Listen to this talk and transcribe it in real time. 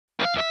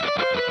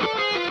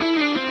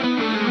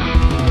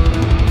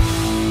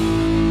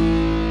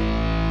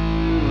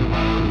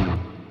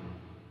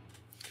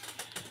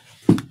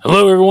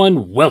Hello,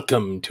 everyone.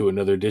 Welcome to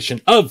another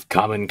edition of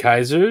KAMEN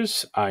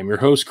KAIZERS. I'm your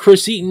host,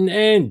 Chris Eaton,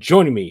 and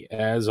joining me,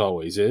 as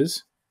always,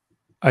 is...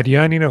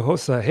 Arian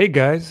Hosa. Hey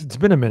guys, it's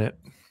been a minute.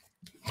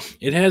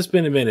 It has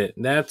been a minute.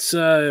 That's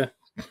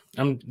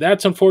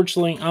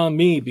unfortunately on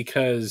me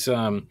because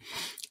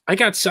I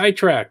got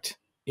sidetracked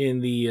in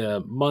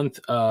the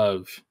month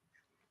of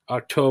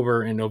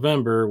October and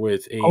November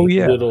with a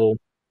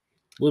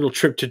little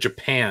trip to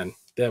Japan.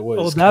 That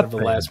was kind of a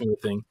last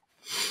minute thing.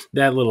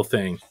 That little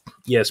thing.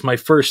 Yes, my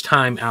first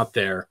time out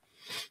there.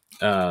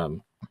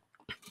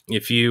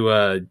 If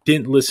you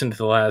didn't listen to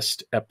the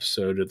last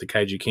episode of the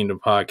Kaiju Kingdom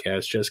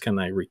podcast, Jessica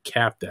and I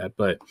recapped that.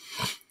 But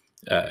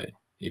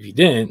if you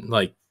didn't,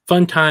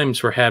 fun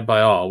times were had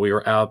by all. We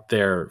were out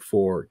there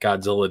for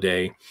Godzilla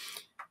Day,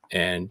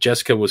 and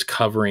Jessica was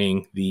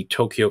covering the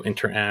Tokyo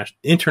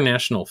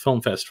International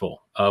Film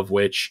Festival, of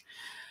which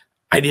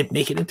I didn't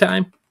make it in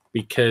time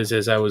because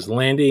as I was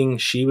landing,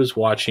 she was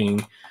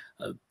watching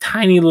a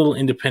tiny little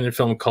independent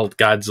film called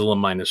Godzilla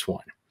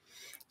 -1.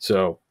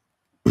 So,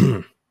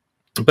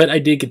 but I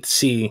did get to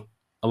see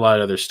a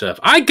lot of other stuff.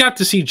 I got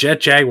to see Jet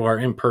Jaguar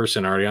in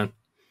person, Arian.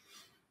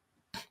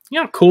 You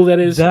know how cool that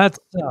is? That's,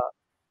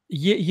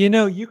 you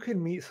know, you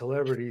can meet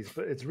celebrities,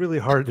 but it's really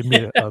hard to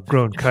meet a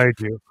grown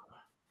kaiju.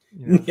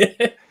 You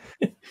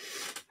know?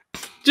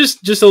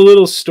 Just a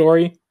little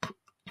story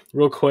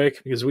real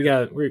quick, because we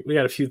got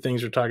a few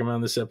things we're talking about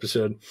in this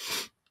episode.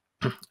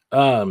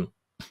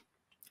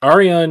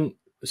 Arian's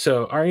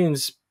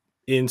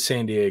in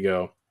San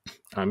Diego.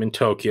 I'm in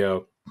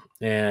Tokyo,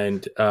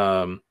 and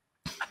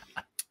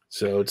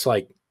so it's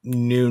like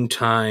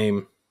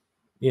noontime,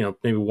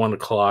 maybe 1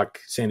 o'clock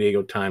San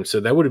Diego time.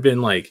 So that would have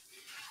been like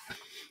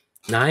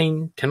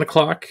 9, 10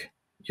 o'clock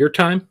your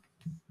time.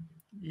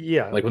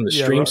 Yeah. Like when the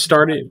stream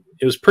started,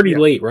 it was pretty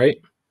late, right?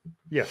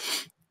 Yeah.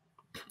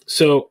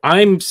 So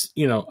I'm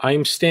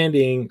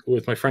standing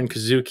with my friend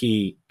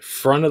Kazuki,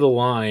 front of the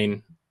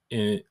line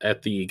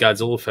at the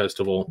Godzilla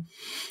Festival,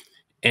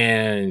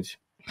 and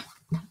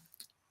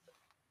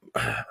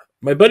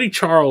my buddy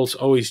Charles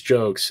always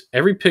jokes,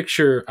 every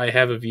picture I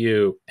have of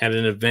you at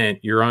an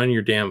event, you're on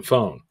your damn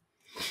phone,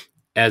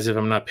 as if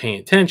I'm not paying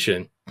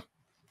attention.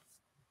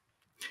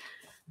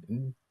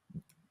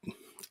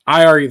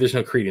 I argue there's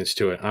no credence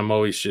to it. I'm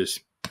always just,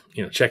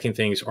 checking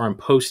things, or I'm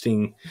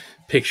posting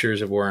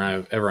pictures of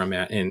wherever I'm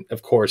at. And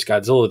of course,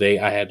 Godzilla Day,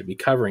 I had to be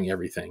covering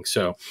everything.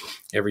 So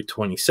every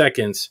 20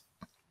 seconds,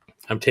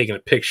 I'm taking a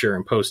picture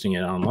and posting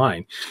it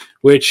online,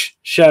 which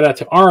shout out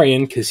to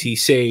Arian, because he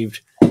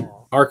saved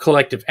our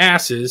collective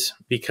asses,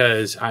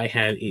 because I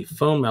had a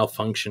phone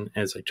malfunction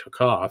as I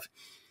took off.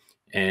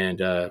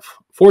 And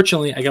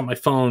fortunately, I got my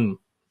phone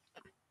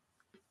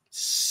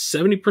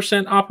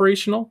 70%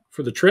 operational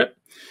for the trip,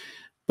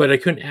 but I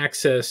couldn't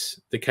access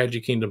the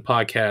Kaiju Kingdom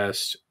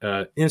podcast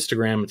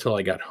Instagram until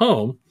I got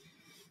home.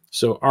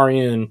 So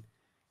Arian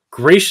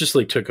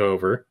graciously took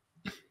over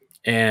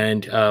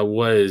and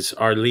was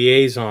our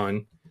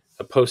liaison,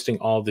 posting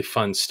all the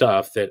fun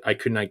stuff that I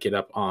could not get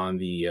up on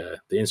the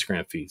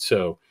Instagram feed.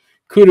 So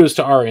kudos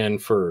to Arian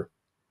for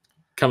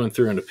coming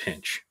through in a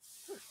pinch.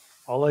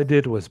 All I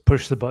did was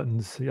push the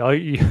buttons.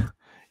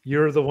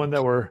 You're the one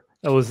that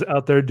was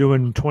out there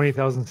doing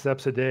 20,000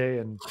 steps a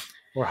day,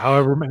 or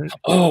however many.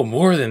 Oh,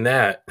 more than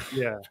that.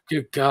 Yeah.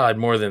 Good God,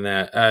 more than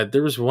that.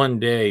 There was one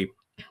day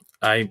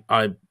so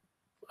I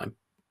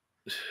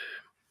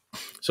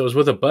was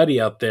with a buddy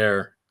out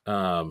there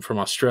from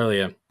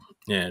Australia,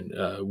 and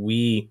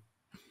we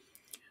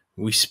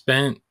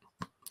spent,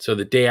 so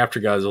the day after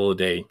Godzilla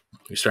Day,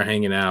 we started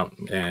hanging out,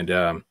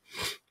 and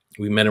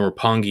we met in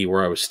Roppongi,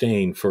 where I was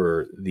staying,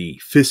 for the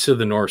Fists of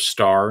the North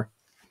Star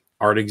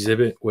art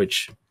exhibit,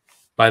 which,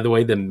 by the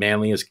way, the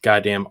manliest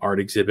goddamn art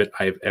exhibit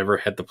I've ever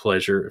had the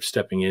pleasure of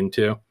stepping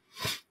into.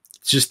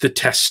 It's just the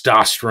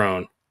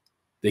testosterone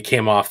that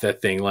came off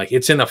that thing. Like,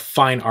 it's in a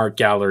fine art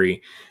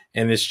gallery,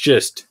 and it's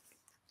just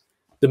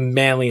the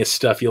manliest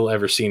stuff you'll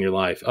ever see in your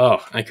life.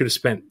 Oh, I could have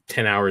spent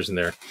 10 hours in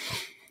there.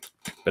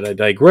 But I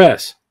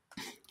digress.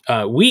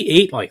 We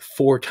ate like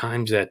 4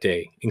 times that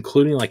day,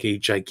 including like a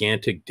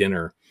gigantic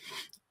dinner.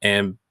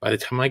 And by the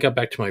time I got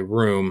back to my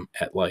room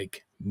at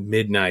like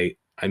midnight,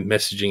 I'm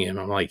messaging him.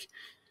 I'm like,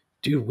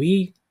 dude,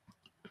 we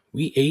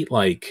ate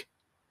like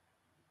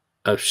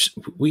a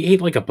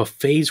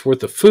buffet's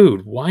worth of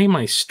food. Why am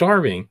I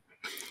starving?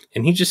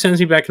 And he just sends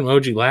me back an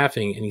emoji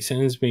laughing, and he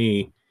sends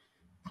me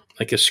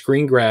like a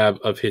screen grab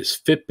of his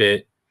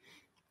Fitbit.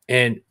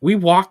 And we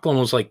walked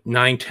almost like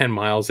 9-10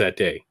 miles that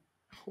day.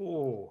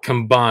 Oh.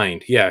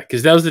 Combined. Yeah,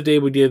 because that was the day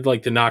we did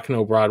like the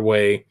Nakano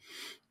Broadway.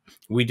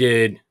 We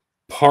did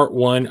part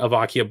 1 of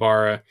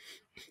Akihabara.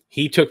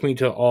 He took me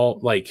to all,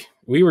 like,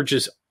 we were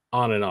just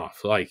on and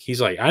off. Like,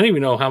 he's like, I don't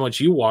even know how much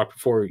you walked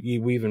before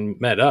we even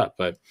met up.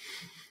 But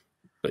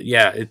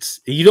yeah,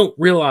 you don't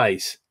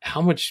realize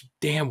how much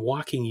damn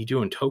walking you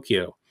do in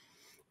Tokyo.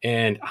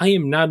 And I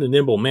am not a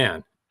nimble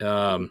man.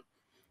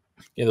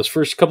 Those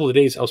first couple of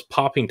days, I was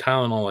popping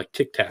Tylenol like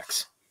Tic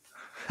Tacs.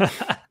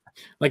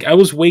 Like, I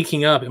was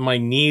waking up and my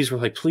knees were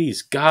like,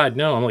 please, God,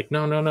 no. I'm like,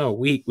 no.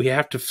 We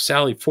have to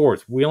sally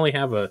forth. We only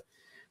have a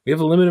we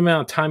have a limited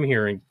amount of time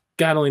here, and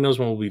God only knows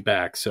when we'll be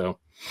back. So,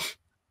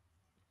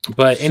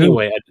 but Soon.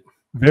 anyway,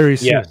 Very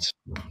soon. yes,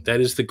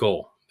 that is the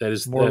goal. That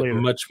is More later.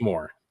 much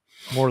more.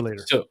 More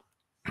later. So,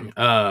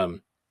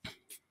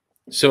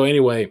 so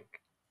anyway,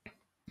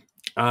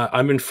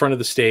 I'm in front of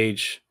the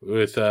stage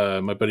with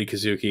my buddy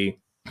Kazuki,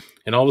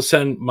 and all of a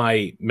sudden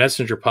my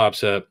messenger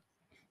pops up,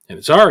 and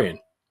it's Arian.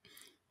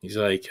 He's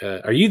like,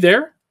 "Are you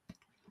there?"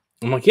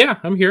 I'm like, "Yeah,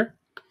 I'm here."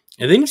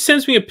 And then he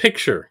sends me a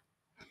picture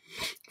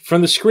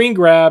from the screen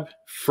grab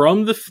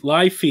from the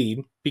live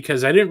feed,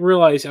 because I didn't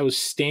realize I was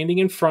standing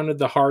in front of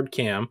the hard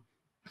cam.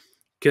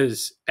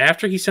 Because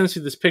after he sends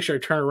me this picture, I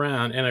turn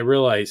around and I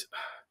realize,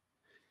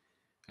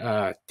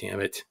 damn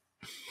it.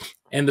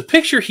 And the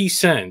picture he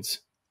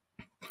sends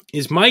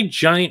is my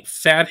giant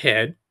fat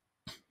head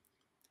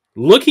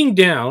looking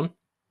down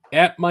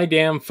at my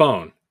damn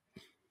phone.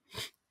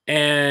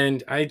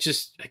 And I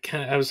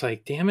was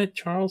like, damn it,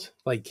 Charles.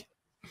 Like,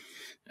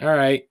 all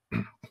right.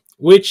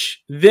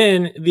 Which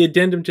then the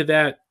addendum to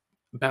that,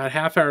 about a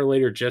half hour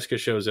later, Jessica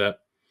shows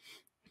up.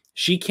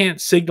 She can't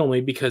signal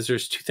me because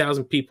there's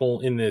 2,000 people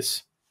in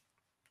this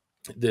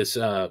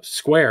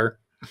square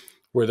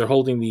where they're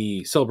holding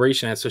the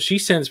celebration at. So she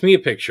sends me a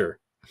picture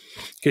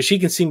because she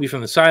can see me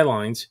from the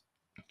sidelines.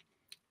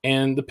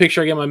 And the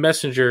picture I get on my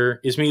messenger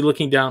is me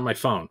looking down at my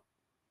phone.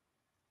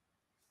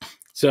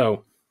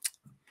 So,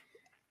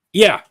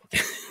 yeah.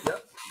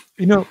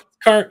 You know,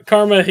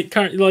 karma,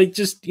 like,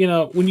 just, you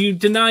know, when you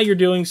deny you're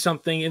doing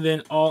something and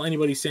then all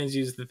anybody sends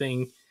you is the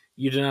thing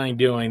you deny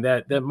doing,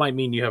 that might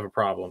mean you have a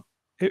problem.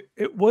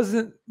 It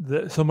wasn't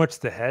so much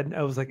the head.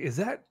 I was like, is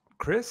that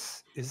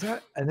Chris? Is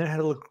that? And then I had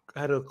to look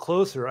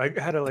closer. I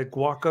had to like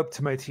walk up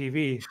to my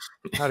TV,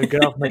 had to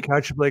get off my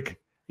couch, like,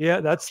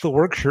 yeah, that's the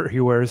work shirt he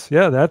wears.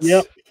 Yeah, that's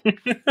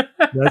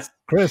that's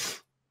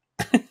Chris.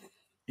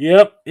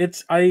 Yep,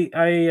 it's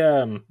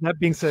That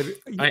being said,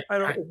 I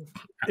don't.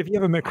 If you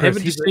haven't met Chris,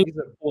 he's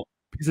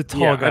a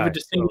tall guy. I have a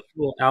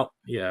distinguishable out.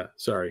 Yeah,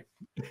 sorry.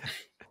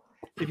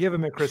 If you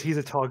haven't met Chris, he's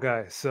a tall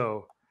guy,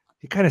 so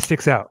he kind of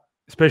sticks out,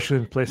 especially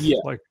in places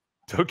like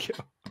Tokyo.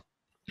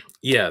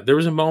 Yeah, there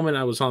was a moment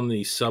I was on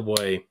the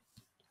subway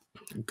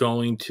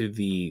going to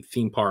the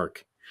theme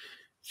park,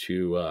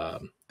 to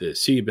the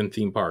Seabin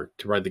theme park,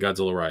 to ride the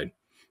Godzilla ride.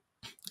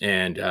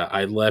 And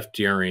I left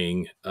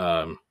during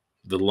the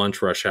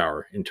lunch rush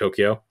hour in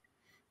Tokyo.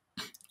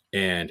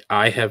 And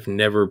I have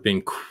never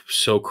been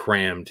so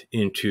crammed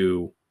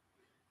into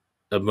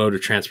a mode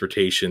of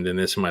transportation than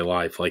this in my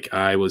life. Like,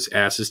 I was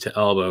asses to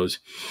elbows,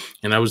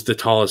 and I was the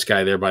tallest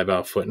guy there by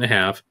about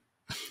 1.5 feet.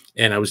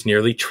 And I was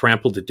nearly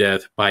trampled to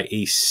death by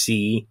a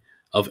sea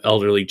of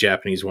elderly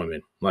Japanese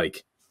women.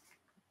 Like,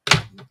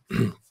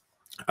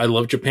 I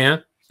love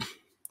Japan.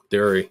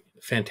 They're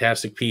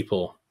fantastic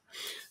people.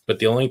 But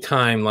the only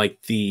time,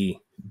 like, the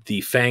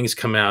fangs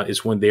come out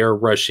is when they are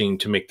rushing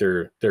to make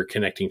their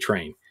connecting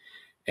train.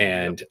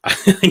 And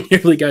I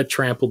nearly got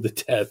trampled to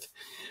death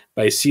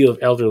by a sea of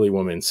elderly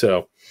women.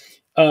 So,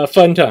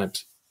 fun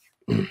times.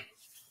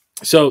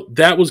 So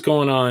that was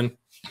going on.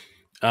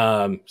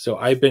 So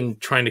I've been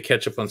trying to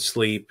catch up on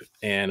sleep,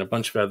 and a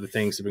bunch of other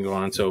things have been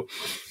going on. So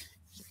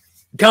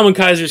KAMEN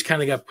KAIZERS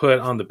kind of got put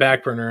on the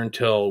back burner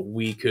until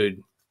we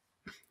could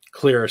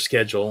clear our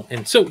schedule.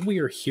 And so we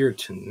are here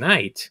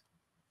tonight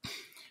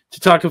to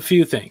talk a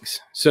few things.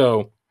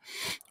 So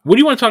what do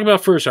you want to talk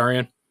about first,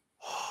 Arian?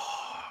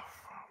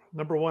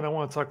 Number one, I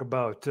want to talk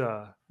about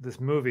this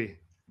movie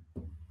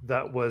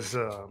that was,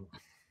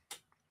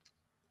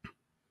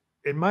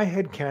 in my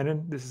head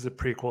canon, this is a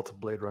prequel to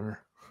Blade Runner.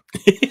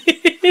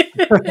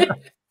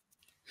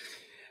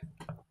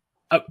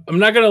 I'm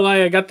not going to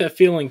lie, I got that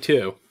feeling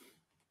too.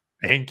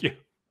 Thank you.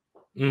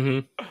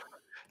 Mm-hmm.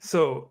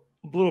 So,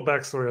 a little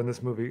backstory on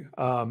this movie.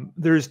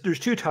 There's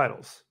two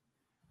titles.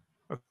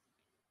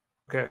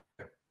 Okay.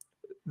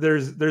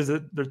 There's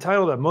the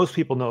title that most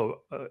people know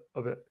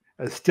of it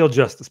as Steel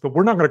Justice, but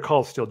we're not going to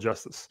call it Steel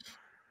Justice.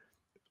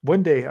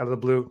 One day, out of the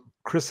blue,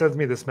 Chris sends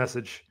me this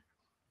message,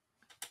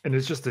 and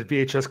it's just a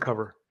VHS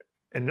cover,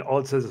 and all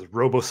it says is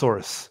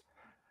Robosaurus.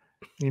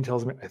 And he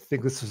tells me, I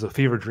think this is a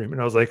fever dream.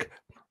 And I was like,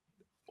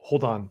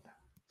 hold on,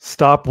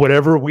 stop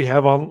whatever we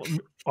have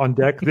on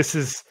deck. This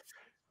is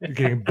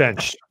getting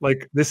benched.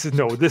 Like, this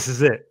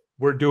is it.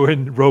 We're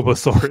doing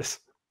Robosaurus.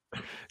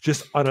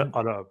 Just on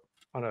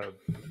a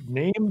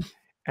name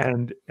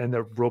and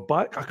the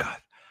robot. Oh God,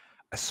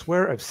 I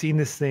swear I've seen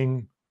this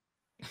thing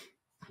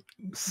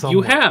somewhere.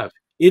 You have.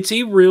 It's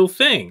a real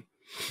thing.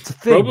 It's a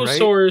thing,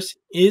 Robosaurus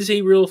is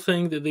a real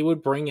thing that they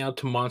would bring out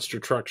to monster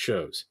truck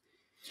shows.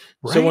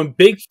 Right? So when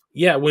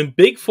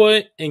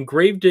Bigfoot and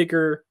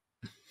Gravedigger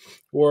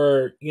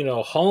were,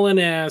 hauling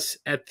ass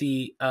at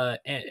the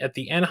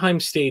Anaheim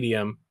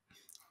Stadium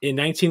in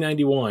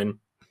 1991,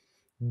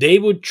 they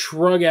would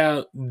trug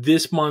out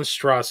this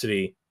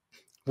monstrosity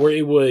where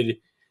it would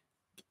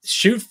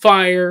shoot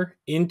fire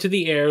into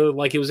the air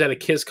like it was at a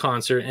Kiss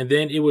concert, and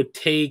then it would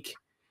take,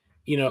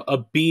 a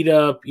beat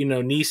up,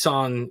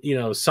 Nissan,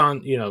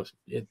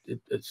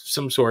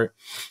 some sort,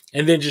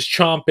 and then just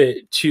chomp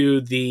it to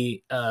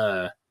the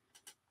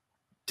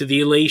to the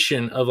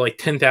elation of like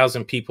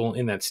 10,000 people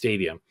in that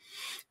stadium.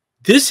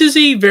 This is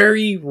a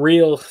very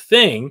real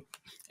thing.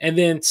 And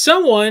then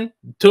someone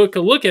took a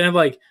look at it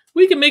like,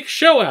 we can make a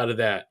show out of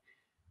that.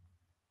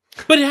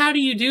 But how do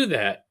you do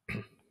that?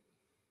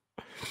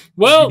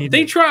 Well,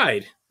 they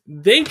tried.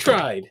 They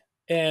tried.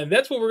 And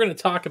that's what we're going to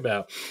talk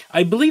about.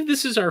 I believe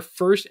this is our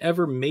first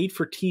ever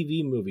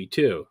made-for-TV movie,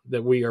 too,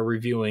 that we are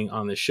reviewing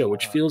on this show,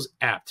 which feels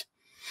apt.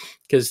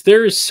 Because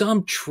there is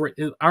some...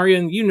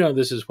 Arian, you know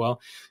this as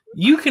well.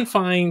 You can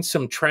find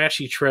some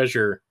trashy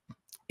treasure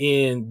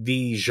in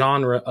the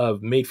genre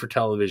of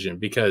made-for-television,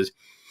 because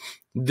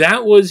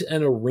that was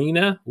an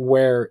arena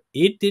where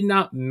it did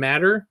not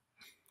matter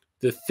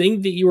the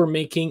thing that you were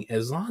making,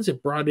 as long as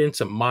it brought in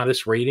some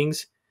modest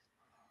ratings.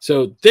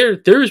 So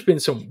there's been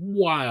some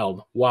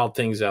wild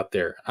things out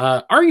there.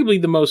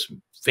 Arguably the most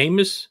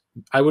famous,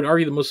 I would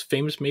argue the most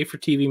famous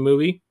made-for-TV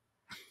movie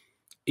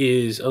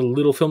is a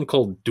little film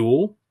called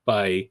Duel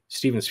by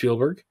Steven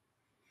Spielberg.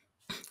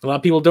 A lot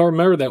of people don't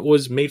remember that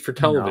was made for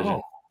television.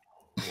 No.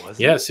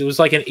 Yes, it was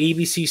like an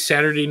ABC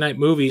Saturday night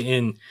movie,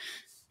 and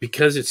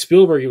because it's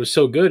Spielberg, it was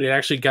so good, it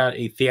actually got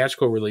a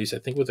theatrical release, I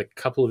think with a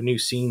couple of new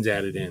scenes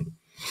added in.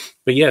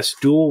 But yes,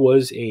 Duel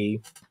was a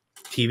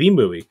TV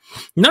movie,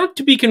 not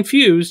to be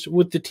confused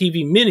with the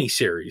TV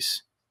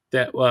miniseries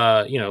that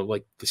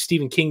like the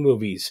Stephen King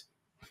movies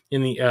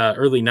in the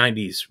early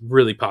 90s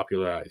really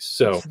popularized.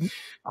 So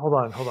hold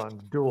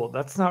on, Duel.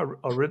 That's not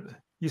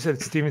you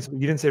said Steven.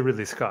 You didn't say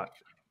Ridley Scott.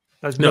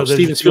 No,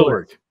 Steven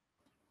Spielberg.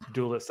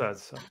 Duel, it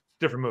says so.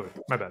 Different movie.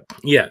 My bad.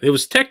 Yeah, it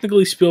was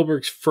technically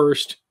Spielberg's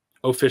first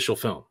official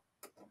film.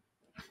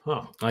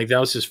 Huh. Like that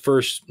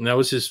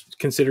was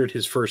considered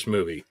his first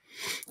movie.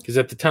 Because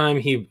at the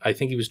time, I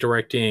think he was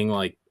directing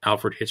like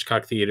Alfred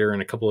Hitchcock Theater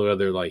and a couple of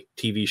other like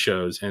TV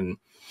shows, and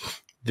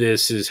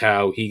this is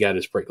how he got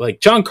his break.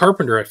 Like John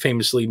Carpenter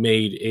famously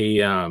made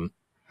a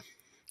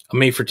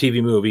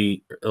made-for-TV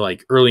movie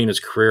like early in his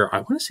career. I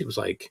want to say it was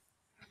like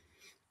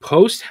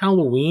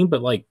post-Halloween,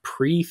 but like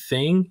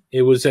pre-thing.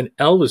 It was an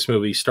Elvis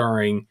movie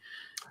starring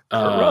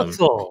Kurt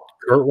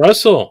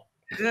Russell.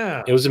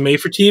 Yeah, it was a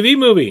made-for-TV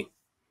movie.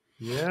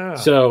 Yeah.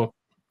 So.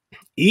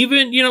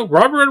 Even,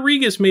 Robert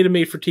Rodriguez made a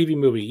made-for-TV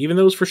movie. Even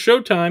though it was for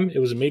Showtime, it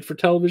was a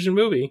made-for-television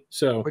movie.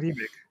 So, what do you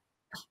make?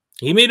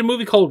 He made a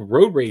movie called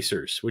Road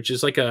Racers, which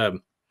is like a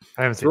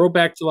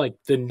throwback to like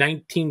the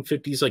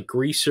 1950s, like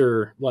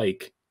greaser,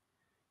 like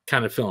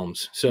kind of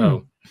films.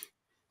 So,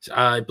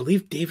 I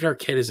believe David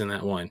Arquette is in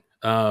that one.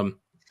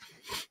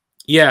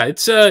 Yeah,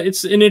 it's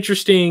an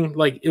interesting,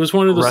 like, it was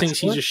one of those things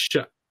he just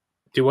shot.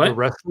 Do what? The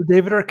wrestler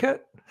David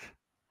Arquette?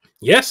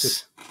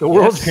 Yes. The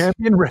world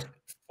champion.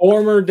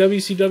 Former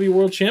WCW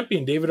World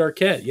Champion David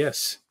Arquette,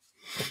 yes.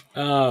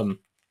 So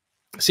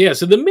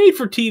the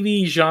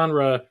made-for-TV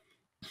genre,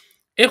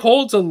 it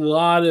holds a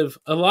lot of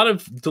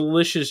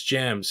delicious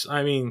gems.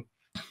 I mean,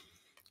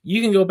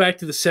 you can go back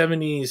to the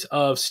 70s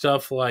of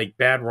stuff like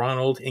Bad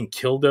Ronald and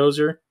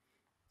Killdozer.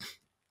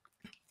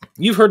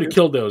 You've heard of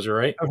Killdozer,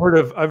 right?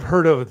 I've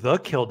heard of the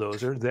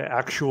Killdozer, the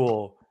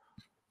actual,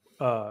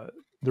 the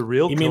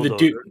real. You mean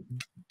Killdozer.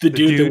 the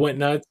dude that went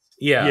nuts?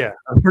 Yeah, yeah.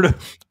 I've heard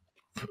of.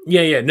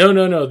 Yeah.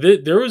 No.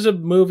 There was a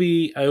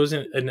movie. I was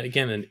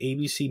again an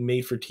ABC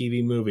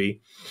made-for-TV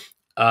movie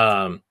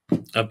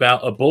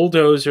about a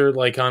bulldozer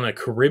like on a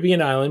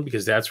Caribbean island,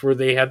 because that's where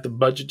they had the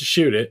budget to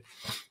shoot it.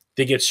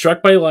 They get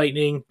struck by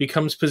lightning,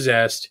 becomes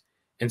possessed,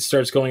 and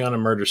starts going on a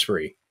murder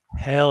spree.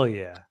 Hell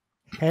yeah.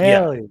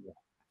 Hell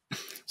yeah.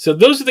 So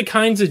those are the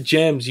kinds of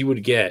gems you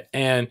would get.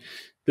 And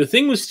the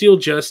thing with Steel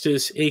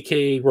Justice,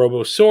 aka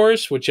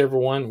Robosaurus, whichever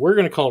one, we're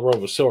going to call it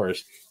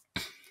Robosaurus.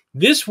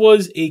 This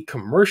was a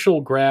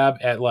commercial grab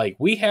at like,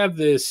 we have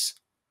this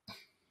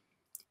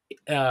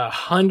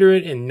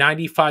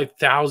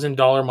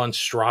 $195,000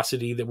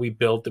 monstrosity that we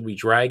built that we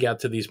drag out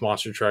to these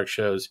monster truck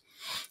shows.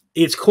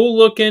 It's cool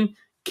looking.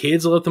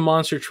 Kids love the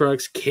monster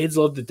trucks. Kids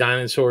love the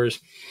dinosaurs.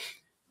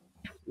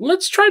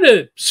 Let's try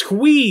to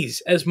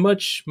squeeze as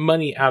much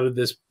money out of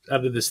this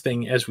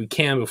thing as we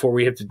can before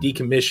we have to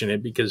decommission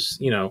it, because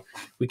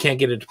we can't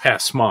get it to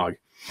pass smog.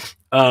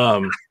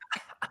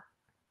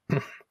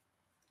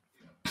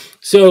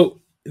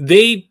 So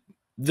the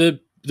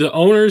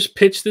owners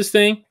pitched this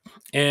thing,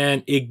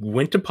 and it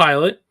went to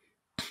pilot.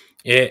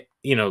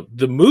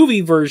 The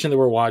movie version that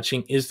we're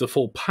watching is the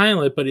full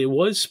pilot, but it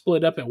was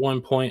split up at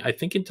one point, I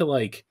think, into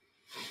like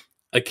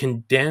a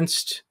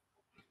condensed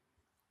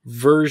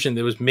version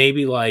that was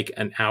maybe like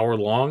an hour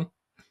long.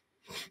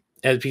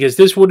 Because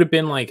this would have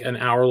been like an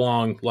hour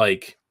long,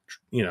 like,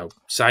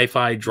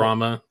 sci-fi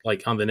drama,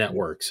 like on the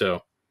network.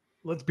 So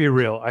let's be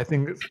real. I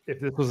think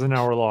if this was an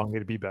hour long,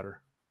 it'd be better.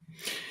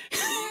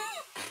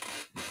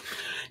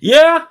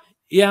 Yeah.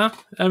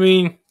 I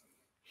mean,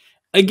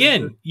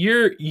 again,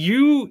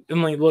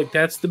 I'm like, look,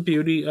 that's the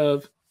beauty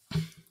of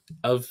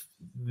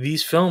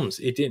these films.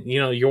 It didn't,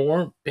 you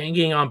weren't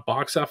banging on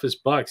box office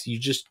bucks. You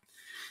just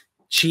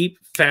cheap,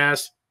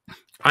 fast.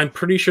 I'm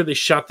pretty sure they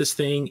shot this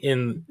thing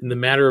in the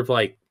matter of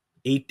like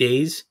 8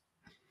 days.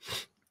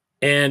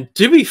 And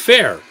to be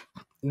fair,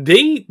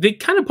 they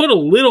kind of put a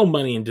little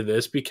money into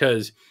this,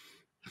 because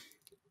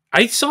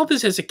I saw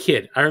this as a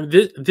kid.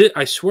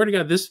 I swear to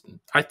God,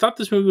 I thought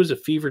this movie was a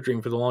fever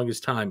dream for the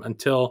longest time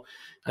until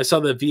I saw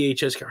the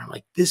VHS cover. I'm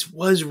like, this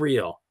was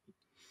real.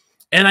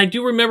 And I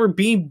do remember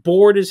being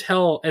bored as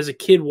hell as a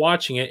kid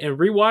watching it and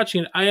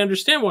rewatching it. I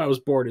understand why I was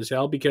bored as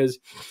hell, because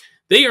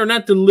they are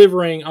not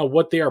delivering on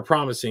what they are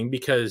promising,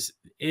 because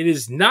it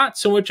is not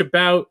so much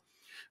about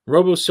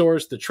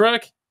Robosaurus the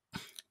truck,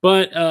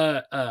 but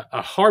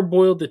a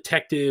hard-boiled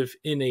detective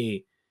in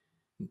a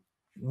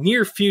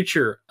near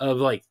future of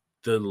like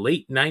the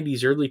late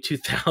 90s, early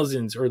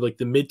 2000s, or like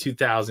the mid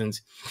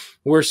 2000s,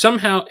 where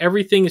somehow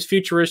everything is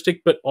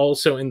futuristic, but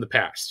also in the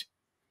past.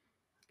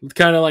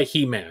 Kind of like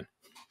He-Man.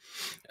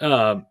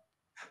 And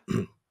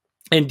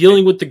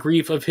dealing with the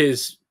grief of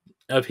his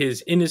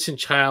innocent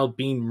child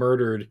being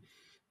murdered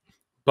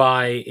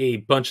by a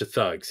bunch of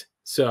thugs.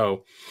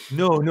 So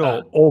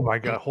no. Oh my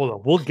God, hold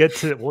on. We'll get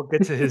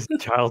to his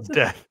child's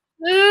death.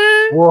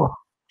 eh, Whoa.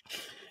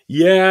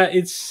 yeah,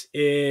 it's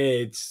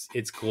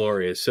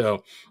glorious.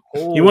 So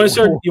Oh, you want to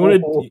start?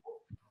 Do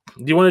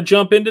you want to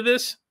jump into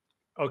this?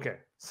 Okay,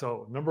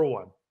 so number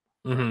one,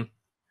 Mm-hmm.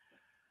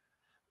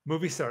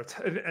 movie starts,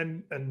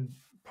 and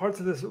parts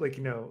of this, like,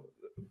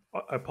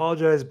 I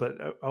apologize,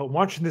 but I'm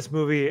watching this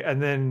movie,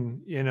 and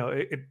then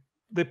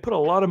they put a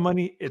lot of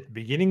money at the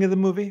beginning of the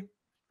movie.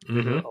 They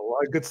did Mm-hmm. a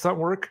lot of good stunt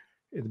work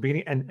at the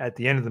beginning and at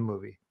the end of the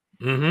movie,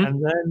 Mm-hmm.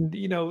 and then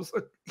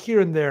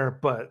here and there,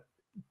 but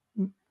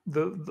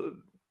the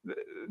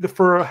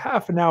for a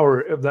half an hour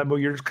of that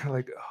movie, you're just kind of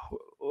like, oh,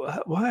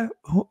 what?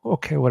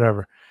 Okay,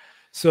 whatever.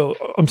 So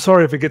I'm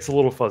sorry if it gets a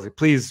little fuzzy.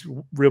 Please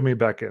reel me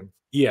back in.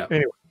 Yeah.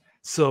 Anyway,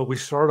 so we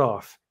start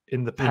off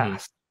in the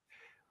past.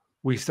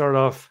 We start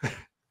off.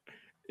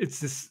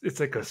 It's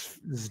like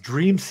this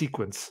dream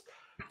sequence,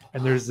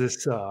 and there's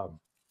this.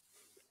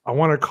 I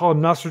want to call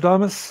him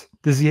Nostradamus.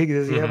 Does he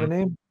have a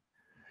name?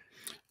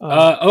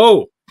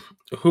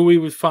 Who we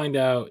would find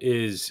out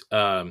is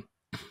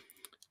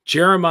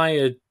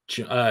Jeremiah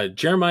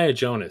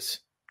Jonas.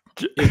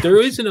 If there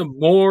isn't a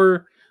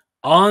more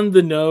on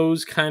the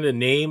nose kind of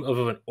name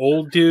of an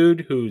old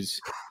dude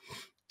who's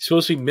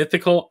supposed to be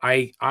mythical,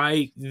 I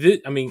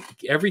mean,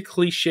 every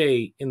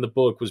cliche in the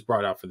book was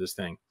brought out for this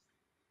thing.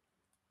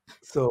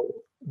 So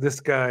this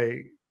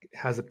guy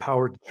has a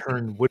power to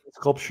turn wooden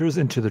sculptures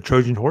into the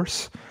Trojan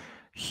horse.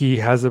 He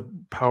has a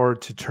power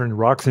to turn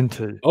rocks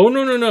into. Oh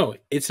no!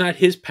 It's not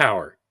his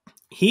power.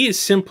 He is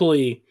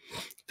simply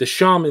the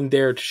shaman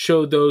there to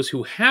show those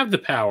who have the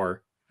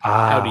power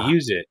how to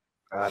use it.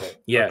 Got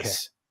it.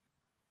 Yes.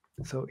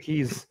 Okay. So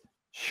he's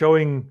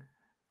showing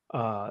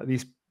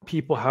these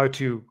people how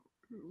to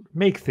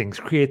make things,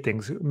 create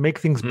things, make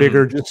things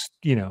bigger, just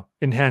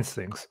enhance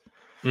things.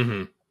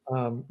 Mm-hmm.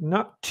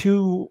 Not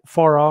too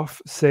far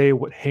off, say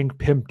what Hank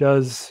Pym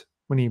does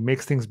when he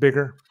makes things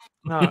bigger.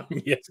 Not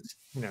yes.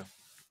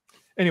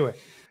 Anyway,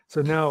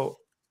 so now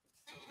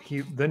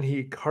he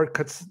hard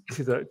cuts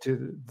to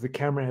the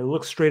camera and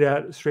looks straight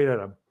at him,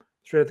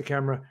 straight at the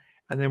camera,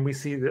 and then we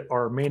see that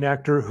our main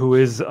actor, who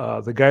is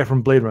the guy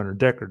from Blade Runner,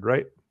 Deckard,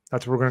 right?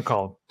 That's what we're gonna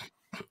call him.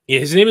 Yeah,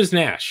 his name is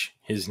Nash.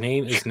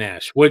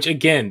 Which,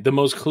 again, the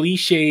most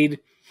cliched,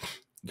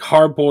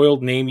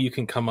 hard-boiled name you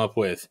can come up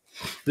with.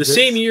 The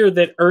same year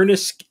that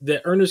Ernest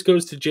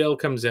Goes to Jail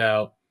comes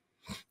out,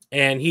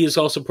 and he is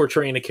also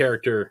portraying a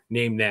character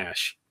named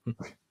Nash.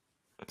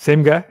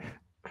 Same guy?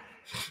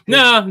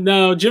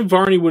 No. Jim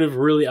Varney would have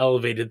really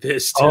elevated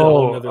this to a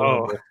whole other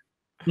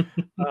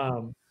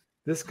level.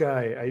 This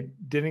guy, I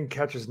didn't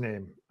catch his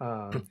name.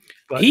 But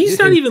he's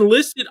not even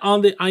listed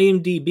on the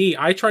IMDb.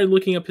 I tried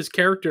looking up his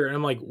character, and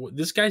I'm like,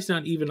 this guy's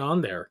not even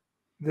on there.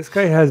 This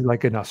guy has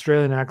like an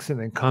Australian accent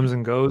and comes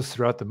and goes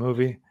throughout the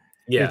movie.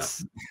 Yeah.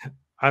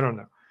 I don't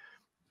know.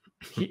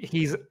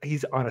 He's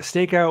on a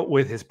stakeout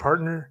with his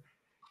partner,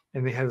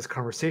 and they have this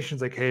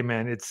conversations like, "Hey,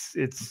 man, it's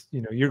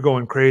you're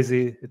going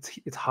crazy.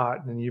 It's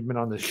hot, and you've been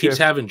on this shift." He's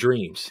having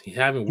dreams. He's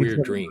having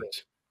weird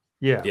dreams.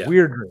 Yeah,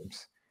 weird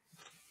dreams.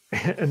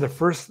 And the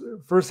first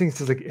thing he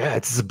says, like, "Yeah,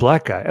 it's this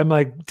black guy." I'm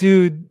like,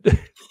 dude,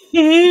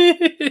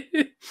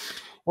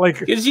 like,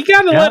 because you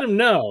got to let him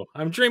know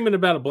I'm dreaming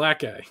about a black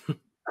guy.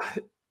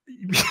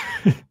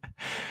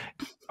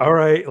 All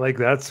right, like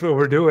that's what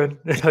we're doing.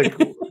 Like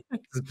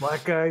this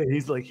black guy,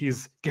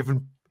 he's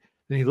giving.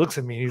 Then he looks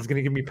at me and he's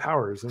gonna give me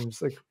powers. And I'm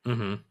just like,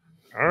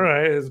 all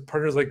right. His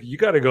partner's like, you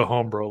got to go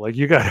home, bro. Like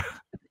you got to.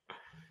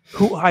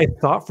 Who I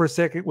thought for a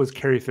second was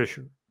Carrie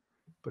Fisher,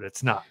 but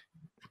it's not.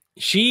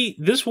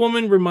 This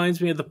woman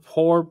reminds me of the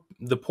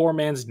poor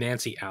man's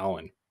Nancy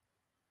Allen.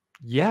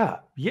 Yeah.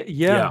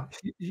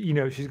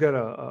 She's got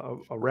a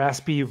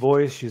raspy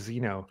voice. She's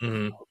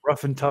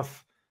rough and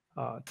tough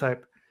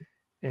type,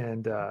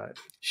 and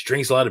she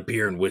drinks a lot of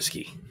beer and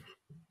whiskey.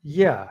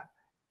 Yeah,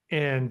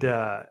 and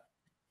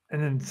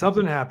then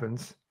something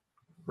happens,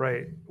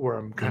 right, where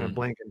I'm kind of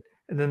blanking,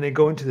 and then they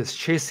go into this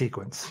chase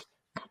sequence.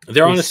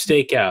 They're on a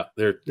stakeout.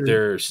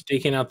 They're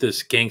staking out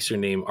this gangster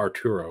named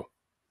Arturo.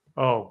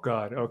 Oh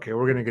God. Okay,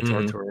 we're gonna get to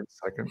Arturo in a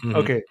second.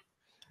 Okay,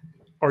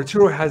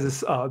 Arturo has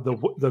this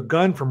the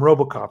gun from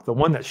RoboCop, the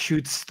one that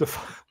shoots the.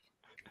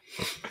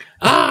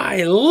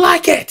 I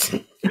like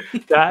it.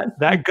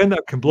 that gun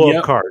that can blow up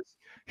Yep. cars.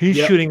 He's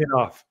Yep. shooting it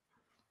off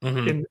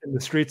Hmm. in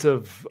the streets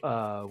of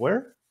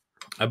where?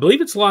 I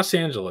believe it's Los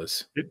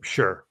Angeles.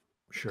 Sure,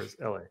 it's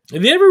L.A. They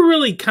never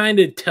really kind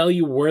of tell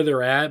you where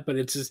they're at, but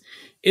it's just,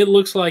 it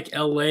looks like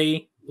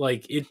LA.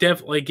 Like it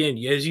definitely, again,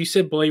 as you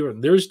said, Blade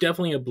Runner. There's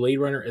definitely a Blade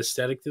Runner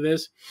aesthetic to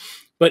this,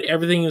 but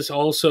everything is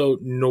also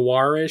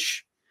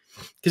noirish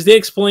because they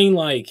explain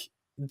like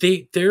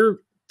they're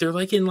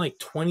like in like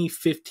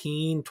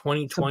 2015,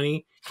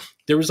 2020.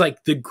 There was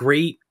like the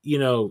great,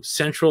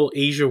 Central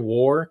Asia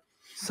War,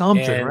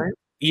 Something, and right?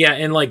 yeah,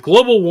 and like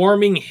global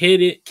warming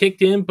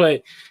kicked in,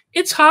 but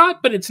it's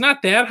hot, but it's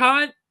not that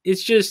hot.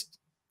 It's just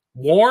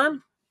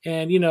warm,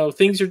 and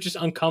things are just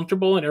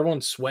uncomfortable and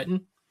everyone's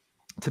sweating.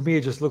 To me,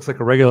 it just looks like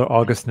a regular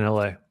August in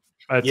LA.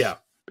 Yeah.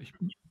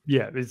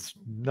 Yeah, it's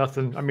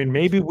nothing. I mean,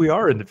 maybe we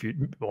are in the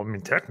future. Well, I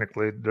mean,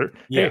 technically,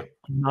 Yeah. hey,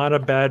 not a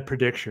bad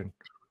prediction.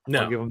 I'll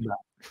No. give them that.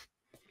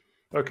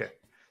 Okay,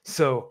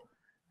 so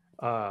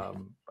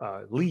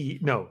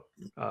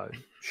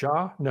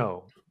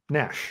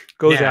Nash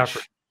goes after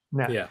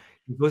him. Yeah.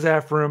 He goes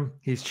after him.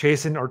 He's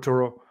chasing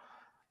Arturo,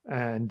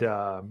 and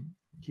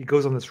he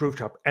goes on this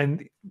rooftop.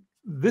 And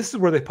this is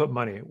where they put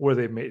money, where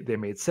they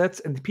made sets,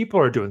 and the people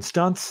are doing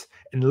stunts,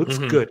 and it looks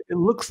Mhm. good. It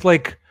looks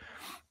like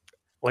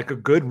a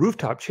good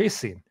rooftop chase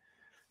scene.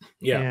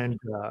 Yeah.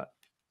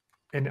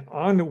 And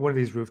on one of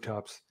these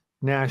rooftops,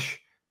 Nash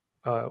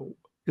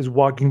is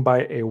walking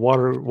by a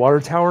water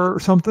tower or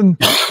something.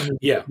 And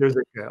Yeah. there's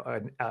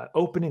an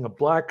opening, a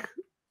black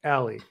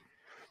alley,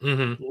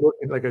 Hmm.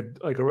 looking like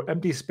a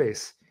empty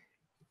space.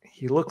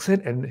 He looks in,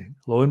 and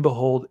lo and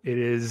behold, it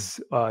is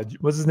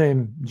what's his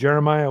name?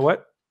 Jeremiah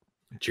what?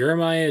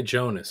 Jeremiah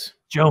Jonas.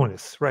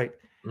 Jonas, right?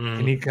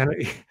 And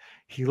Mhm.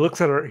 he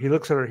looks at our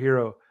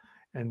hero,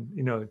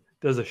 and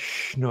does a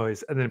shh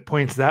noise, and then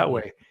points that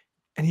way,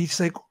 and he's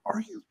like,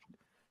 "Are you?"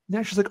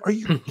 Nash is like, "Are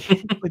you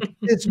kidding? Like,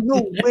 there's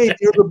no way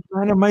you're the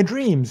man of my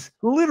dreams,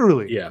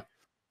 literally." Yeah.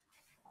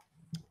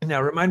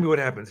 Now, remind me what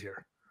happens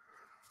here.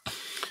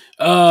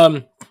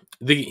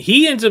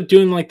 He ends up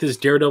doing like this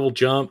daredevil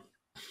jump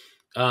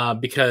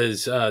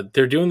because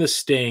they're doing the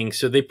sting,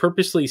 so they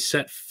purposely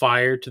set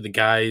fire to the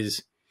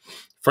guy's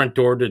front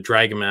door to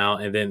drag him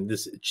out, and then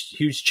this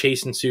huge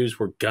chase ensues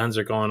where guns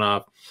are going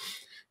off.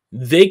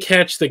 They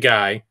catch the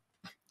guy,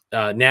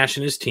 Nash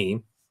and his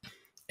team,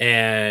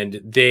 and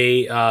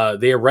they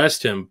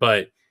arrest him,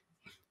 but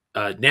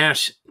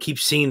Nash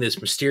keeps seeing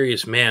this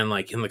mysterious man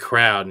like in the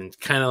crowd, and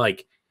kind of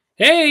like,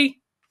 "Hey,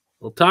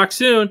 we'll talk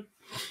soon."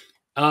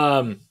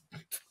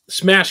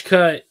 Smash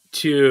cut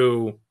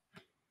to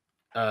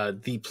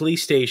the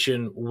police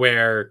station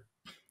where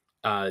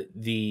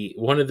the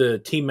one of the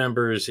team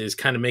members is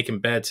kind of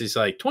making bets. He's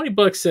like,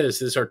 $20 says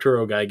this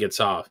Arturo guy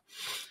gets off,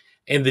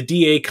 and the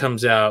DA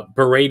comes out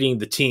berating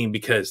the team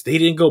because they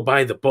didn't go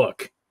by the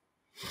book,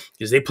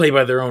 because they play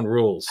by their own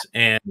rules.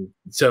 And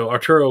so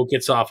Arturo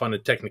gets off on a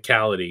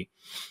technicality,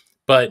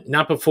 but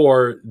not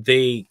before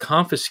they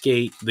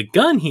confiscate the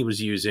gun he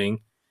was using,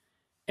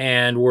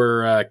 and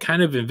we're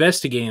kind of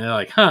investigating. They're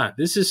like,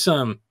 this is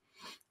some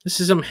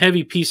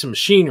heavy piece of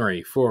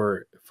machinery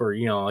for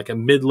like a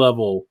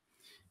mid-level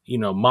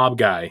mob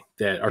guy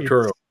that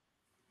Arturo. It's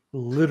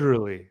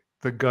literally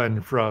the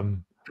gun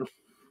from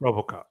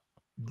RoboCop.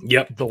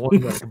 Yep. The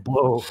one that can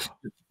blow.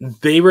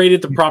 They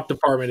raided the prop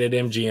department at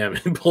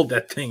MGM and pulled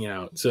that thing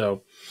out.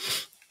 So,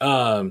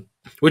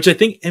 which I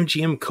think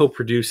MGM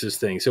co-produces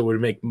things, so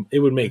it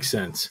would make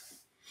sense.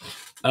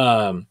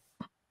 So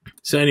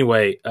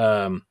anyway,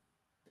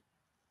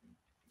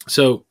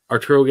 so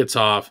Arturo gets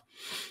off,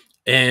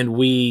 and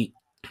the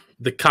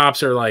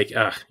cops are like,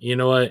 you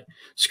know what?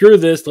 Screw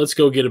this. Let's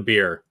go get a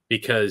beer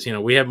because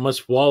we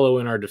must wallow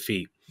in our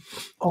defeat.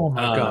 Oh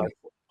my god!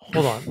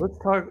 Hold on.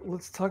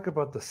 Let's talk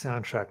about the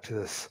soundtrack to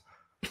this.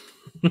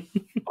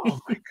 Oh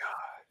my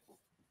god,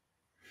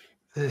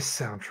 this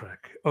soundtrack.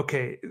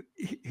 Okay,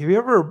 have you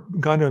ever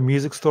gone to a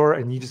music store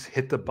and you just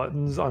hit the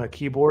buttons on a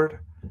keyboard?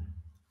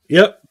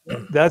 Yep.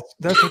 That's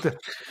what the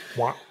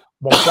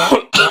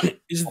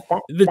is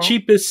the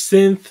cheapest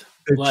synth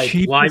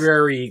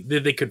library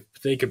that they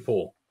could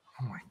pull.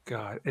 Oh my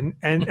god! And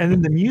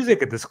then the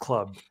music at this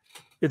club,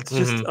 it's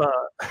just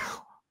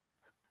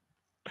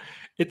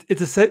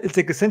it's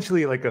like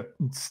essentially like a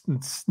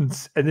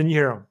and then you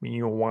hear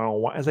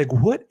wow. It's like,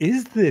 what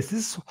is this?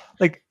 This is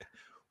like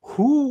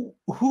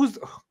who's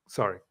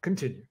sorry.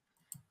 Continue.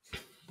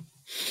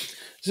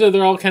 So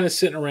they're all kind of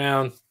sitting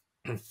around.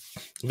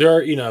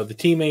 They're the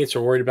teammates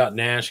are worried about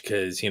Nash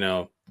because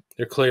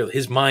they're clearly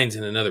his mind's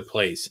in another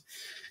place,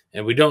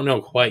 and we don't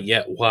know quite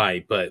yet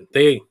why. But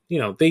they're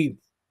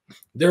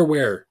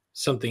aware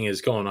something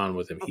is going on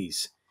with him.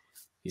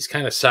 He's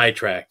kind of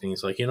sidetracked, and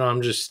he's like,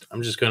 I'm just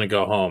going to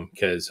go home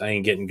because I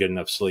ain't getting good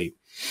enough sleep.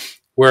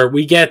 Where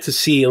we get to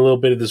see a little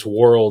bit of this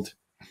world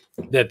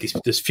that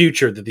this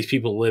future that these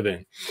people live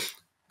in.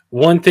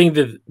 One thing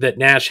that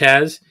Nash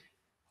has,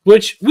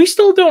 which we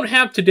still don't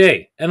have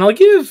today, and I'll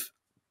give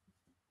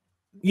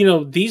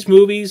these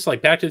movies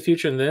like Back to the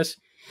Future and this,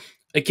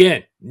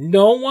 again,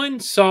 no one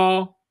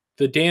saw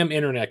the damn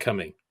internet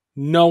coming.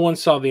 No one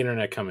saw the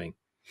internet coming.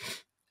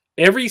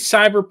 Every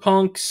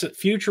cyberpunk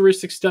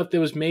futuristic stuff that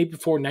was made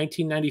before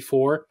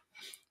 1994,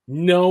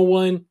 no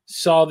one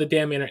saw the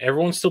damn internet.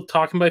 Everyone's still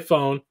talking by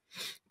phone,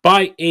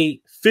 by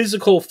a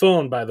physical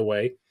phone, by the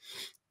way.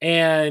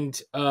 And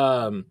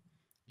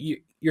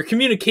your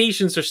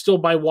communications are still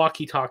by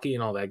walkie-talkie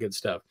and all that good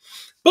stuff.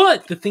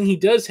 But the thing he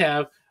does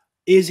have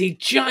is a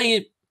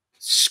giant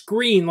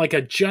screen, like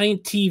a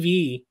giant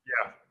TV.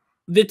 Yeah.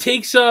 That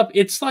takes up,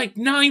 it's like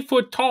 9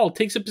 foot tall,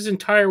 takes up his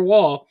entire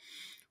wall,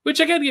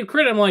 which I gotta give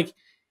credit. I'm like,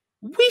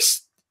 we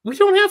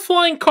don't have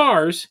flying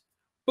cars,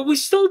 but we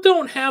still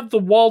don't have the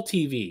wall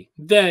TV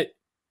that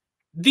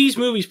these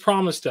movies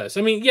promised us.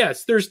 I mean,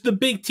 yes, there's the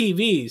big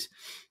TVs,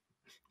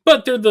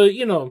 but they're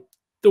the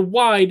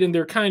wide, and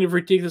they're kind of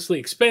ridiculously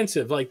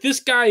expensive. Like, this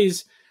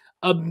guy's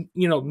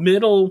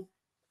middle.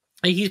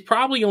 He's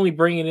probably only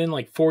bringing in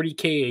like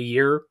 $40K a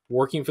year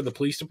working for the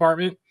police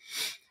department.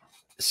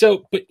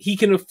 So, but he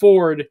can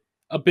afford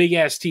a big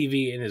ass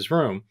TV in his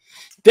room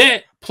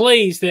that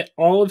plays that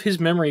all of his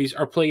memories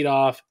are played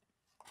off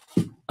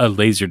a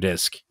laser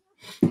disc,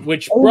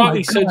 which brought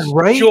me such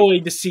joy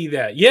to see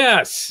that.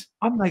 Yes.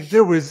 I'm like,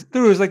 there was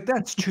like,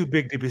 that's too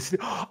big to be.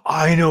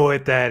 I know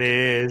what that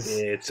is.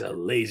 It's a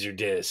laser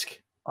disc.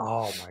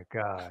 Oh my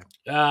God.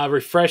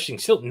 Refreshing.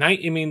 Still,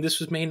 this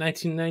was made in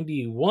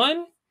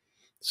 1991.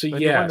 So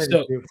yeah,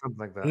 so something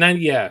like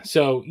that.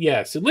 So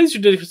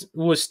Laserdisc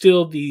was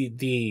still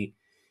the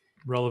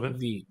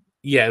relevant. It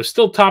was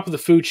still top of the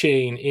food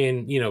chain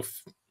in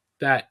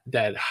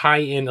that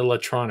high end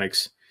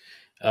electronics.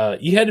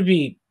 You had to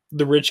be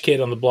the rich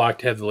kid on the block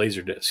to have the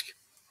Laserdisc.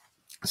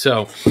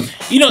 So,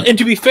 and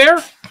to be fair,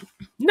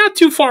 not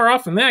too far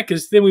off from that,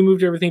 because then we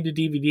moved everything to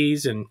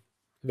DVDs and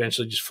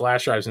eventually just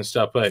flash drives and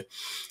stuff. But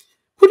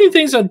putting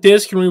things on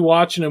disc and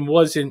rewatching them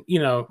wasn't,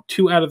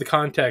 too out of the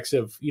context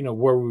of,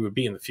 where we would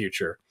be in the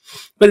future.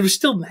 But it was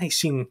still nice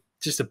seeing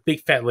just a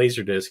big fat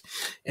laser disc.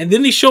 And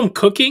then they show him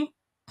cooking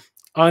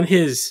on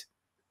his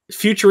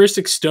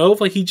futuristic stove.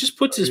 Like, he just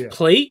puts his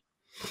plate,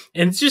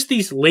 and it's just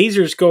these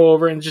lasers go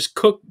over and just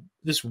cook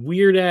this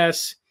weird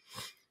ass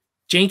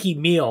janky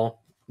meal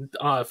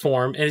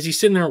for him. And as he's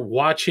sitting there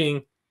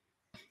watching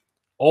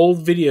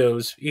old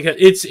videos,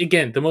 it's,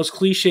 again, the most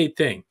cliched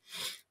thing.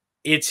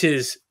 It's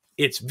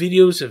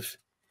videos of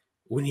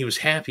when he was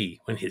happy,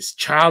 when his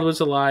child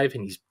was alive,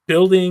 and he's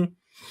building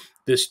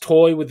this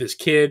toy with his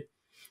kid,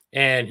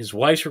 and his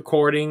wife's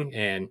recording,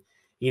 and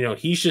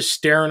he's just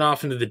staring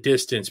off into the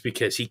distance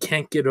because he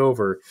can't get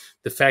over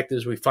the fact that,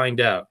 as we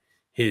find out,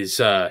 his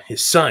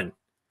son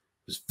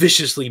was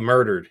viciously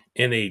murdered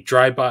in a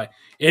drive-by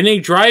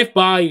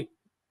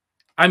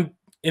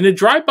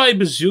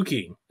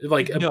bazooking,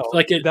 like an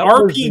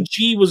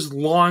RPG was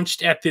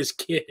launched at this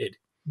kid.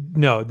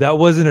 No, that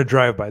wasn't a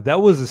drive-by.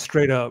 That was a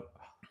straight up.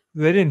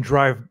 They didn't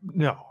drive.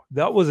 No,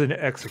 that was an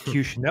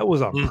execution. That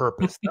was on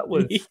purpose. That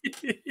was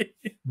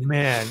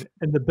man.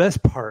 And the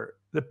best part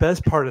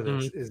of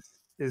this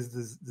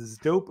is this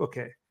dope.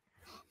 Okay,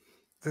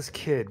 this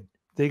kid,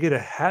 they get a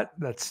hat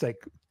that's like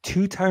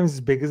 2 times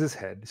as big as his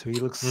head, so he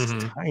looks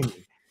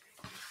tiny.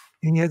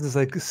 And he has this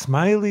like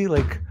smiley,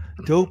 like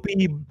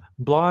dopey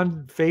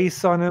blonde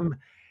face on him.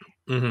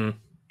 Mm-hmm.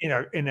 In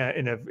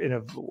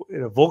a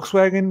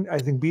Volkswagen, I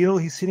think, Beetle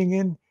he's sitting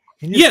in.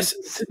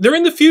 Yes, they're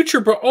in the future,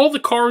 but all the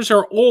cars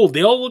are old.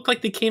 They all look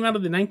like they came out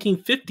of the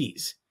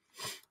 1950s.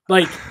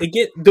 Like, they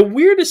get the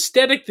weird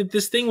aesthetic that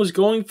this thing was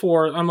going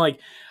for. I'm like,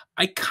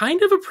 I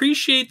kind of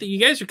appreciate that you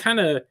guys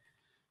are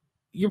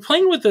you're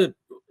playing with a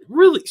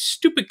really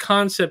stupid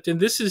concept, and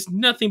this is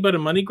nothing but a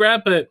money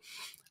grab, but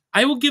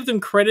I will give them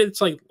credit.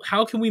 It's like,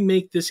 how can we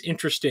make this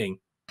interesting?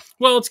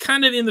 Well, it's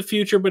kind of in the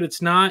future, but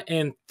it's not,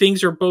 and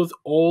things are both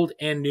old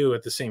and new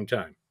at the same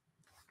time.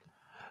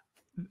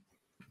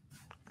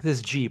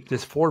 This Jeep,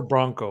 this Ford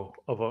Bronco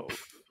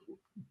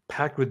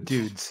packed with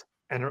dudes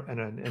and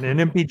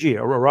an MPG,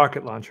 a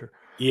rocket launcher.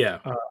 Yeah.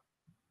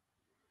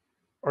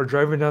 Are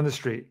driving down the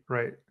street,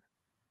 right?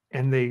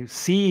 And they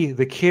see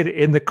the kid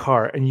in the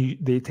car, and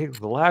they take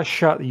the last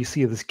shot that you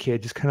see of this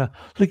kid just kind of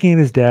looking at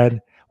his dad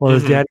while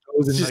his dad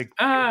goes and just,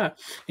 and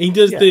he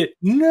does the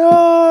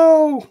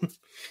no.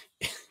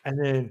 And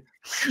then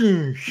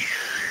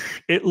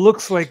it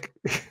looks like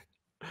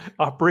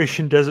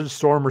Operation Desert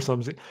Storm or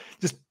something.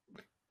 Just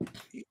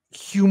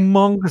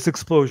humongous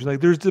explosion.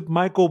 Like, there's the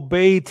Michael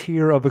Bay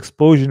tier of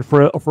explosion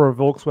for a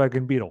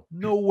Volkswagen Beetle.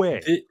 No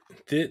way.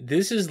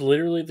 This is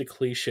literally the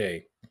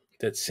cliche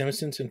that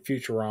Simpsons and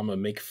Futurama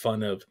make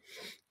fun of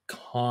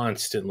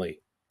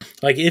constantly.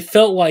 Like, it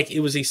felt like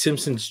it was a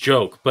Simpsons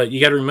joke, but you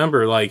got to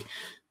remember, like,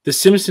 the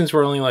Simpsons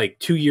were only like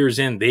 2 years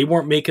in. They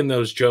weren't making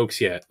those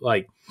jokes yet.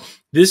 Like,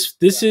 this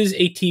is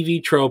a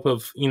TV trope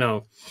of,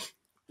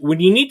 when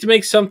you need to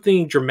make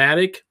something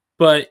dramatic,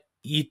 but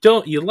you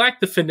lack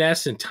the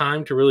finesse and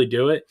time to really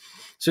do it.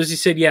 So as you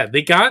said,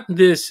 they got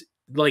this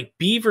like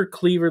beaver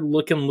cleaver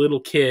looking little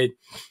kid,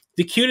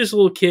 the cutest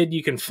little kid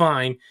you can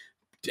find,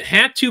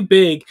 hat too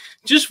big,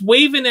 just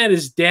waving at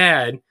his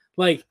dad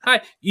like,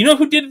 hi. You know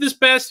who did this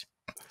best?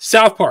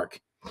 South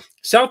Park.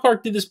 South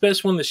Park did this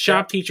best when the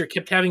shop teacher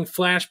kept having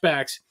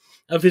flashbacks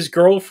of his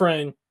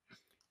girlfriend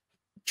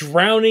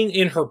drowning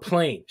in her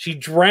plane. She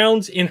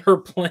drowns in her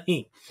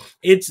plane.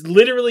 It's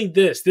literally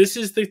this. This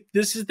is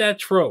that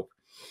trope.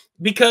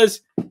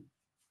 Because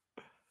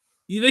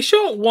they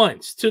show it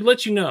once to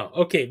let you know,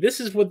 okay, this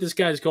is what this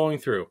guy's going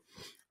through.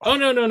 Oh,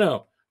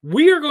 no.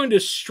 We are going to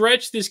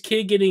stretch this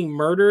kid getting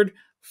murdered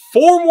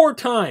 4 more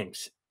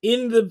times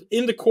in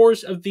the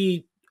course of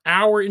the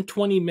hour and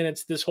 20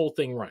 minutes this whole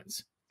thing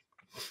runs.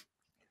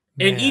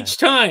 Man. And each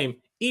time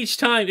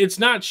it's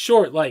not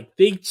short. Like,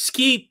 they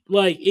keep,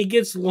 like, it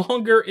gets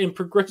longer and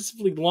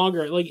progressively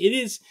longer. Like, it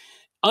is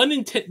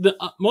the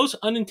most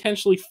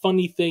unintentionally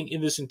funny thing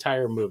in this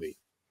entire movie.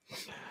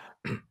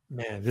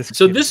 Man, this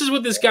is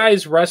what this guy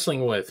is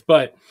wrestling with.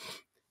 But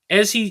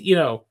as he,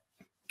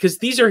 because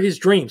these are his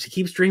dreams. He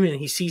keeps dreaming and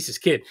he sees his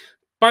kid.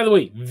 By the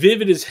way,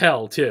 vivid as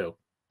hell, too.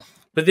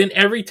 But then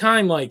every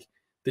time, like,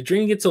 the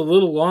dream gets a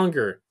little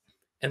longer,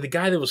 and the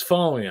guy that was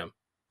following him,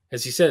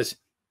 as he says,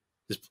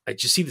 I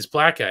just see this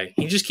black guy.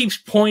 He just keeps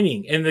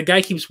pointing, and the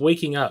guy keeps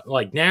waking up.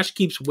 Like, Nash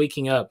keeps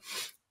waking up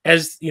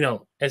as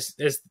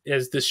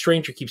the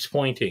stranger keeps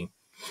pointing.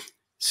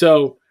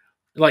 So,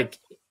 like,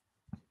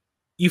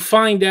 you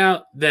find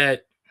out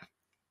that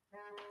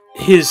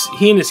he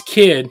and his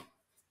kid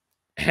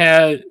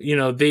had,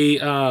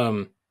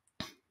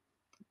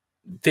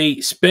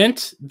 they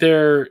spent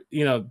their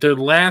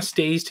last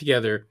days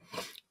together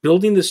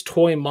building this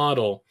toy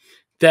model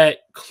that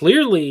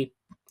clearly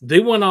they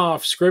went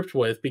off script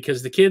with,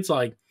 because the kid's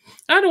like,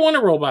 I don't want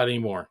a robot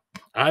anymore.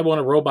 I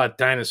want a robot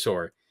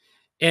dinosaur.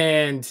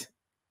 And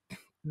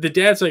the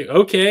dad's like,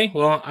 okay,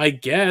 well, I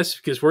guess,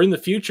 because we're in the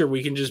future,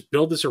 we can just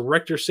build this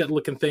erector set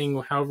looking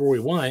thing however we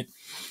want.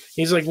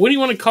 He's like, what do you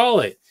want to call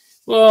it?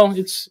 Well,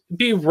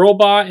 be a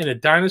robot and a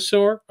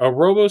dinosaur, a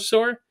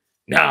Robosaur.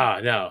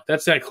 No,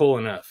 that's not cool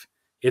enough.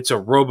 It's a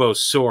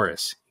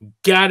Robosaurus.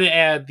 Gotta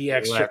add the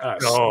extra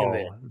us in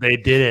there. They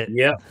did it.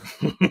 Yep.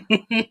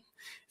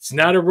 It's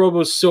not a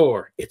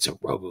Robosaur. It's a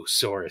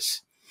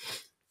Robosaurus.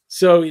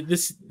 So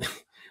this,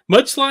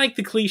 much like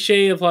the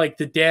cliche of, like,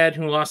 the dad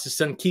who lost his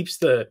son keeps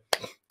the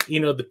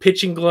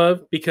pitching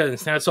glove,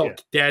 because that's all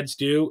dads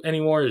do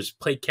anymore is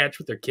play catch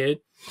with their kid.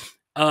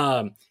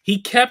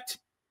 He kept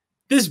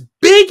this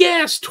big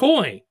ass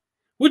toy,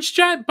 which,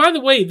 by the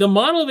way, the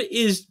model of it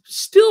is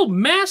still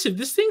massive.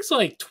 This thing's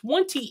like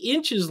 20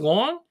 inches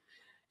long.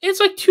 It's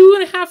like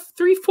 2.5,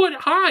 3 foot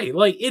high.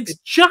 Like, it's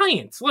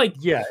giant. Like,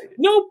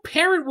 no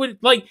parent would,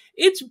 like,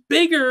 it's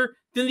bigger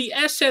than the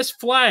SS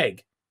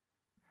Flag,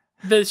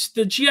 the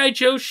G.I.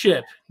 Joe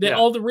ship that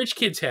all the rich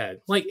kids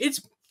had. Like,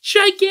 it's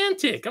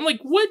gigantic. I'm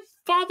like, what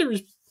father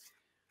is,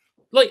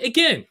 like,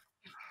 again,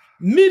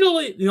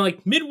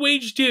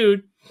 mid-wage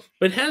dude,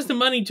 but has the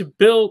money to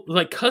build,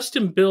 like,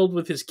 custom build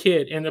with his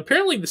kid, and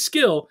apparently the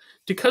skill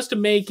to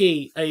custom make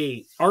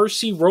a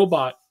RC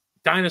robot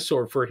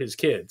dinosaur for his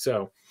kid.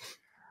 So,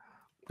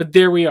 but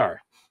there we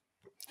are.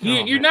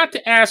 You're not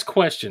to ask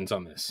questions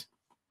on this.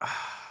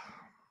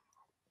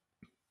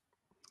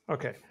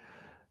 Okay.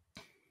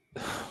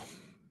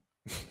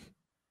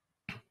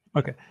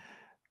 Okay.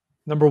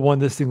 Number one,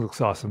 this thing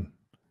looks awesome.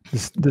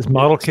 This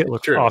model kit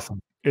looks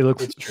awesome. It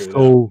looks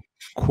so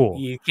cool.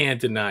 You can't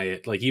deny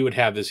it. Like, you would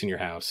have this in your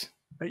house.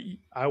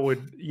 I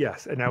would,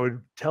 yes, and I would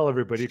tell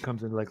everybody who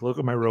comes in, like, look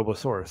at my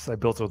Robosaurus. I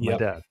built it with my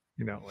dad.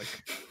 Like,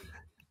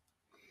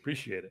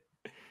 appreciate it.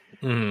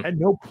 Mm-hmm. At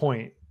no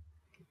point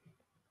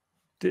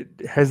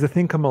has the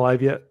thing come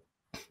alive yet?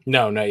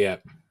 No, not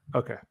yet.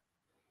 Okay.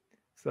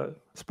 So,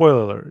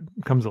 spoiler alert,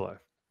 it comes alive.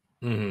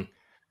 Mm-hmm.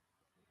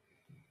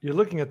 You're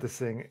looking at this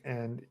thing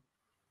and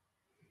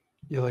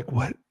you're like,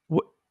 what?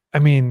 I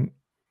mean,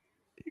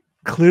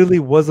 clearly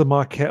was a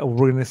maquette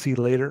we're going to see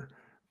later,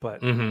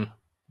 but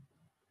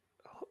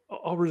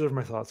I'll reserve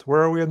my thoughts.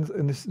 Where are we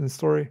in this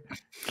story?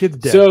 Kid's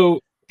dead. So,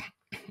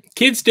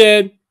 kid's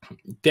dead.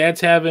 Dad's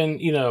having,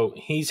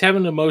 he's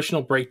having an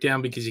emotional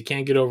breakdown because he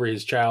can't get over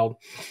his child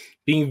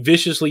being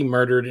viciously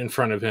murdered in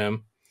front of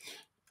him.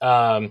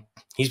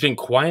 He's been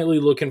quietly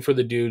looking for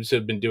the dudes that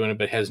have been doing it,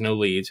 but has no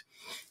leads.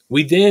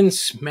 We then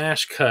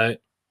smash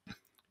cut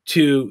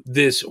to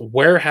this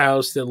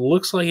warehouse that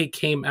looks like it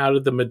came out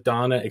of the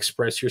Madonna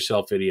Express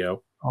Yourself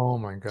video. Oh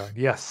my God.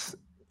 Yes.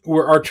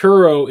 Where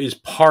Arturo is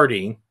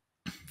partying.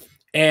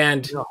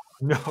 And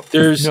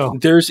there's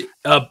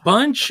a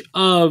bunch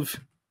of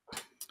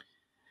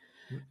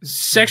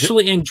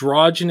sexually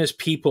androgynous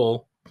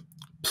people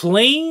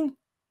playing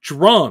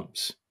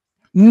drums.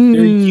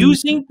 They're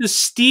using the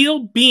steel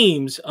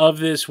beams of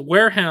this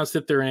warehouse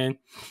that they're in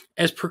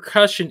as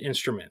percussion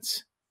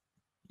instruments.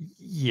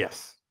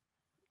 Yes.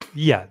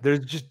 Yeah,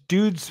 there's just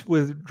dudes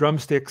with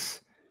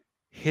drumsticks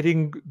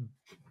hitting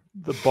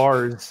the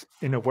bars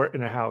in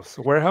a house.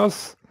 A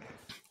warehouse?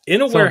 In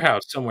a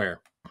warehouse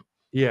somewhere.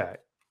 Yeah.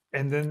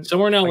 And then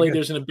somewhere in LA,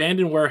 there's an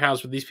abandoned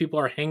warehouse where these people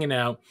are hanging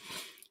out.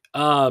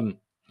 And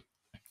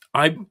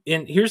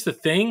here's the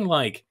thing,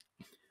 like,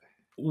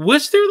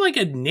 was there like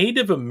a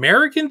Native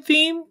American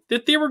theme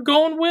that they were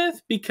going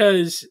with?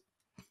 Because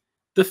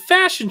the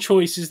fashion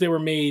choices that were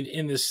made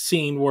in this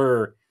scene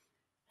were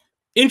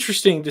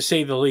interesting to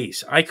say the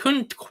least. I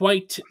couldn't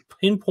quite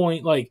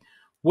pinpoint like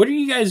what are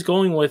you guys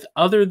going with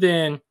other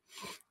than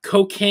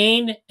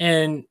cocaine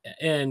and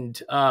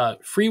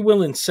free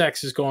will and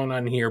sex is going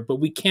on here, but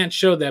we can't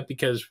show that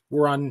because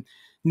we're on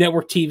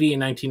network TV in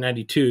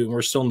 1992 and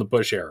we're still in the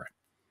Bush era.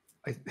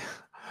 I,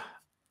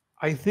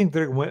 I think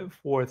they went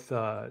with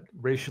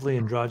racially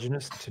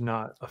androgynous to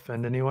not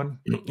offend anyone,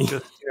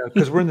 just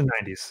because we're in the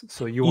 90s,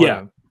 so you want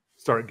to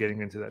start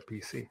getting into that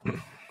PC.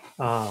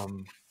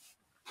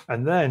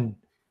 And then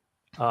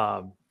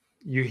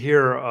you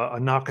hear a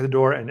knock at the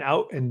door, and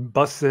out and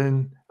busts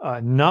in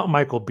not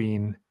Michael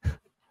Biehn.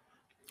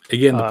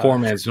 Again, the poor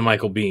man's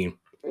Michael Biehn.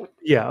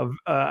 Yeah,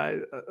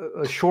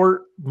 a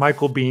short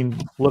Michael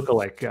Biehn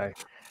lookalike guy.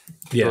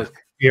 Yeah. Goes,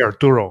 "Hey,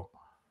 Arturo,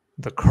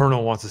 the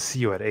colonel wants to see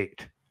you at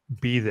 8.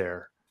 Be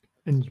there,"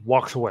 and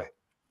walks away.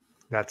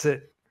 That's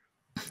it.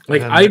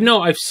 Like I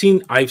know I've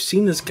seen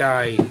this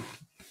guy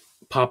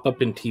pop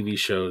up in TV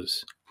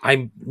shows.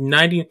 I'm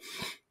 90.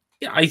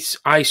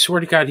 I swear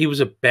to God, he was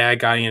a bad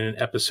guy in an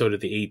episode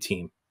of the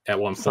A-Team at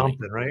one point.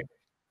 Something, right?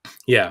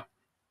 Yeah.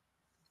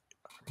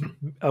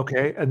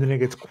 Okay, and then it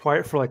gets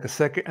quiet for like a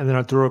second, and then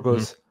Arturo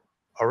goes,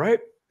 "All right,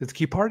 let's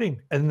keep partying."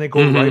 And then they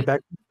go right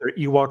back to their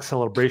Ewok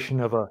celebration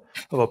of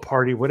a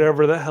party,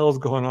 whatever the hell's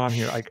going on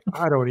here. Like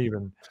I don't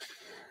even.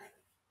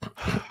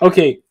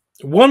 Okay,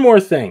 one more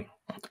thing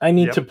I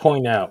need to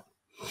point out.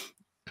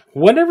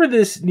 Whatever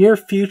this near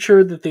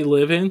future that they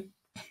live in,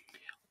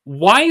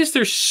 why is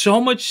there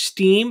so much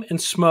steam and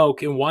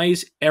smoke, and why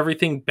is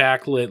everything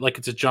backlit like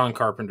it's a John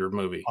Carpenter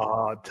movie?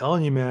 I'm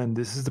telling you, man,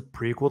 this is the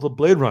prequel to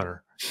Blade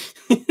Runner.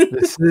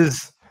 This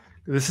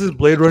is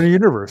Blade Runner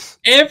universe.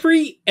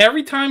 Every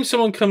time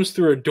someone comes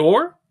through a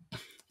door,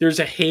 there's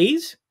a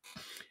haze,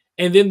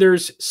 and then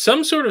there's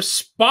some sort of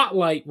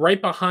spotlight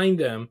right behind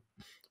them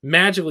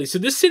magically. So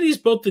this city is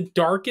both the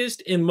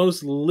darkest and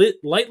most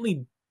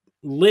lightly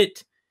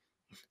lit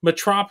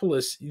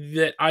metropolis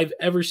that I've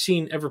ever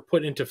seen ever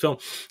put into film.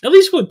 At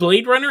least with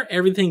Blade Runner,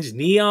 everything's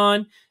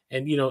neon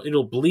and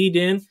it'll bleed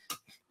in.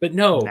 But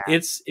no,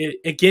 it's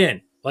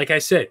again, like I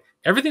said,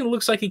 everything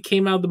looks like it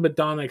came out of the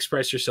Madonna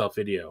Express Yourself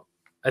video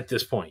at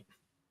this point.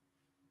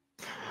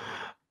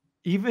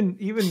 Even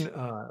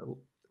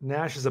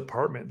Nash's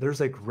apartment, there's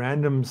like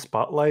random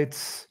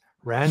spotlights,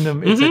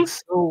 it's like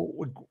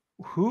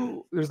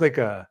so there's like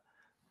a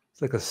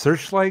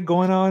searchlight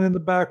going on in the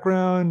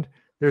background.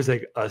 There's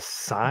like a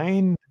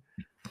sign.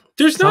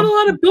 There's not a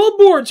lot of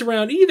billboards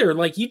around either.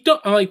 Like you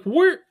don't like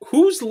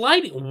who's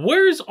lighting?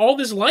 Where's all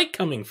this light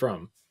coming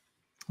from?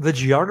 The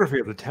geography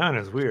of the town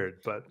is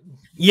weird, but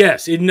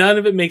yes, none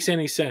of it makes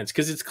any sense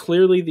because it's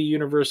clearly the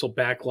Universal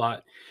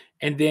backlot,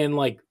 and then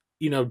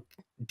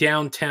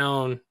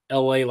downtown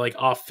LA, like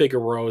off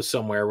Figueroa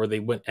somewhere where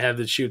they had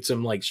to shoot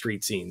some like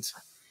street scenes.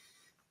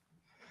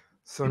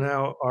 So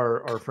now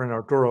our friend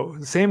Arturo,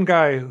 the same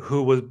guy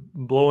who was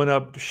blowing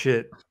up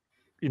shit,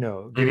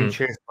 getting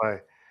chased by,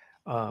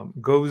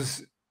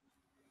 goes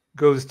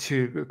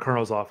to the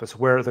colonel's office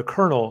where the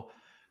colonel,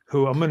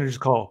 who I'm going to just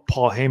call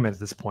Paul Heyman at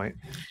this point,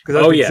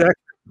 because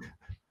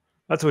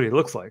that's what he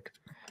looks like.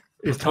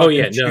 This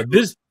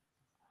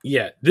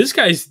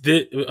guy's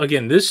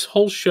again. This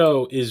whole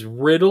show is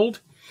riddled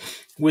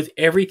with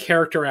every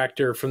character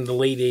actor from the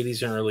late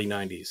 80s and early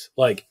 90s.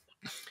 Like,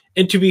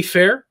 and to be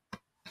fair,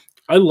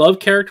 I love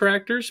character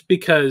actors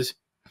because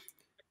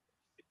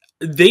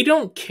they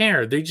don't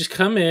care. They just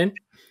come in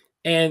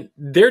and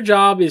their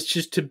job is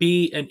just to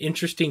be an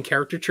interesting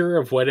caricature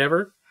of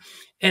whatever.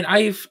 And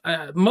I've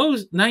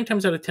 9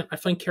 times out of 10, I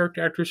find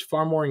character actors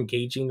far more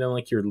engaging than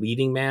like your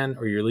leading man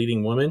or your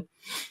leading woman,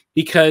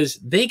 because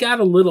they got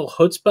a little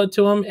chutzpah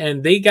to them,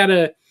 and they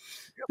gotta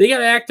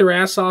act their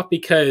ass off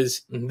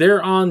because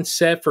they're on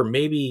set for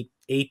maybe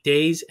 8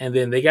 days, and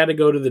then they got to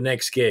go to the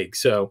next gig.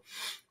 So,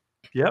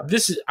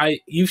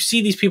 you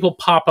see these people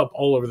pop up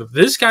all over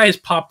this guy has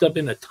popped up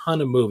in a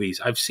ton of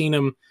movies. I've seen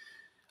him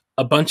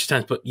a bunch of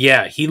times, but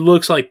yeah, he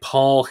looks like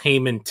Paul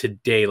Heyman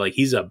today. Like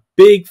he's a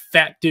big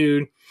fat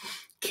dude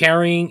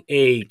carrying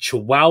a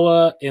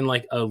chihuahua in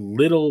like a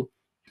little,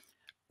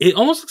 it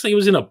almost looks like he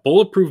was in a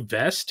bulletproof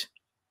vest.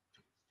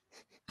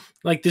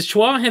 Like this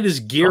chihuahua had this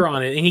gear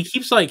on it, and he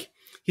keeps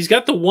he's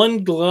got the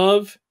one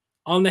glove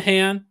on the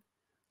hand,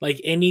 like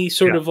any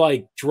sort of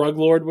like drug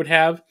lord would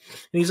have.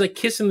 And he's like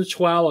kissing the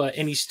chihuahua,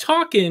 and he's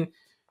talking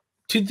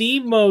to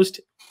the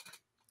most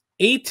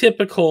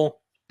atypical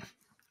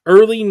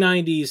early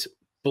 90s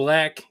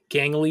black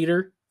gang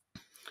leader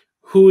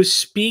who is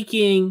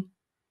speaking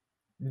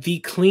the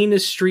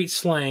cleanest street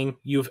slang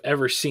you've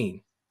ever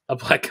seen. A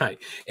black guy.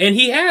 And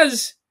he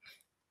has,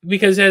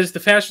 because as the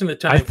fashion of the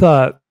time. I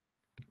thought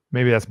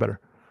maybe that's better.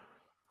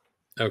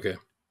 Okay.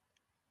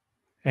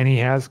 And he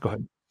has, go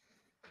ahead.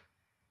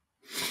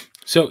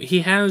 So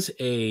he has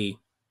a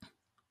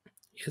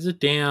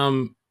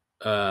damn,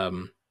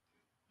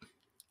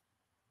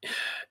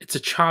 it's a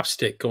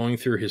chopstick going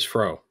through his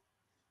fro.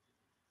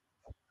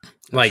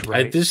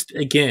 Like this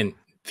again,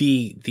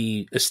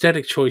 the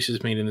aesthetic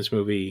choices made in this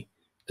movie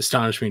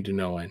astonish me to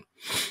no end.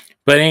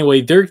 But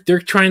anyway, they're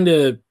trying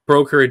to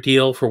broker a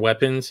deal for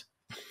weapons,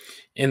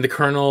 And the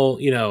Colonel,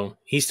 you know,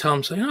 he's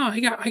telling him,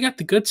 like, oh, I got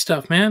the good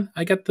stuff, man.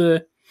 I got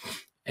the,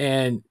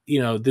 and,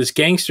 you know, this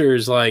gangster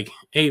is like,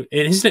 hey,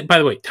 and his name, by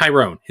the way,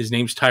 Tyrone, his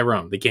name's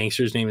Tyrone. The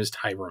gangster's name is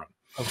Tyrone.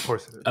 Of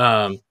course it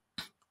is.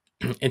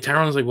 And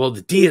Tyrone's like, well,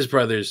 the Diaz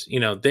brothers, you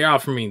know, they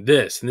offer me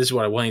this, and this is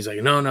what I want. He's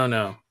like, no, no,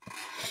 no.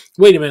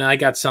 Wait a minute, I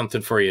got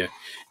something for you.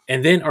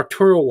 And then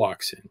Arturo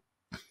walks in.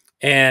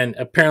 And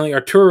apparently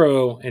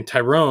Arturo and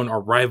Tyrone are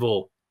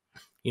rival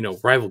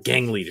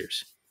gang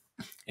leaders.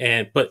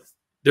 But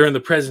they're in the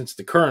presence of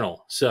the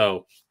Colonel,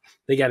 so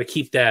they got to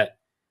keep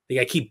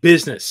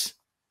business,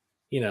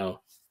 you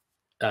know,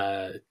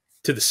 to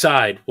the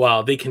side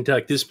while they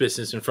conduct this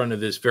business in front of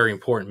this very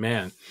important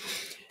man.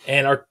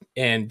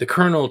 And the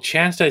Colonel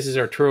chastises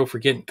Arturo for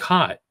getting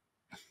caught.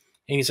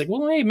 And he's like,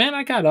 well, hey, man,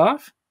 I got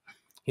off.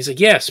 He's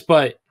like, yes,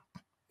 but,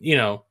 you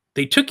know,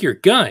 they took your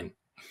gun.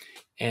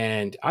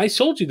 And I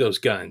sold you those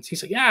guns.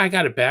 He's like, yeah, I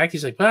got it back.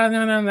 He's like, well,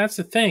 no, that's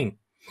the thing.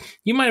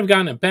 You might have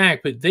gotten it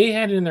back, but they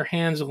had it in their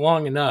hands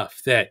long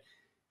enough that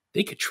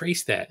they could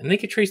trace that. And they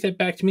could trace that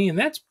back to me. And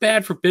that's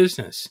bad for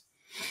business.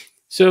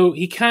 So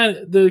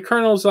the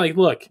Colonel's like,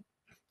 look,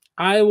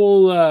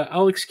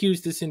 I'll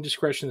excuse this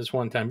indiscretion this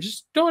one time.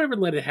 Just don't ever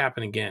let it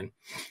happen again.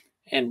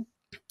 And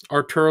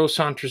Arturo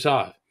saunters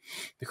off.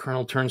 The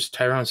Colonel turns to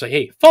Tyrone and says,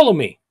 hey, follow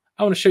me.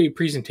 I want to show you a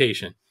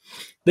presentation.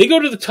 They go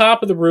to the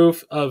top of the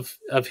roof of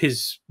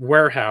his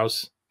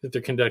warehouse that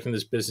they're conducting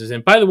this business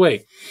in. By the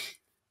way,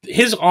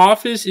 his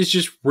office is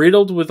just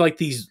riddled with like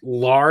these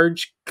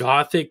large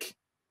Gothic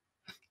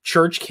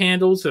church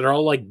candles that are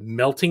all like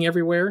melting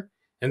everywhere.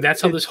 And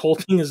that's how this whole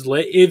thing is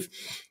lit. If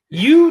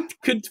you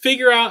could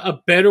figure out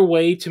a better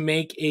way to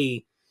make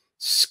a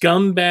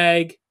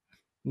scumbag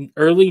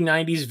early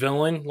 90s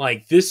villain,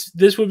 like this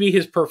would be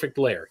his perfect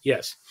lair.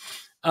 Yes.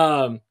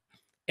 And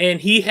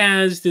he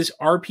has this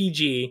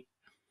RPG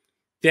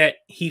that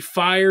he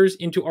fires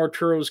into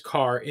Arturo's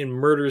car and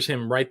murders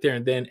him right there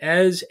and then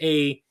as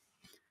a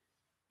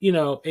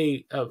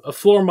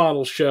floor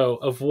model show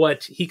of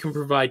what he can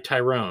provide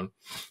Tyrone.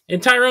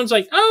 And Tyrone's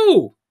like,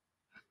 oh,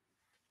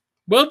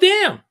 well,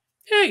 damn.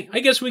 Hey, I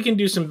guess we can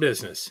do some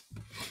business.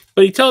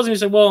 But he tells him,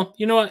 he's like, well,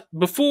 you know what?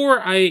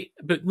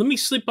 But let me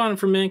sleep on him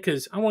for a minute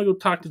because I want to go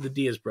talk to the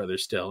Diaz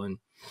brothers still. And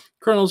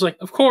Colonel's like,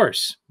 of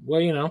course.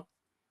 Well, you know,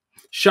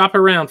 shop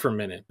around for a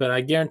minute, but I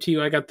guarantee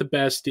you I got the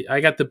best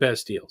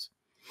deals.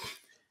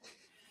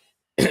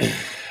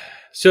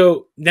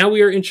 So now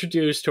we are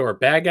introduced to our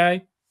bad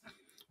guy.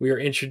 We are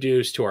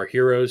introduced to our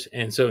heroes.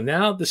 And so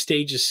now the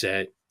stage is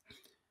set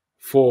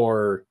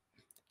for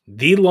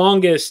the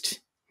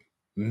longest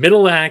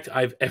middle act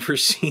I've ever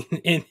seen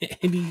in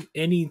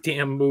any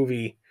damn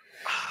movie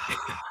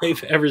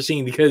I've ever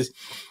seen. Because,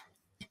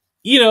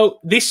 you know,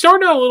 they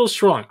start out a little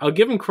strong. I'll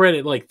give them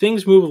credit. Like,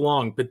 things move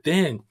along. But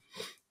then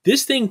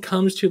this thing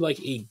comes to like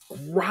a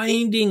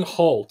grinding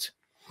halt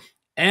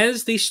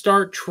as they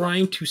start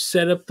trying to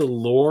set up the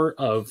lore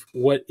of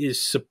what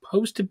is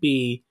supposed to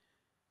be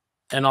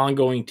an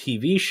ongoing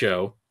TV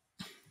show.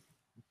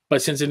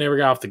 But since it never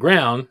got off the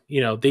ground,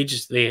 you know,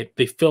 they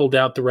filled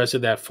out the rest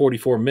of that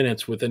 44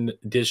 minutes with an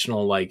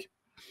additional like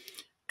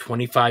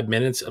 25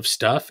 minutes of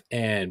stuff.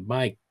 And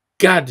my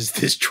God, does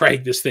this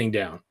drag this thing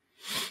down.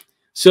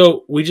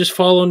 So we just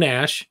follow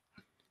Nash.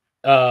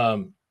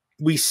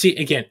 We see,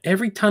 again,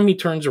 every time he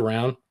turns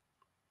around,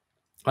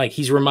 like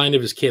he's reminded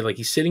of his kid, like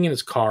he's sitting in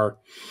his car.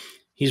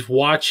 He's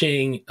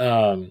watching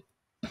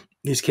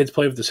these kids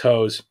play with this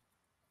hose.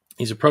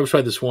 He's approached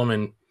by this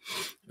woman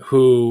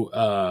who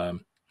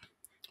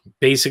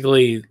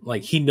basically,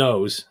 like, he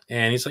knows.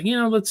 And he's like, you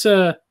know, let's...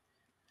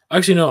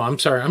 Actually, no, I'm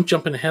sorry. I'm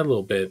jumping ahead a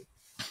little bit.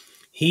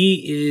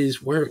 He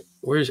is...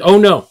 Where's... Oh,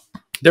 no.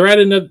 They're at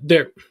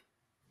another...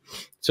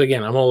 So,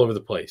 again, I'm all over the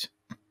place.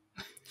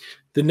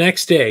 The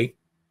next day,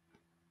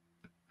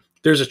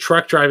 there's a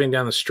truck driving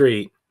down the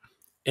street,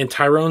 and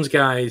Tyrone's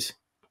guys...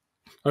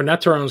 Or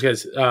not Tyrone's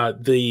guys.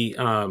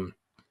 The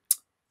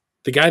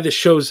guy that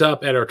shows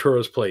up at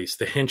Arturo's place,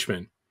 the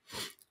henchman,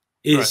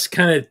 is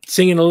kind of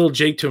singing a little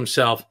jig to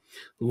himself,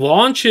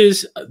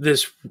 launches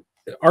this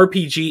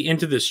RPG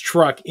into this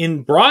truck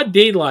in broad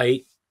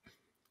daylight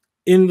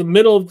in the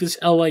middle of this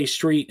LA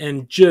street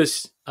and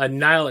just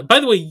annihilate. By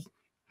the way,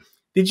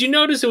 did you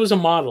notice it was a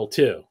model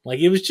too? Like,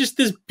 it was just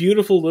this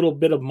beautiful little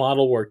bit of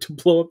model work to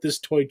blow up this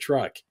toy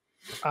truck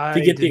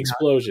to get the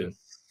explosion.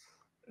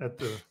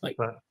 Like,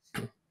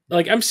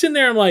 I'm sitting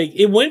there, I'm like,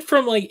 it went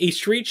from like a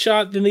street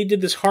shot, then they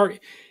did this hard.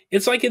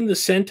 It's like in the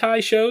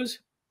Sentai shows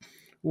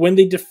when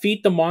they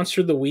defeat the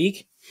monster of the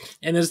week,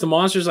 and as the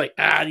monster's like,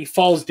 he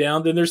falls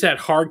down, then there's that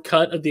hard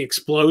cut of the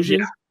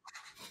explosion.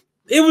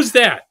 Yeah. It was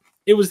that.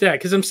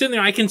 Because I'm sitting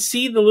there, I can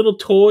see the little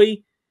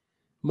toy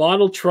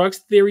model trucks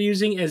that they were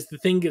using as the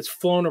thing gets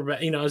flown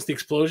around, you know, as the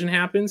explosion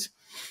happens.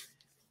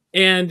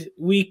 And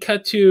we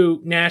cut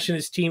to Nash and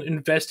his team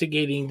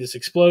investigating this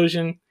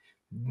explosion.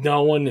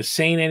 No one is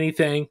saying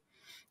anything.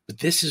 But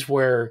this is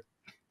where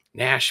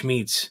Nash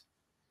meets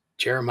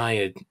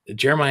Jeremiah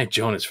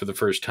Jonas for the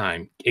first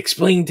time,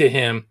 explaining to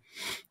him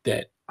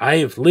that I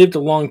have lived a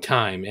long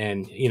time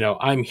and, you know,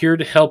 I'm here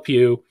to help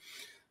you.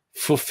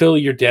 fulfill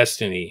your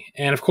destiny.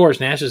 And of course,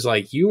 Nash is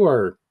like, you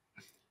are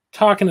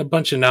talking a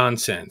bunch of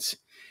nonsense.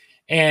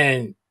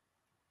 And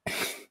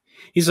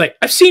he's like,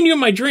 I've seen you in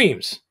my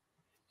dreams.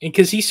 And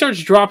because he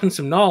starts dropping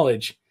some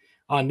knowledge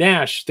on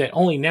Nash that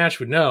only Nash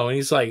would know. And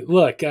he's like,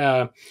 look,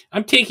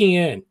 I'm taking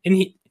in. And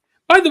he,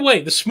 by the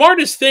way, the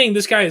smartest thing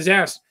this guy has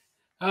asked,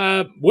 what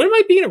am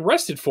I being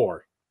arrested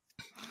for?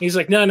 He's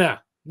like,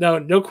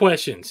 no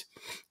questions.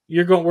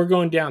 We're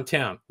going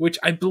downtown, which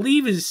I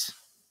believe is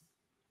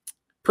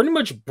pretty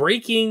much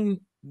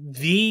breaking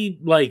the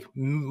like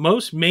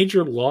most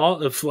major law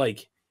of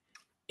like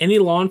any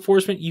law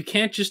enforcement. You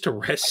can't just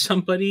arrest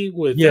somebody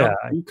without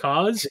due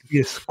cause.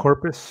 Habeas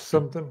corpus,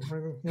 something.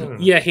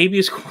 Yeah,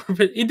 habeas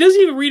corpus. It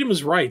doesn't even read him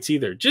his rights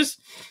either.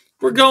 Just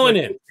we're going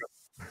in.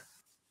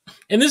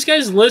 And this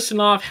guy's listing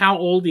off how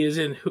old he is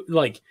and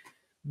like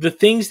the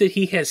things that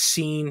he has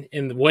seen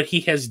and what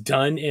he has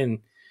done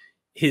in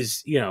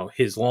his,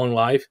 his long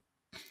life.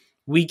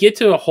 We get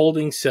to a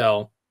holding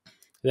cell.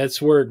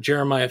 That's where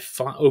Jeremiah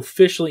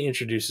officially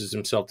introduces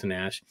himself to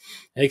Nash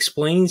and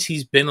explains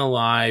he's been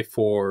alive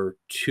for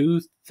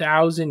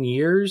 2,000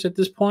 years at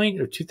this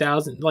point, or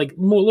 2,000, like a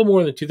little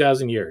more than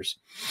 2,000 years.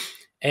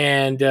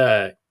 And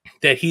that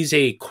he's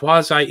a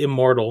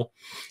quasi-immortal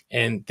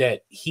and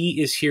that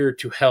he is here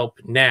to help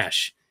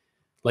Nash,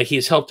 like he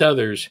has helped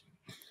others,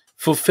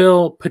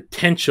 fulfill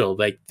potential,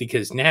 like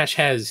because Nash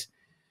has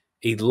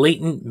a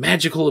latent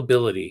magical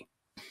ability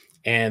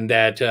and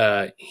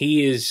that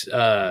he is...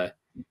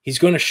 he's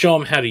going to show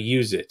him how to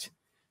use it.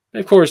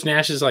 And of course,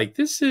 Nash is like,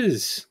 this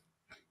is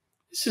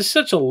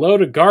such a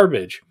load of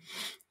garbage.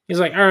 He's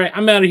like, all right,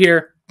 I'm out of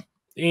here.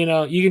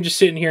 You can just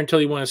sit in here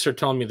until you want to start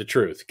telling me the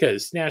truth.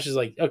 Because Nash is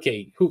like,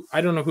 okay,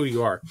 I don't know who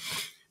you are.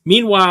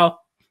 Meanwhile,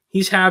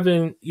 he's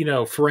having,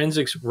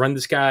 forensics run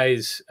this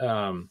guy's,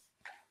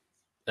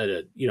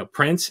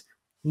 prints,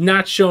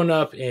 not showing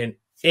up in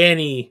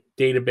any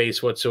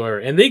database whatsoever.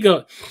 And they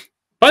go,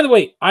 by the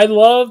way, I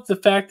love the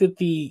fact that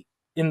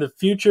in the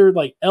future,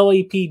 like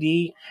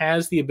LAPD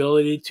has the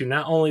ability to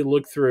not only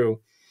look through,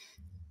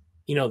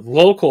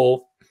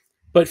 local,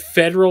 but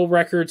federal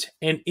records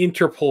and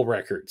Interpol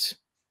records.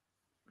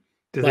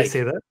 Did they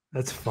say that?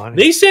 That's funny.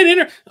 They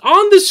said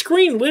on the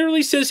screen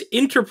literally says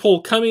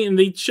Interpol coming, and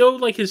they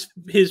showed like his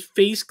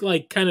face,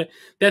 like kind of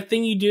that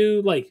thing you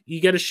do, like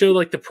you got to show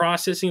like the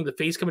processing of the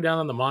face coming down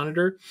on the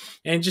monitor,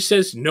 and it just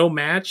says no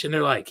match, and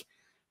they're like,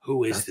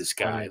 who is this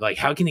guy? Funny. Like,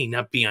 how can he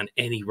not be on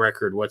any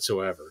record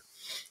whatsoever?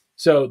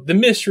 So the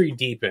mystery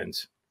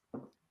deepens,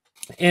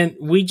 and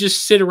we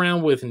just sit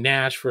around with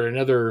Nash for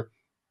another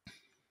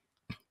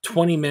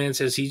 20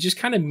 minutes as he just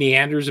kind of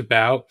meanders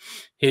about.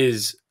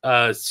 His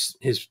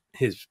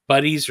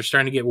buddies are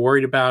starting to get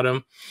worried about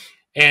him,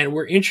 and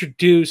we're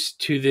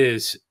introduced to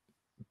this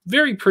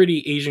very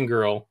pretty Asian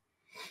girl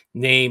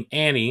named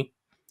Annie,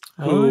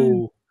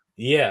 who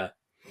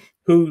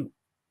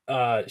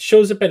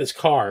shows up at his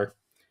car,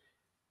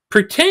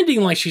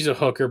 pretending like she's a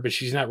hooker, but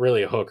she's not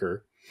really a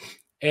hooker.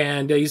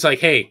 And he's like,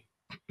 hey,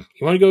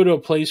 you want to go to a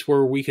place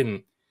where we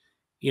can,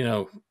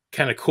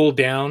 kind of cool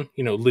down,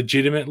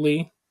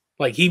 legitimately?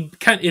 Like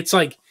it's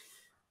like,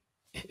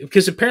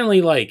 because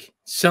apparently like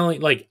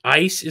selling like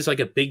ice is like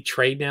a big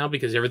trade now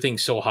because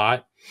everything's so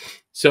hot.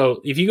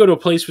 So if you go to a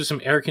place with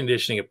some air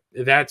conditioning,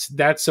 that's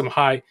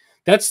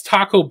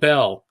Taco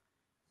Bell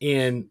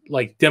in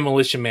like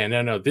Demolition Man.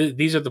 No,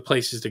 these are the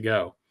places to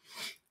go.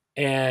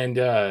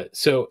 And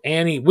so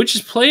Annie, which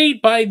is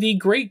played by the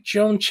great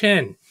Joan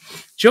Chen.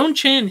 Joan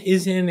Chen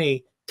is in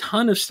a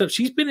ton of stuff.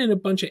 She's been in a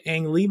bunch of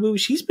Ang Lee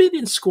movies. She's been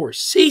in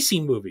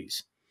Scorsese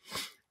movies.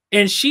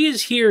 And she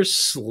is here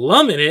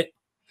slumming it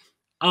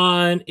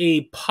on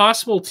a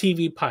possible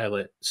TV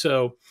pilot.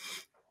 So,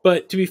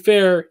 but to be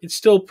fair, it's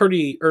still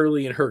pretty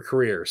early in her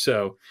career.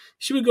 So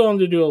she would go on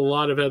to do a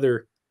lot of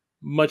other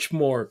much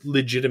more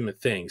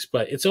legitimate things.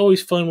 But it's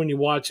always fun when you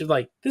watch it.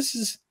 Like, this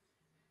is...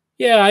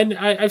 Yeah,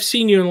 I've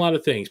seen you in a lot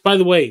of things. By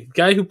the way, the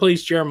guy who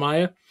plays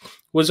Jeremiah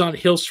was on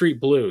Hill Street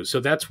Blues.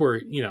 So that's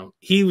where,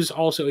 he was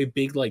also a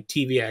big like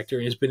TV actor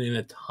and has been in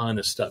a ton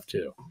of stuff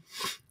too.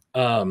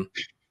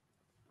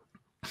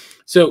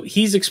 So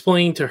he's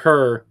explained to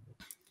her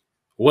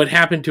what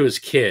happened to his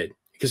kid,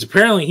 because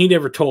apparently he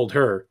never told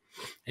her.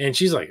 And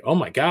she's like, oh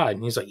my God.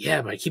 And he's like,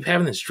 yeah, but I keep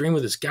having this dream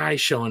with this guy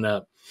showing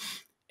up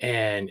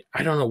and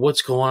I don't know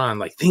what's going on.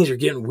 Like, things are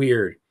getting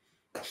weird.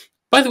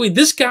 By the way,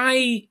 this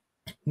guy,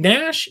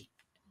 Nash,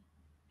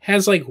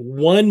 has like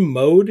one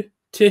mode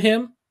to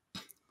him,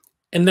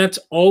 and that's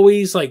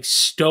always like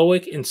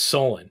stoic and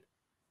sullen.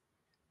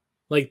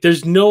 Like,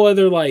 there's no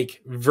other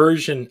like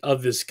version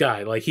of this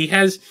guy. Like,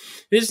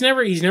 he's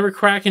never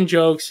cracking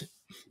jokes.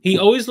 He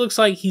always looks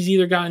like he's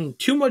either gotten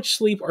too much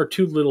sleep or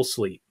too little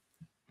sleep.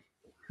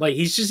 Like,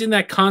 he's just in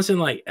that constant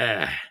like,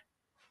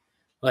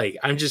 like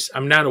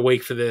I'm not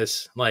awake for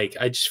this. Like,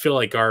 I just feel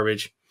like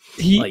garbage.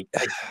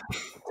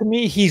 To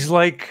me, he's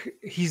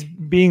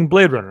being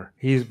Blade Runner.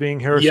 He's being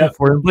Harrison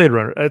Ford in Blade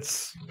Runner.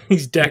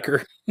 He's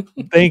Decker.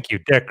 Thank you,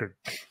 Decker.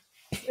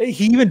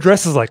 He even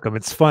dresses like him.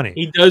 It's funny.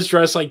 He does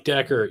dress like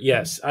Decker.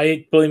 Yes,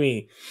 believe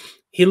me.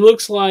 he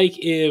looks like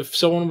if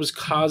someone was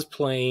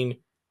cosplaying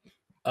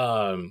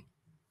um,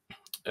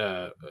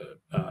 uh,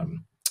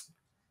 um,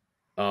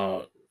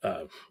 uh,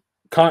 uh,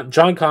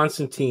 John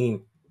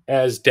Constantine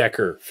as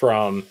Decker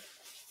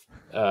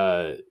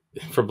uh,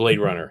 from Blade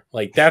Runner.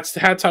 Like that's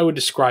how I would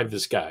describe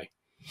this guy.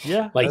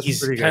 Yeah, Like that's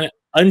he's pretty kind good.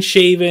 of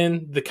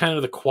unshaven, the kind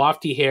of the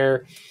coiffy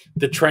hair,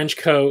 the trench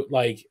coat,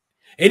 like,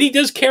 and he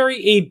does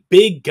carry a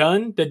big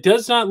gun that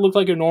does not look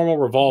like a normal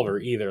revolver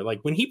either.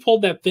 Like when he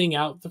pulled that thing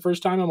out the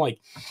first time, I'm like,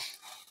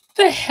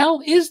 the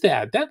hell is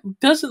that? That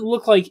doesn't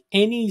look like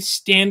any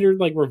standard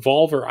like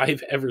revolver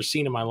I've ever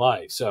seen in my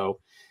life. So,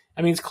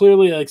 I mean, it's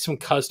clearly like some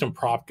custom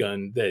prop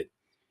gun that,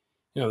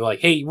 you know, like,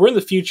 hey, we're in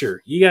the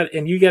future. You got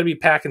to be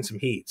packing some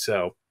heat.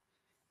 So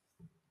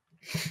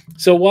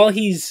while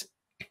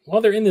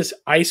they're in this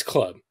ice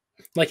club,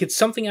 like it's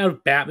something out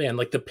of Batman,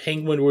 like the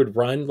Penguin would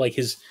run, like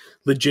his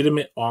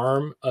legitimate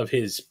arm of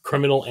his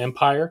criminal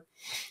empire,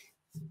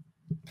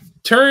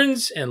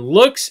 turns and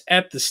looks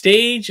at the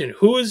stage and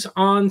who is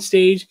on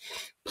stage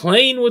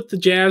playing with the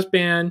jazz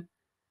band,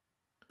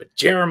 but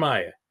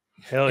Jeremiah.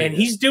 Hell And yeah.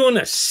 he's doing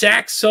a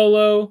sax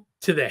solo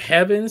to the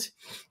heavens,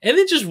 and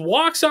then just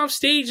walks off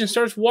stage and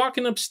starts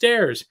walking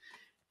upstairs.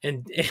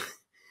 And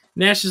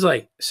Nash is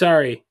like,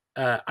 "Sorry,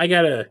 I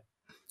gotta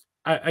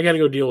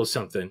go deal with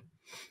something."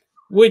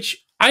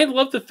 Which I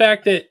love the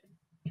fact that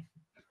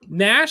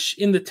Nash,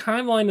 in the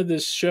timeline of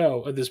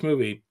this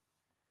movie,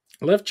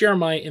 left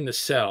Jeremiah in the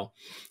cell,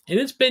 and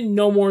it's been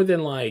no more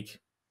than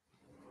like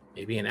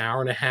maybe an hour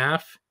and a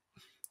half,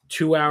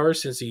 2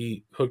 hours since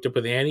he hooked up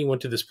with Annie,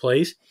 went to this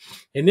place.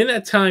 And in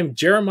that time,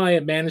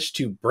 Jeremiah managed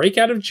to break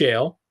out of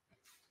jail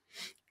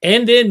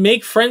and then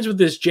make friends with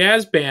this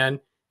jazz band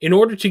in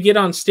order to get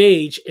on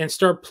stage and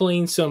start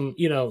playing some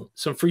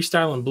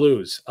freestyle and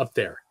blues up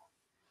there.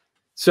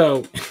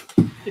 So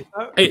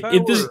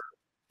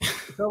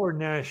If I were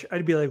Nash,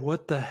 I'd be like,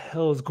 "What the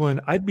hell is going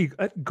on?"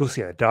 I'd go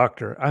see a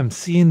doctor. I'm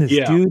seeing this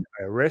dude.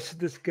 I arrested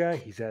this guy.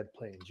 He's out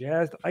playing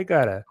jazz. I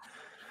gotta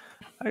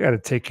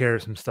take care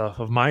of some stuff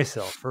of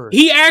myself first.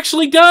 He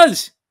actually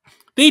does.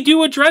 They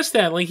do address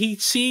that. Like he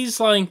sees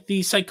like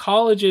the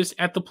psychologist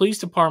at the police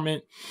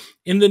department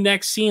in the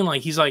next scene.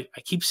 Like he's like,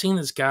 I keep seeing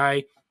this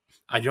guy.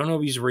 I don't know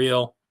if he's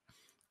real,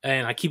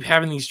 and I keep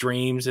having these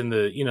dreams. And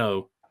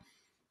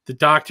the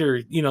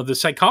doctor, the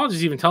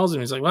psychologist even tells him,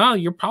 he's like, well,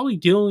 you're probably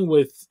dealing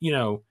with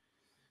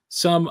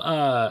some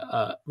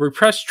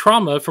repressed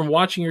trauma from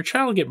watching your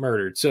child get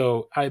murdered.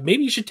 So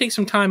maybe you should take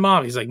some time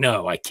off. He's like,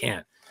 no, I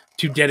can't.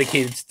 Too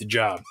dedicated to the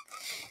job.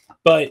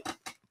 But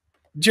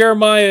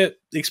Jeremiah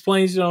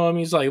explains to him,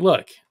 he's like,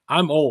 look,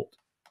 I'm old,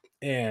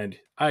 and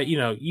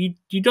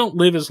you don't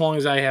live as long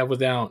as I have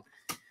without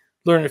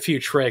learning a few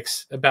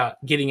tricks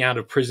about getting out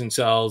of prison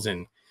cells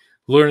and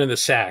learning the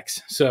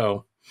sax.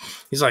 So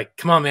he's like,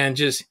 come on, man,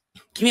 just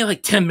give me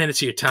like 10 minutes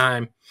of your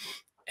time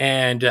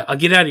and I'll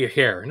get out of your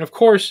hair. And of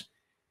course,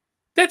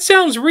 that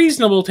sounds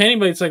reasonable to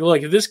anybody. It's like,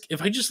 look,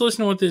 if I just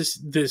listen to what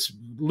this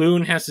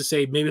loon has to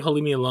say, maybe he'll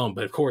leave me alone.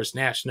 But of course,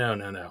 Nash,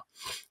 no.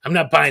 I'm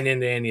not buying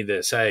into any of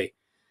this. I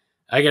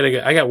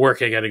got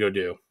work I gotta go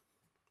do.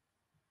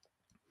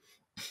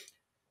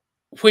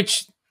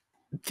 Which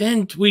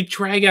then we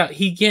drag out.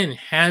 He again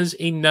has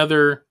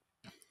another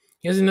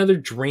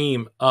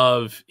dream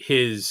of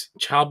his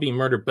child being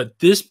murdered, but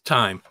this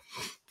time,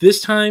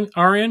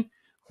 Arian,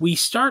 we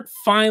start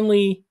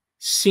finally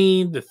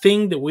seeing the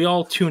thing that we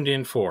all tuned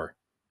in for.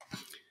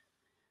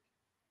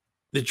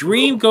 The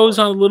dream goes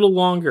on a little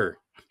longer,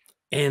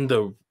 and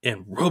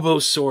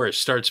Robosaurus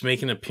starts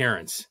making an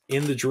appearance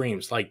in the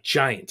dreams, like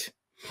giant,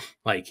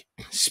 like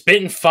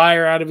spitting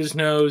fire out of his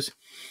nose,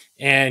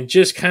 and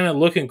just kind of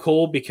looking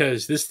cool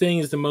because this thing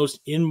is the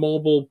most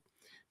immobile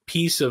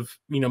piece of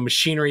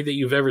machinery that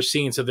you've ever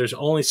seen. So there's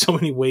only so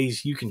many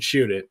ways you can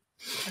shoot it.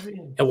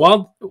 And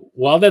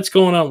while that's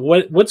going on,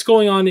 what's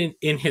going on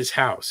in his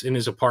house, in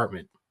his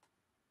apartment?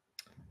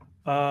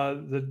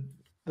 The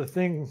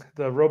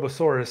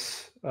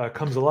Robosaurus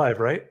comes alive,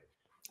 right?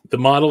 The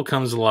model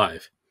comes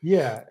alive.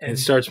 Yeah, and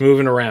starts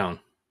moving around.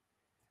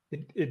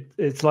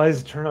 Its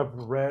eyes turn up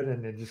red,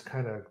 and it just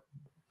kind of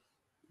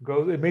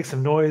goes. It makes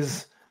some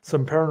noise,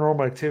 some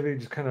paranormal activity.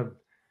 Just kind of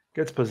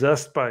gets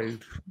possessed by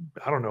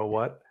I don't know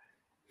what.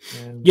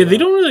 And, they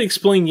don't really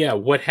explain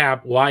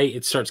why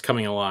it starts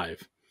coming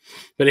alive,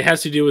 but it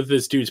has to do with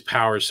this dude's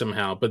powers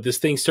somehow. But this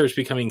thing starts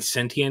becoming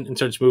sentient and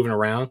starts moving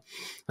around.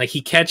 Like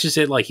he catches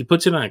it, like he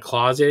puts it in a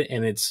closet,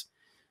 and it's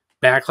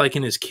back like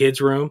in his kid's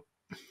room,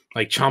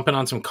 like chomping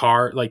on some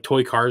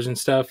toy cars and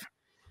stuff.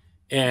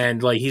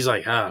 And like he's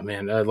like, ah,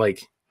 man,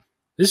 like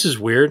this is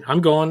weird.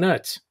 I'm going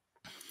nuts.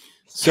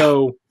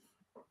 So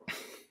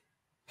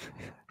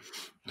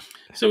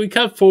we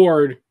cut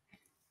forward,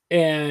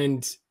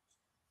 and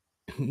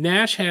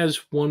Nash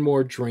has one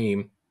more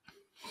dream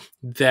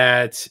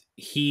that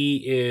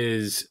he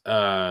is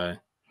that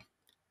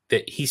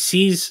he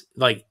sees,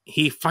 like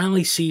he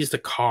finally sees the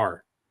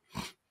car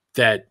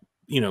that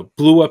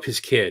blew up his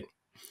kid,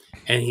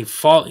 and he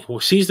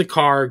sees the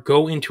car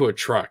go into a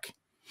truck,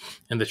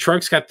 and the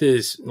truck's got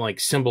this like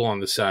symbol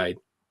on the side,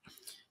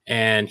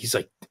 and he's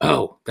like,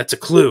 Oh, that's a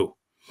clue.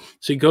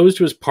 So he goes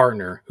to his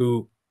partner,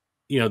 who,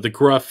 the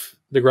gruff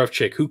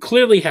chick, who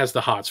clearly has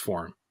the hots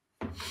for him,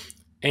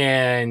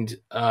 and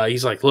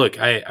he's like, "Look,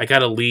 I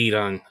got a lead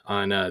on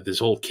this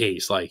whole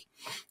case. Like,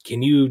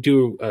 can you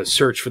do a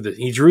search for the?"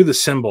 He drew the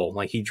symbol,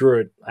 like he drew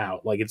it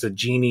out, like it's a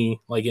genie,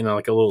 like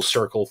like a little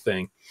circle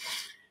thing.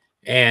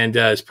 And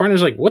his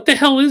partner's like, "What the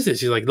hell is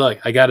this?" He's like, "Look,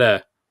 I got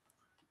a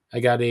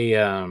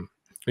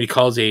he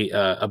calls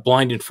a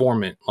blind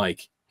informant.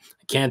 Like,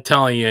 I can't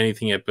tell you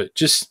anything yet, but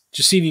just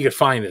see if you can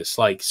find this."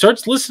 Like,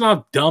 starts listing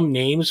off dumb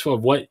names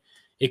of what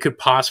it could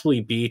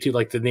possibly be, to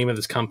like the name of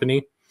this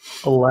company.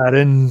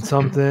 Aladdin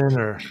something,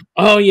 or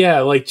oh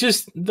yeah, like,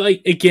 just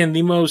like, again,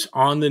 the most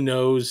on the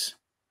nose.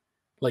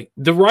 Like,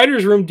 the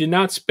writer's room did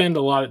not spend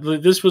a lot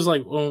of, this was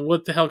like, well,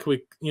 what the hell can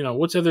we,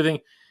 what's the other thing?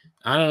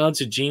 I don't know,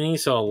 it's a genie,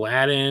 so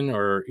Aladdin,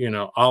 or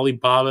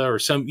Alibaba, or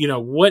some,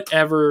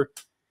 whatever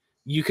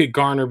you could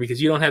garner,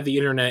 because you don't have the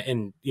internet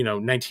in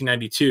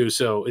 1992,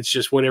 so it's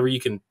just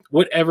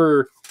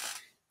whatever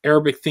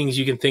Arabic things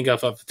you can think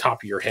of off the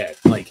top of your head.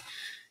 Like,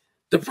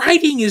 the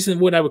writing isn't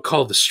what I would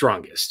call the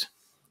strongest.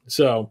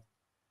 So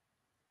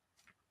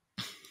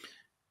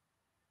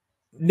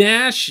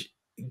Nash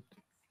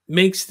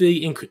makes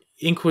the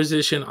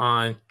inquisition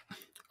on,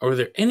 are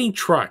there any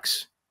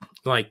trucks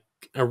like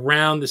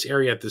around this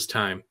area at this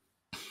time?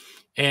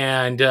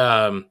 And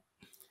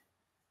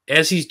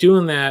as he's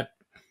doing that,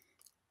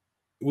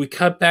 we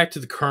cut back to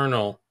the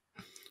colonel,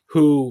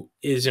 who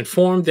is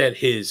informed that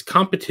his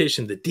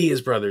competition, the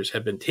Diaz brothers,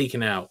 have been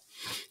taken out,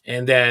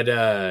 and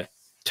that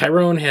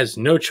Tyrone has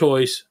no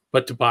choice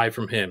but to buy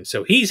from him.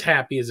 So he's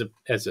happy as a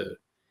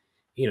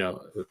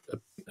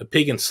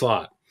pig in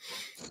slot.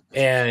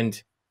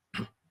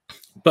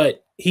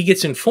 But he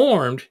gets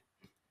informed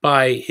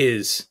by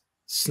his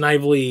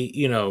snively,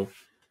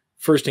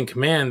 first in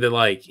command, that,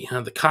 like,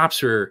 the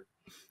cops are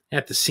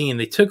at the scene.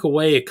 They took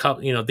away a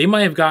couple, they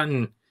might have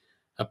gotten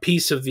a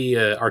piece of the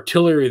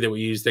artillery that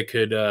we used that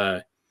could,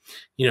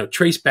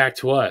 trace back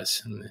to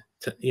us. And,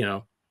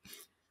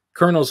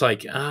 Colonel's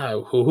like,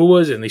 who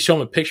was it? And they show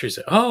him a picture. He's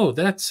like, oh,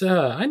 that's,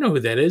 I know who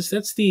that is.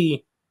 That's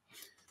the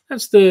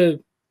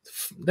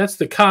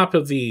cop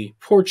of the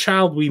poor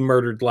child we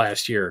murdered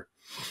last year.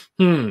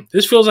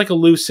 This feels like a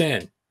loose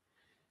end.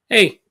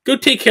 Hey, go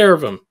take care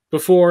of him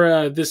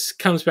before this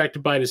comes back to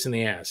bite us in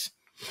the ass.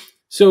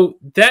 So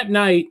that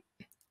night,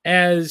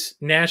 as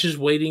Nash is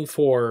waiting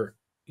for,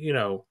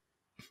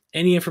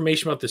 any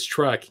information about this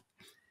truck,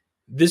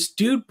 this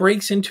dude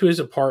breaks into his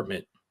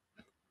apartment.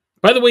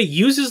 By the way,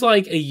 uses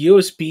like a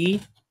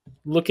USB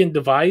looking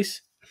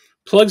device,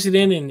 plugs it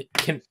in, and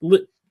can,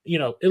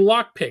 it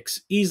lock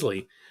picks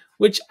easily,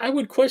 which I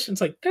would question.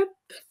 It's like, that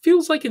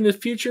feels like in the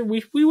future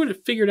we would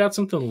have figured out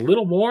something a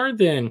little more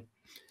than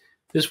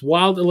this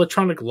wild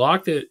electronic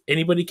lock that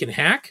anybody can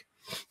hack.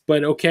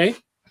 But okay.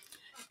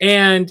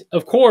 And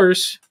of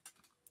course,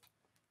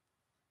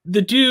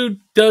 the dude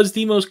does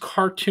the most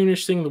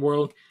cartoonish thing in the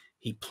world.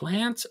 He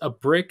plants a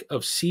brick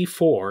of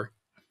C4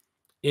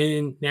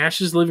 in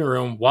Nash's living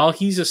room while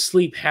he's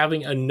asleep,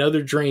 having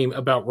another dream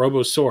about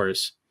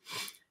Robosaurus.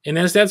 And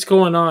as that's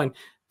going on,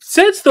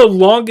 sets the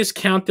longest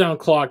countdown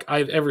clock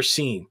I've ever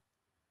seen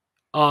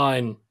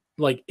on,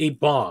 like, a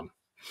bomb.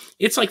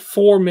 It's like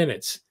 4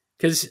 minutes,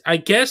 because I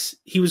guess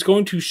he was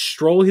going to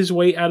stroll his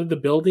way out of the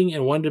building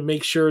and wanted to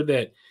make sure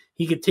that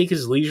he could take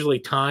his leisurely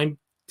time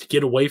to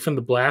get away from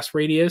the blast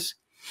radius.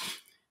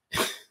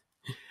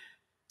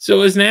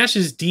 So as Nash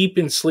is deep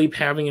in sleep,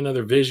 having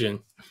another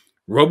vision,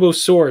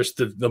 Robosaurus,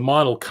 the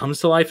model, comes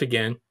to life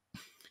again,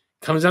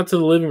 comes out to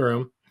the living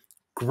room,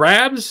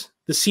 grabs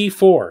the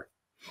C4.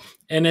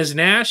 And as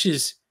Nash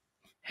is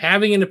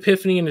having an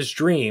epiphany in his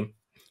dream,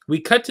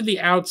 we cut to the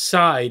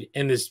outside,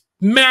 and this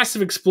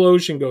massive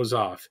explosion goes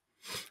off.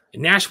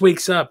 And Nash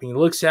wakes up and he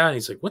looks out and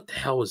he's like, what the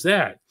hell was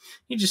that?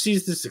 He just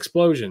sees this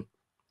explosion.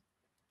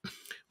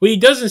 What he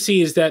doesn't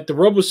see is that the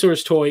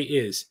Robosaurus toy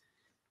is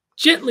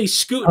gently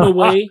scooting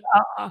away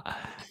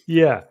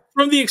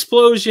from the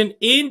explosion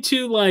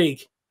into,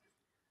 like,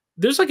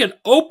 there's like an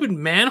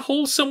open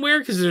manhole somewhere,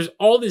 because there's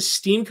all this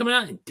steam coming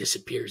out, and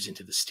disappears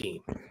into the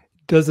steam.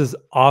 Does this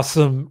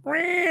awesome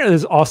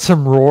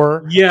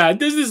roar. Yeah,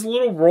 there's this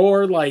little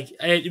roar, like,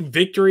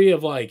 victory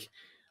of, like,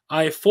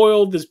 I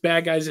foiled this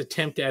bad guy's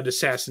attempt at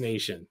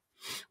assassination,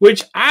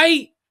 which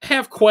I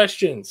have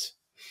questions,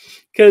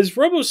 because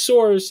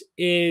Robosaurus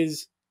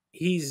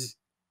he's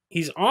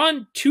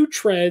on 2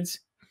 treads,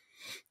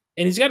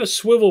 and he's got a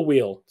swivel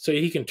wheel so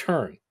he can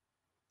turn.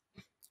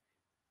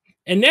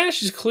 And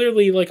Nash is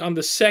clearly, like, on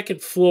the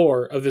 2nd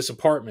floor of this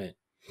apartment.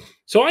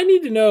 So I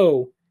need to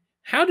know,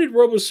 how did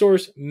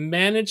Robosaurus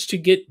manage to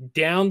get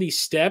down these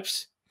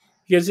steps?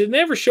 Because it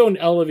never showed an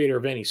elevator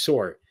of any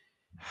sort.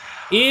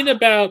 In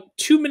about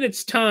 2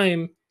 minutes'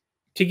 time,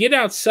 to get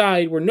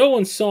outside where no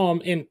one saw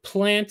him and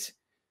plant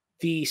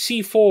the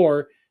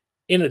C4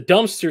 in a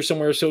dumpster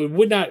somewhere so it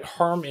would not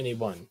harm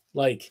anyone.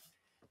 Like,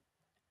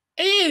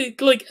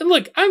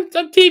 look, I'm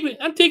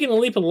taking a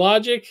leap of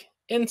logic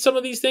in some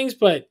of these things,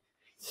 but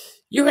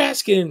You're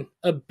asking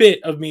a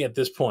bit of me at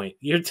this point.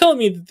 You're telling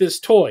me that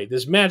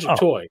this magic Oh,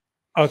 toy.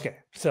 okay.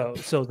 So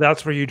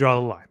that's where you draw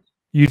the line.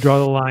 You draw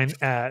the line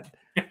at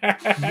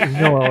there's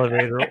no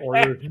elevator or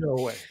there's no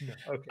way. No.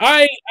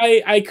 Okay.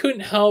 I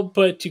couldn't help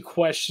but to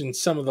question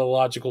some of the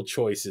logical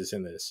choices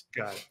in this.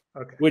 Got it.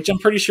 Okay. Which I'm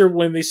pretty sure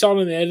when they saw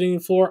it on the editing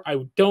floor,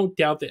 I don't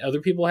doubt that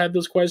other people had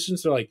those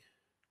questions. They're like,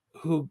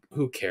 who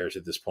cares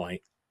at this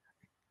point?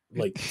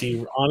 Like, do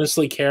you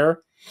honestly care?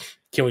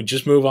 Can we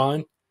just move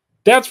on?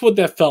 That's what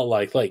that felt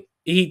like. Like,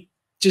 he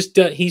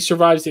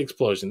survives the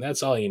explosion.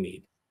 That's all you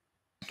need.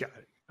 Got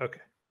it.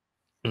 Okay.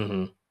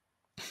 Mm-hmm.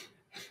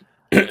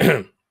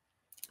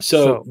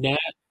 So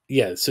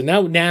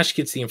now Nash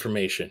gets the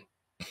information.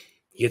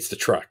 He gets the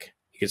truck.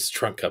 He gets the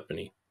trunk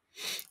company.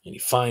 And he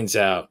finds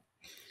out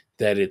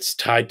that it's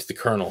tied to the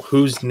colonel.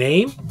 Whose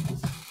name?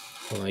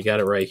 Well, I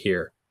got it right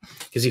here.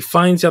 Because he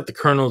finds out the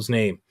colonel's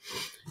name.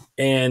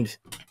 And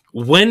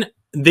when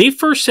they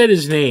first said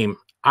his name,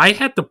 I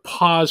had to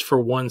pause for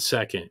 1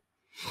 second.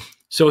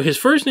 So his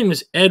first name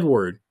is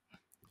Edward,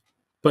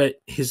 but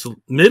his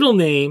middle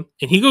name,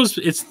 and he goes,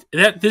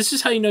 this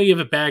is how you know you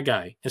have a bad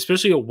guy,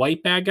 especially a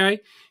white bad guy.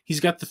 He's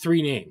got the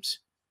 3 names.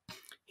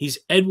 He's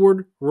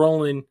Edward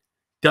Roland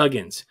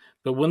Duggins.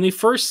 But when they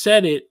first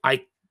said it,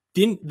 I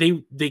didn't,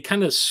 they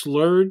kind of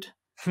slurred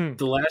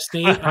the last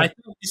name. I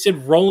thought they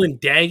said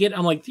Roland Daggett.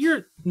 I'm like,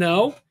 you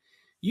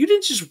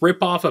didn't just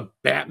rip off a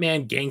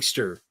Batman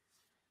gangster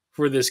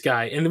for this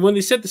guy. And when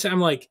they said this, I'm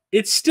like,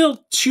 it's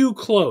still too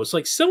close.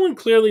 Like, someone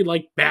clearly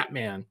liked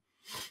Batman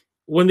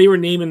when they were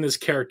naming this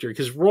character,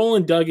 because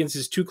Roland Duggins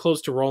is too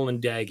close to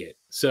Roland Daggett.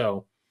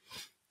 So,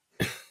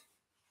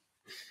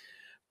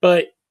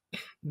 but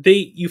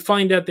you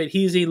find out that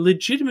he's a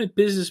legitimate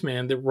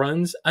businessman that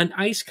runs an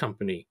ice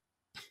company.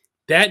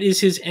 That is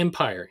his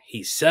empire.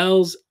 He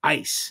sells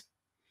ice,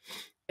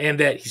 and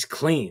that he's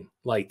clean.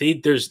 Like,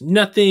 there's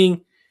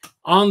nothing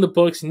on the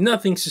books,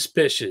 nothing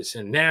suspicious.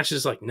 And Nash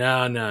is like,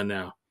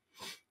 no.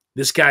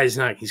 This guy's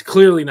he's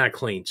clearly not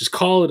clean. Just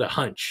call it a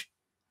hunch.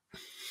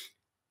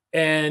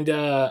 And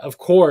of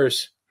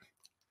course,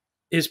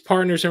 his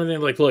partners and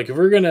everything, like, look, if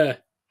we're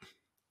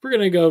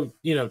gonna go,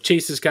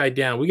 chase this guy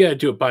down, we gotta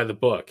do it by the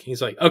book.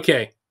 He's like,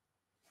 okay,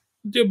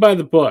 do it by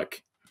the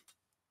book.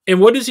 And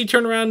what does he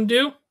turn around and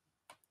do?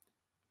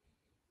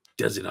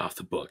 Does it off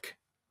the book.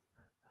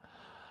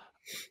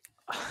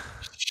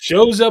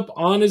 Shows up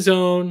on his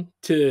own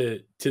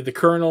to the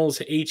colonel's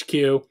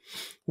HQ,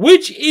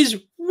 which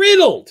is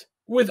riddled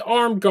with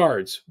armed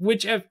guards,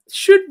 which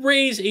should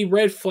raise a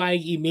red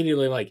flag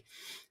immediately. Like,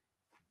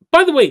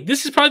 by the way,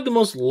 this is probably the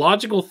most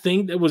logical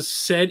thing that was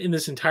said in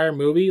this entire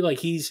movie. Like,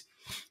 he's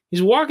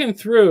walking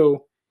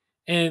through,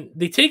 and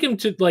they take him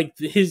to, like,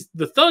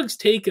 the thugs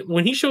take him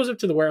when he shows up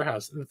to the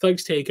warehouse. The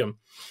thugs take him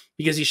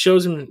because he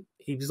shows him.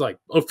 He's like,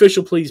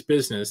 official police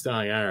business. They're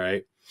like, all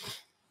right.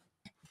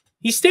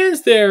 He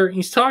stands there,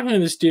 he's talking to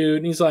this dude,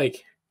 and he's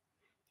like,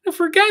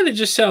 for a guy that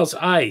just sells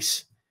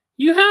ice,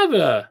 you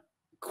have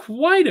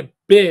quite a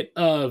bit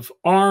of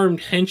armed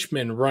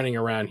henchmen running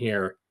around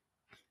here.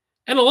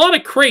 And a lot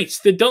of crates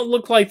that don't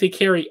look like they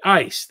carry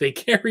ice. They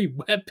carry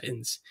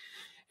weapons.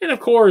 And of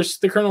course,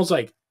 the colonel's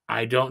like,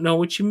 I don't know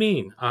what you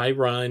mean. I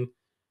run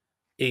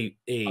a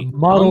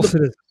model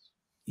citizen.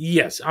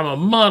 Yes, I'm a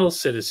model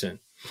citizen.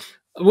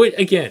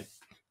 Again,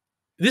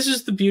 this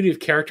is the beauty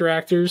of character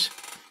actors.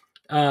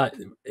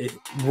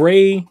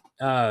 Ray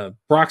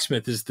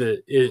Brocksmith is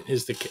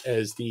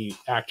the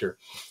actor.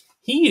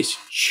 He is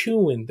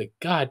chewing the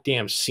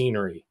goddamn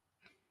scenery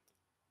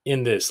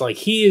in this. Like,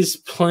 he is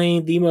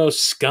playing the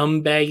most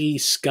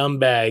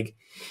scumbag,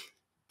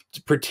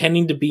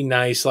 pretending to be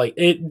nice. Like,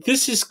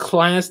 this is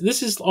class.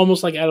 This is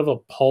almost like out of a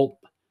pulp,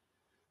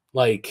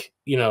 like,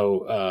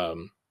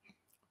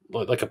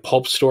 like a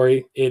pulp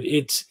story.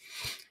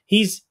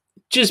 He's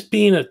just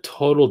being a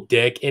total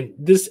dick, and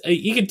this,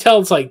 you can tell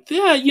it's like,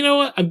 yeah, you know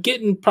what, I'm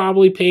getting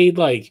probably paid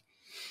like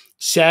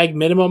SAG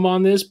minimum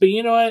on this, but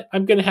you know what,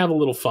 I'm gonna have a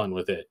little fun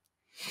with it.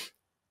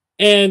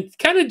 And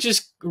kind of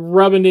just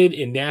rubbing it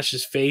in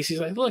Nash's face.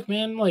 He's like, look,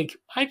 man, like,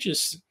 I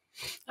just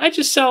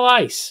sell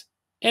ice.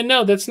 And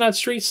no, that's not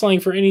street slang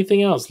for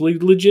anything else.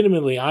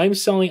 Legitimately, I'm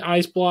selling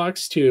ice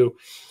blocks to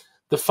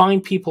the fine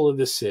people of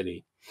this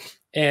city.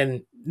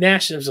 And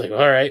Nash was like,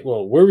 all right,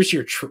 well, where was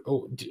your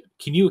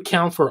can you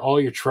account for all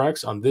your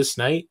trucks on this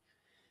night?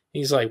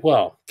 He's like,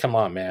 well, come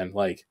on, man.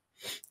 Like,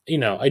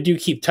 I do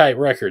keep tight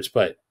records,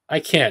 but I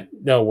can't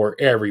know where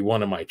every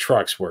one of my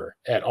trucks were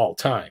at all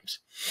times.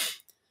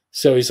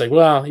 So he's like,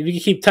 well, if you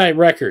can keep tight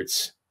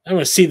records, I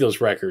want to see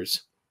those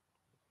records.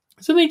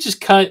 So they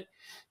just cut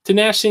to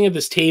Nash sitting at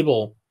this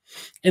table,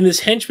 and this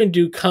henchman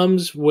dude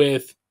comes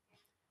with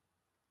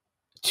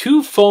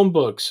 2 phone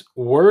books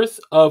worth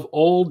of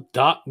old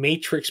dot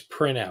matrix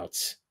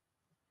printouts.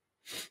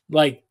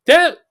 Like,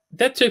 that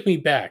took me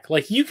back.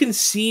 Like, you can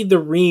see the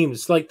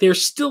reams. Like, they're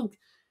still,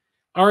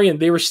 Arian,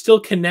 they were still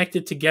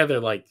connected together.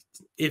 Like,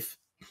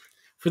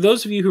 for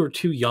those of you who are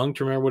too young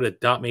to remember what a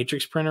dot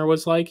matrix printer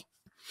was like,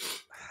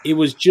 it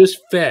was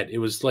just fed. It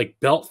was like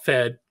belt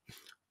fed.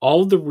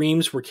 All of the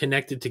reams were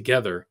connected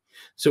together.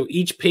 So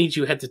each page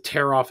you had to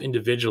tear off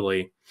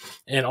individually,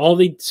 and all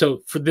they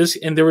so for this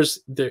and there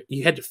was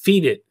you had to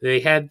feed it.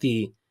 They had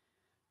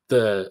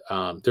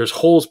there's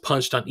holes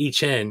punched on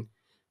each end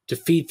to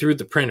feed through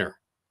the printer.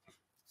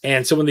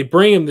 And so when they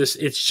bring him this,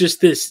 it's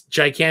just these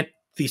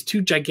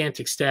two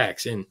gigantic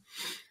stacks. And,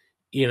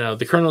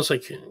 the colonel's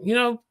like,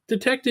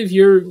 detective,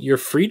 you're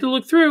free to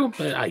look through,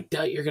 but I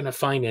doubt you're going to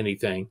find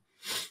anything.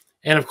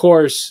 And of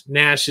course,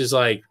 Nash is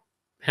like,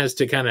 has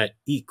to kind of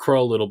eat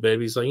crow a little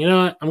bit. He's like, you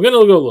know what? I'm going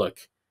to go look.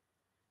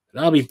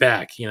 But I'll be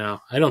back.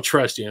 I don't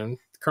trust you. And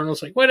the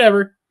colonel's like,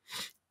 whatever.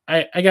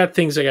 I got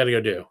things I got to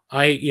go do.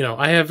 I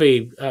have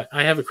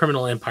a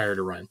criminal empire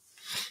to run.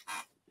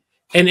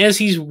 And as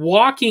he's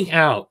walking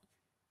out,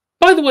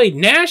 by the way,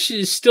 Nash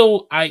is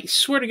still, I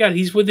swear to God,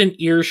 he's within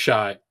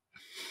earshot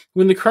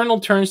when the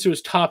colonel turns to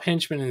his top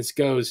henchman and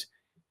goes,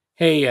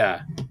 hey,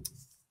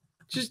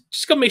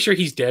 just go make sure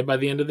he's dead by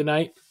the end of the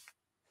night.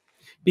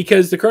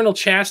 Because the colonel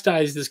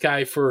chastised this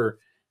guy for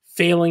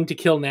failing to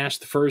kill Nash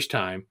the first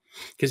time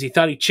because he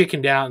thought he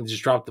chickened out and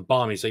just dropped the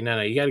bomb. He's like, no,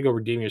 you got to go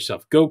redeem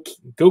yourself. Go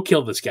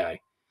kill this guy.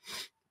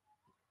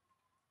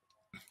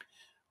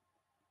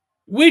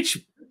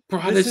 Which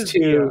brought us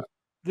to...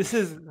 This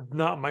is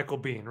not Michael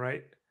Biehn,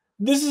 right?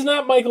 This is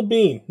not Michael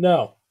Biehn.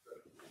 No.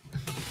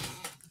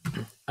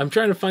 I'm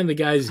trying to find the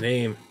guy's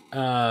name.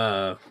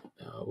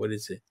 What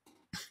is it?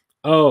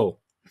 Oh.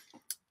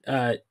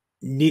 The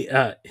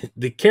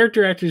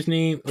character actor's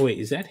name. Oh, wait,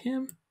 is that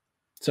him?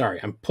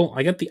 Sorry,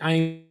 I got the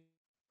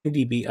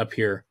IMDb up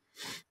here.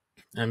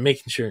 I'm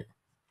making sure.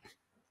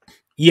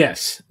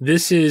 Yes,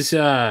 this is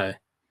Neil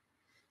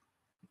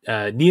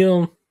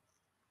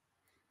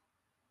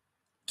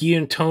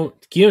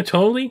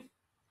Giuntoli.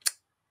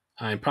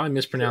 I'm probably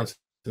mispronouncing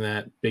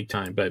that big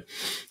time, but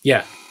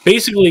yeah,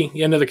 basically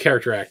another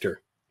character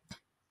actor.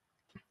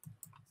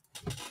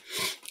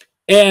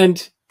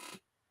 And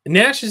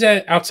Nash is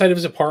outside of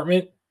his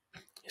apartment.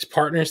 His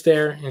partner's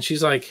there, and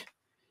she's like,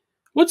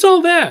 "What's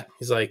all that?"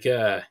 He's like,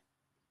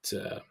 "It's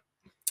a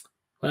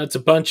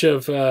bunch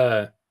of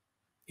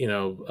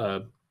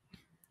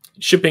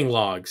shipping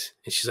logs."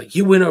 And she's like,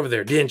 "You went over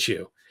there, didn't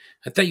you?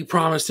 I thought you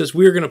promised us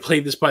we were going to play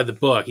this by the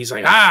book." He's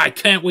like, I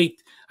can't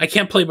wait. I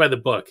can't play by the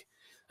book.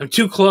 I'm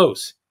too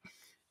close."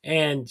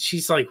 And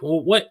she's like,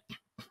 "Well, what,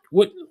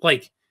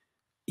 like,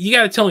 you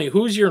got to tell me,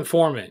 who's your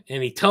informant?"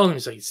 And he tells him,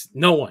 he's like,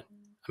 "No one.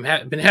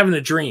 I've been having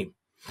a dream.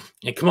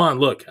 And come on,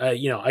 look,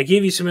 I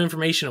gave you some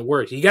information at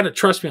work. You got to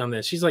trust me on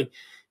this." She's like,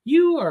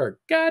 "You are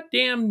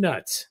goddamn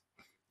nuts.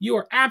 You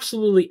are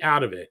absolutely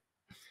out of it."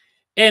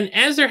 And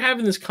as they're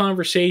having this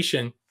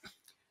conversation,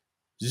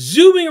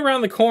 zooming around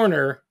the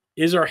corner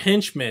is our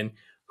henchman,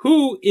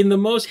 who, in the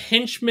most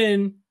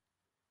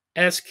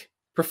henchman-esque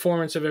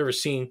performance I've ever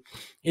seen,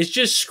 is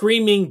just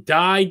screaming,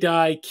 "Die,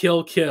 die,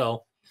 kill,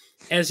 kill,"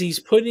 as he's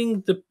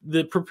putting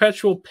the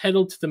perpetual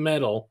pedal to the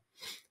metal.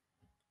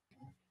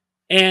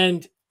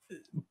 And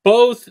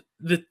both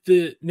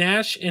the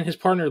Nash and his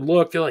partner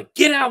look, they're like,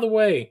 "Get out of the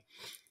way."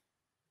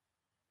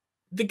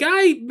 The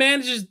guy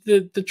manages,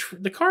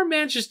 the car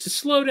manages to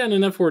slow down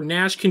enough where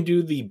Nash can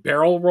do the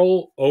barrel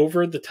roll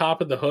over the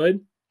top of the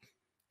hood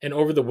and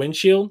over the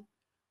windshield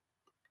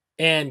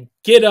and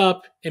get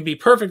up and be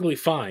perfectly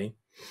fine.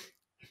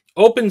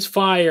 Opens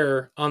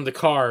fire on the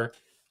car,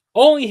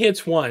 only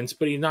hits once,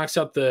 but he knocks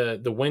out the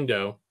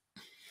window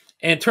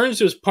and turns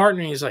to his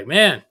partner and he's like,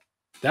 "Man,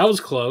 that was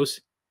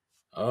close."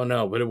 "Oh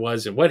no, but it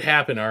wasn't. What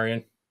happened,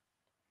 Arian?"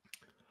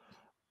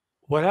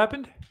 What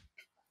happened?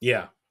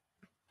 Yeah.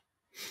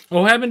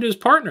 What happened to his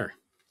partner?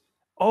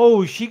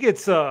 Oh, she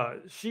gets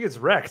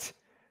wrecked.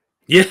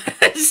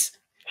 Yes.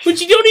 But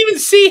you don't even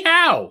see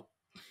how.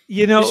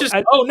 It's just,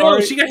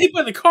 she got hit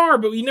by the car,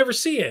 but we never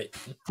see it.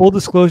 Full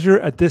disclosure,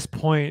 at this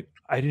point,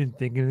 I didn't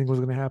think anything was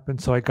going to happen,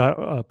 so I got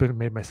up and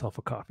made myself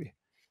a coffee.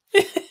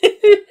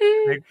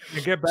 I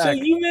get back. So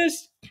you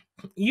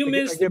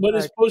missed what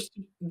is supposed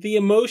to be the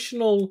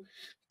emotional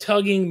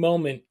tugging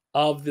moment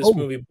of this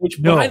movie,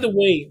 which, by the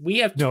way, we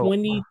have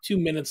 22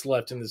 minutes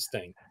left in this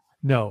thing.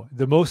 No,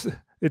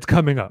 it's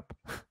coming up.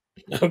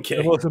 Okay.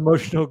 The most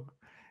emotional.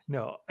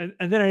 No. And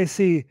then I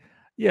see,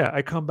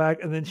 I come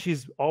back and then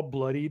she's all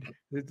bloodied.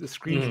 The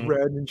screen's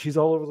red and she's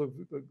all over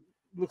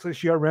looks like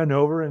she got ran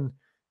over and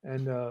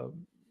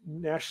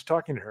Nash is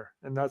talking to her,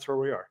 and that's where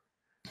we are.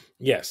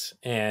 Yes,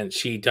 and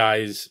she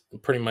dies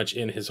pretty much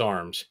in his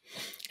arms.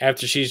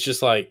 After she's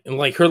just like, and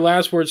like her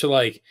last words are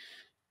like,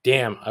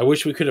 "Damn, I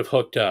wish we could have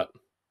hooked up."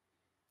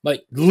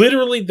 Like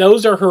literally,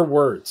 those are her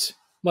words.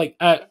 Like,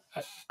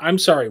 I'm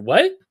sorry,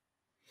 what?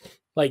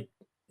 Like,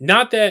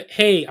 not that,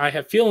 hey, I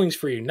have feelings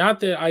for you. Not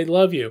that I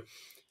love you.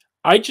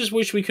 I just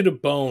wish we could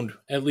have boned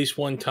at least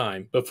one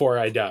time before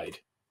I died.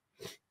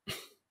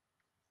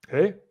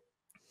 Hey.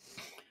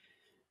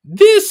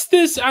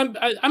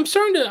 I'm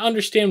starting to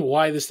understand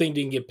why this thing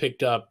didn't get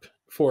picked up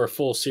for a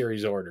full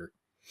series order.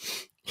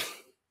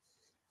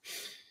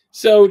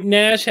 So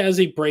Nash has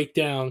a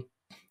breakdown.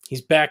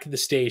 He's back at the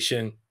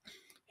station.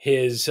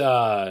 His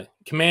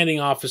commanding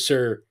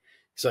officer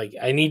is like,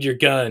 "I need your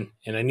gun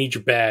and I need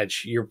your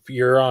badge.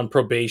 You're on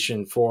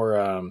probation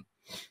for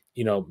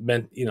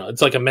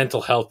it's like a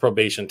mental health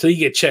probation until you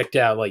get checked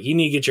out. Like, you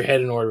need to get your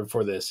head in order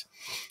before this.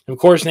 And of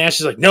course, Nash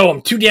is like, no,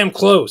 I'm too damn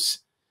close.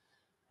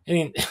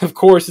 And of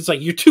course, it's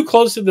like, you're too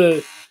close to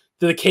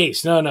the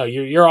case. No,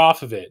 you're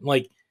off of it.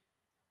 Like,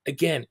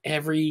 again,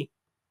 every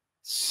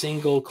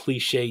single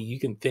cliche you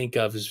can think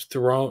of is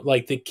thrown,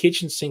 like the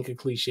kitchen sink of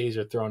cliches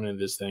are thrown into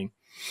this thing.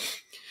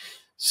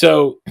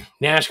 So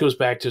Nash goes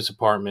back to his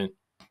apartment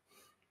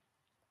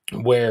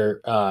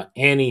where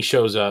Annie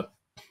shows up,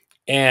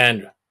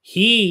 and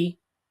he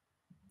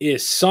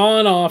is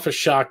sawing off a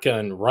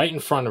shotgun right in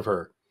front of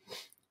her.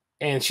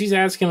 And she's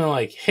asking him,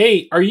 like,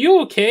 hey, are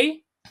you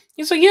okay?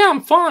 He's like, yeah,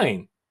 I'm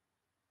fine.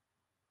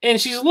 And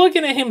she's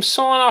looking at him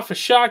sawing off a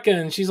shotgun,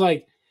 and she's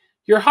like,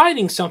 you're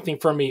hiding something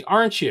from me,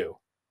 aren't you?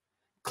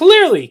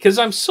 Clearly, because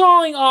I'm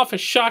sawing off a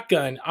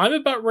shotgun. I'm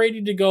about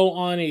ready to go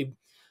on a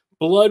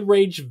blood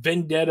rage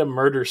vendetta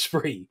murder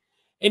spree.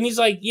 And he's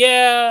like,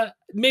 yeah,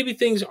 maybe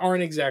things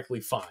aren't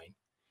exactly fine.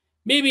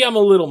 Maybe I'm a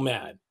little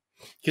mad.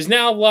 Because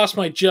now I've lost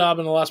my job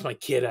and I lost my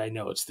kid. I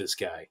know it's this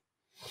guy.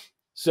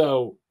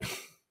 So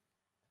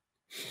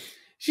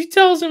she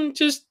tells him,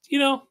 just,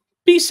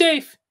 be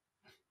safe.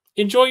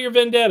 Enjoy your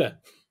vendetta.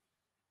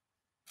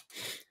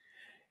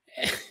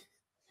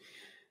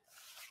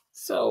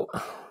 So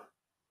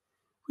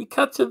we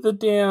cut to the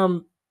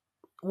damn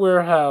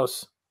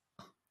warehouse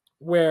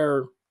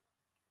where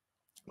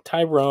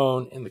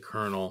Tyrone and the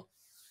Colonel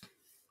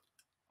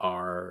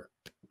are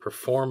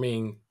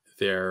performing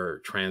their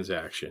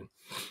transaction.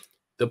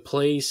 The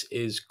place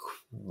is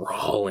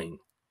crawling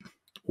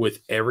with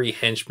every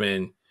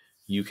henchman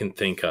you can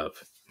think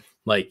of.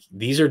 Like,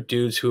 these are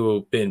dudes who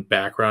have been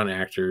background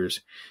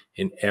actors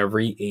in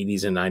every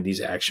 80s and 90s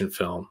action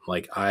film.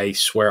 Like, I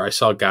swear I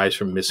saw guys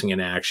from Missing in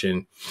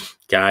Action,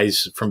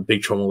 guys from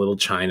Big Trouble in Little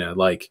China.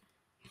 Like,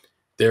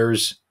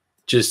 there's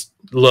just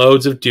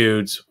loads of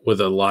dudes with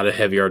a lot of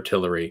heavy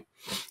artillery.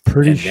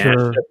 Pretty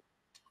sure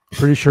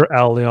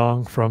Al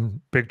Leong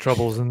from Big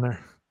Trouble's in there.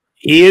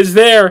 He is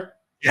there.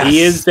 Yes.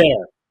 He is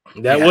there.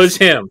 That was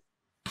him.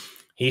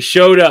 He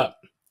showed up.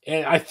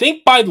 And I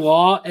think by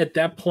law at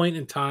that point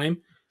in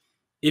time,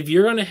 if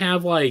you're going to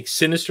have like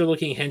sinister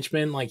looking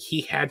henchmen, like,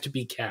 he had to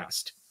be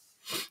cast.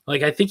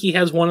 Like, I think he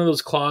has one of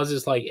those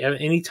clauses, like,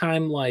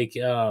 anytime, like,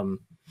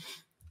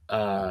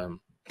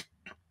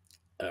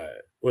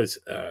 was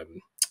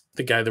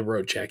the guy that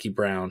wrote Jackie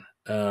Brown.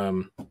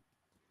 Not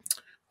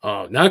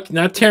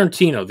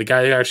Tarantino, the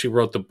guy that actually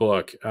wrote the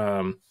book.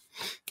 I'm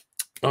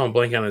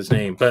blanking on his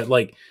name, but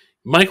like,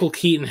 Michael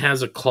Keaton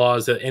has a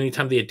clause that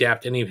anytime they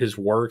adapt any of his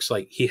works,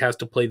 like, he has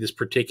to play this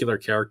particular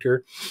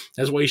character.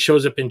 That's why he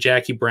shows up in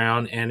Jackie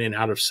Brown and in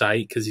Out of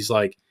Sight, because he's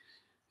like,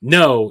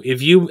 no,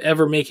 if you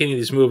ever make any of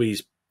these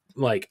movies,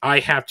 like, I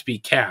have to be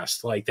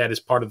cast. Like, that is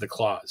part of the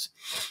clause.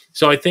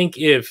 So I think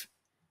if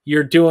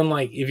you're doing,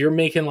 like, if you're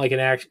making like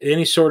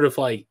any sort of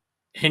like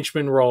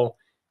henchman role,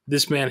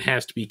 this man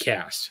has to be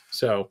cast.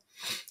 So,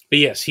 but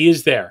yes, he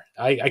is there.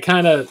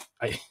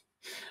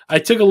 I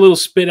took a little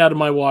spit out of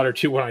my water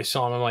too when I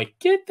saw him. I'm like,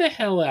 get the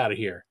hell out of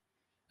here.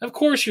 Of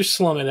course you're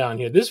slumming down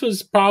here.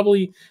 This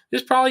probably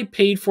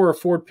paid for a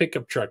Ford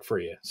pickup truck for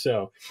you.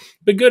 So,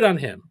 but good on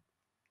him.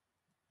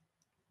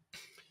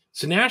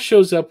 So Nash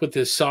shows up with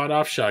his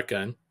sawed-off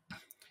shotgun,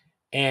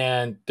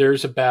 and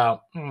there's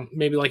about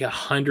maybe like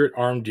 100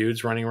 armed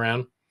dudes running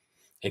around,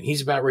 and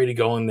he's about ready to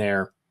go in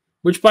there.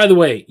 Which, by the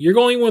way, you're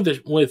going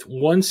with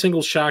one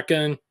single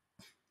shotgun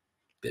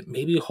that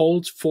maybe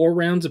holds 4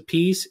 rounds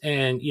apiece,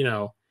 and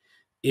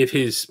if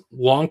his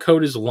long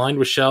coat is lined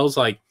with shells,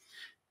 like,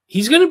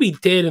 he's going to be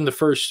dead in the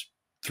first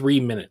 3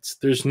 minutes.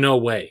 There's no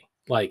way.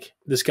 Like,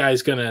 this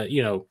guy's going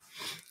to,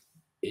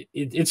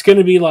 it's going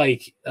to be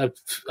like a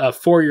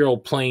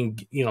 4-year-old playing,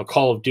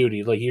 Call of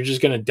Duty. Like, you're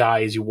just going to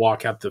die as you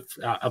walk out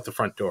the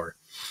front door.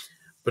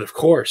 But of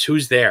course,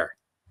 who's there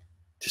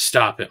to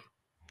stop him?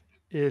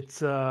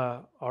 It's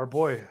our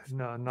boy,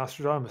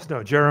 Nostradamus.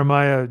 No,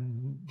 Jeremiah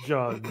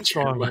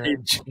Strong.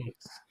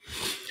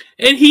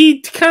 And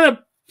he kind of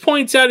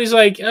points out, he's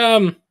like,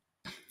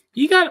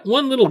 you got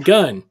one little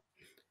gun,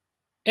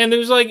 and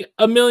there's like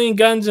 1 million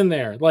guns in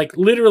there. Like,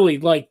 literally,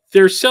 like,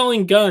 they're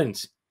selling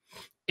guns,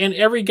 and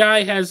every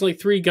guy has like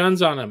 3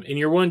 guns on him, and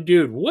you're one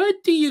dude.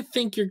 What do you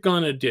think you're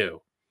gonna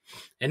do?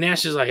 And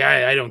Nash is like,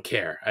 I don't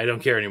care. I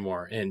don't care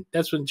anymore. And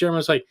that's when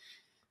Jeremiah's like,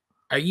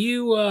 Are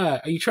you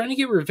trying to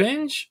get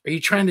revenge? Or are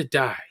you trying to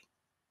die?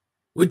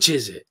 Which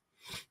is it?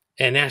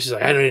 And Nash is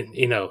like, I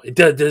don't,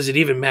 does it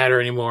even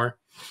matter anymore?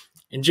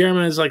 And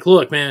Jeremiah's like,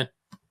 look, man,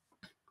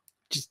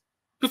 just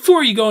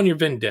before you go on your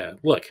vendetta,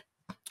 look,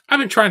 I've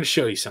been trying to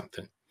show you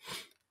something.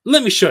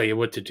 Let me show you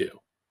what to do.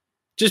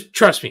 Just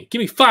trust me. Give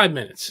me 5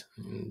 minutes.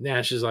 And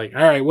Nash is like,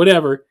 all right,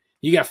 whatever.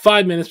 You got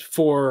 5 minutes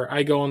before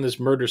I go on this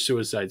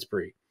murder-suicide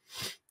spree.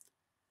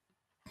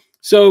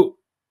 So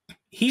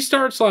he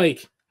starts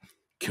like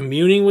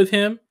communing with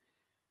him,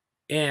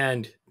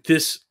 and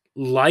this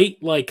light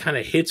like kind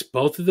of hits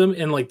both of them,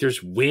 and like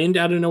there's wind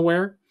out of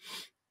nowhere.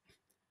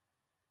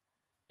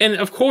 And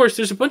of course,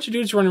 there's a bunch of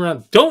dudes running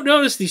around. Don't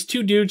notice these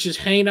 2 dudes just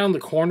hanging out in the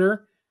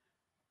corner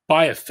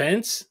by a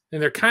fence,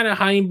 and they're kind of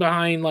hiding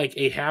behind like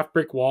a half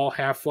brick wall,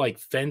 half like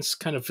fence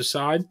kind of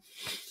facade.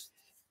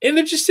 And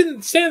they're just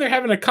standing there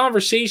having a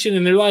conversation,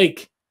 and they're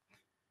like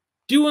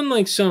doing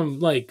like some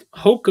like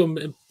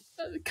hokum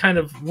kind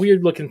of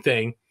weird looking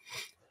thing.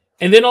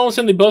 And then all of a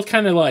sudden they both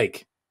kind of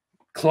like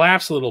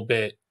collapse a little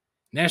bit.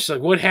 Nash is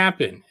like, "What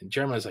happened?" And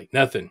Jeremiah's like,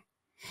 "Nothing.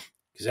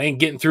 Because I ain't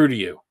getting through to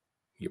you.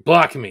 You're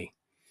blocking me.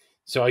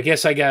 So I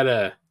guess I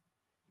gotta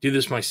do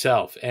this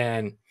myself."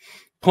 And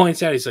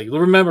points out, he's like,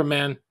 "Remember,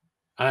 man,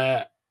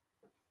 I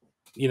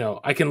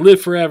can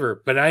live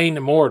forever, but I ain't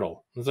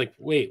immortal." It's like,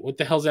 wait, what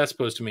the hell's that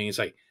supposed to mean? He's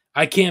like,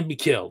 "I can't be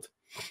killed.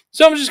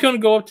 So I'm just gonna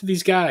go up to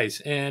these guys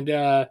and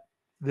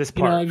this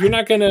part. if you're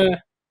not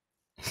gonna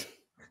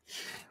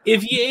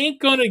if you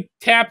ain't gonna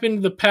tap into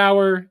the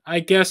power,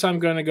 I guess I'm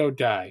gonna go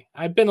die.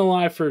 I've been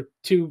alive for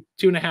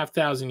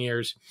 2,500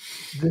 years.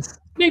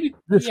 Maybe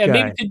Guy,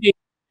 maybe today.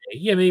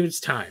 Yeah, maybe it's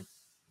time."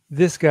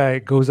 This guy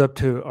goes up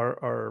to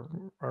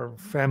our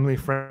family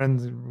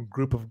friends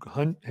group of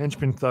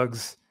henchmen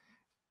thugs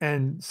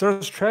and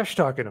starts trash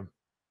talking him.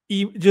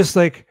 Just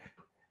like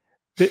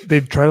they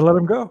try to let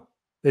him go.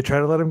 They try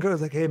to let him go.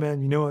 It's like, "Hey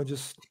man, you know what?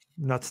 Just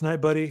not tonight,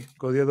 buddy.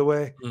 Go the other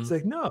way." Mm. It's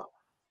like, "No,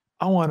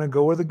 I want to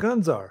go where the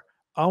guns are.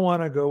 I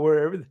want to go where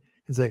everything."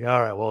 It's like,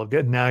 "All right, well,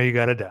 now you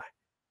got to die."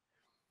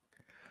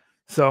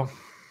 So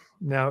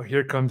now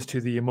here comes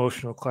to the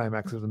emotional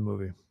climax of the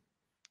movie.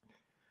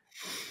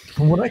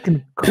 From what I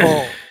can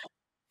call,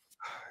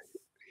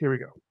 here we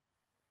go.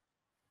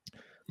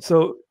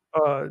 So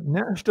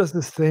Nash does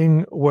this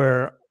thing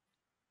where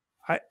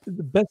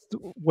the best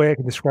way I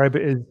can describe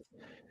it is,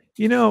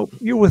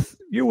 you're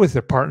with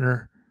a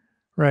partner,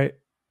 right?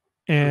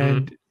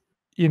 And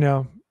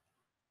you're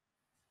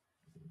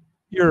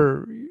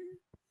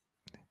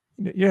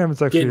having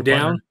sex Getting with your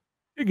partner. down.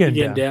 You're getting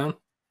Getting down. down.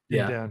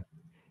 Getting Yeah. down.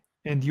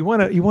 And you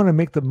want to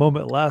make the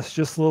moment last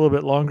just a little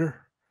bit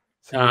longer.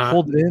 So you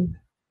hold it in.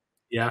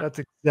 Yeah. That's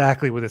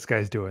exactly what this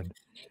guy's doing.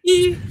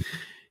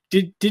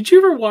 Did you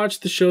ever watch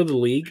the show The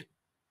League?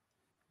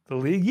 The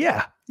League?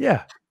 Yeah.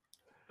 Yeah.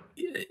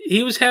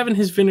 He was having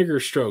his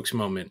vinegar strokes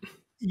moment.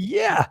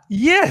 Yeah.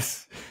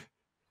 Yes.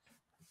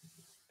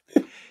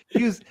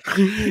 This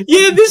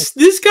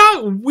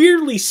got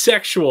weirdly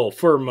sexual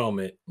for a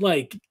moment.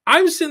 Like,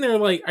 I was sitting there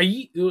like, are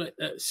you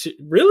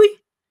really?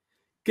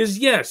 Because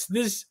yes,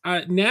 this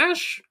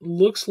Nash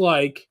looks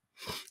like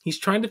he's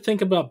trying to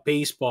think about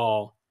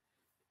baseball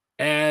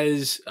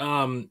as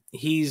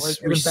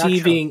he's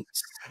receiving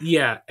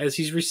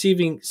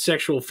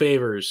sexual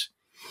favors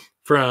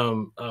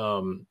from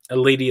a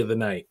lady of the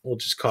night. We'll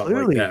just call it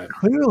like that.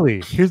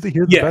 Clearly, here's the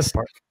best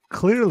part.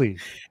 Clearly,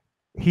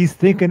 he's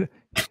thinking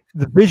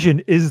the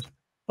vision is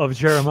of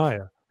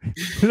Jeremiah.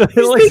 He's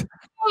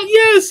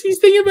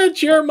thinking about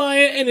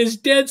Jeremiah and his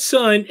dead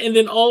son, and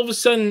then all of a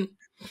sudden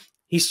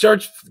he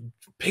starts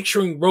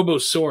picturing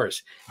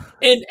Robosaurus.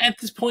 And at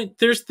this point,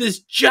 there's this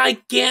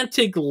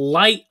gigantic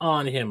light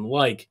on him,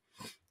 like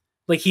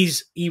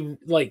he's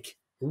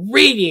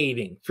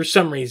radiating for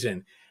some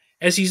reason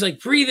as he's like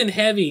breathing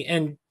heavy.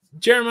 And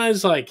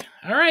Jeremiah's like,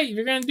 "All right, if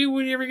you're gonna do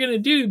whatever you're gonna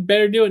do,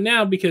 better do it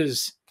now,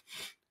 because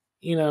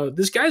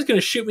this guy's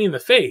gonna shoot me in the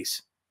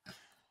face."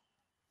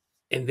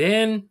 And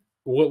then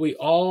what we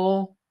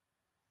all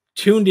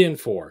tuned in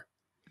for,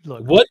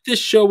 what this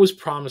show was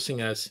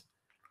promising us,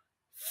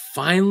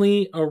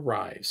 finally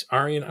arrives.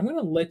 Arian, I'm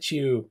gonna let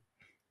you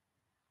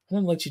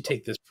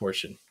take this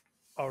portion.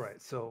 All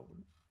right, so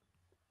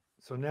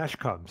Nash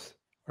comes.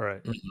 All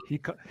right, he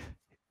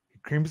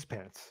creams his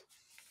pants,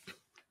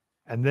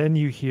 and then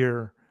you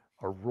hear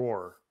a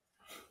roar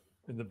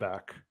in the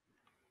back,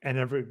 and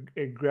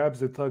it grabs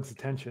the thug's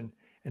attention,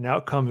 and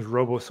out comes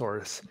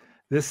Robosaurus.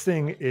 This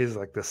thing is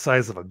like the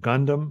size of a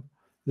Gundam.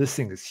 This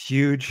thing is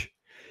huge.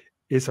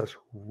 It starts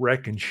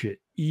wrecking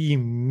shit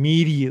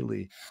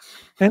immediately.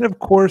 And of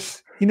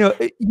course,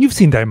 you've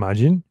seen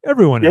Daimajin.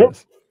 Everyone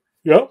has.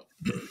 Yep.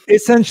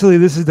 Essentially,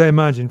 this is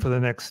Daimajin for the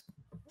next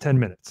 10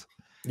 minutes.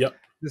 Yep.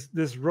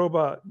 This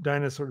robot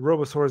dinosaur,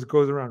 Robosaurus,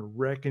 goes around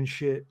wrecking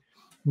shit.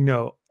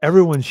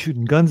 Everyone's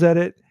shooting guns at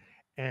it,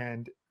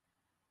 and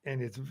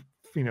it's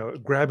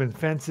grabbing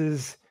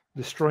fences,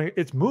 destroying.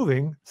 It's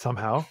moving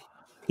somehow.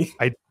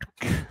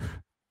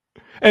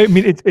 I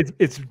mean,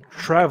 it's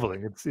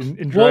traveling. It's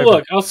in driving. Well,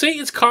 look, I'll say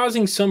it's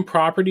causing some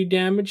property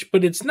damage,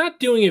 but it's not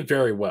doing it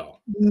very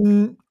well.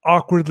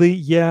 Awkwardly,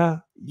 yeah.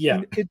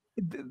 Yeah.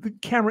 The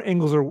camera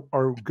angles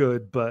are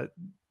good, but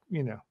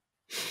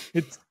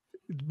it's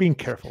being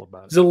careful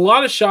about it. There's a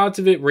lot of shots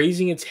of it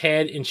raising its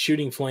head and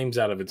shooting flames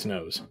out of its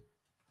nose.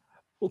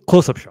 Well,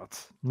 close-up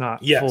shots,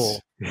 not full.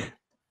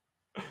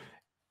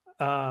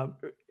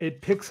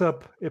 It picks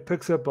up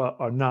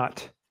a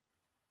knot.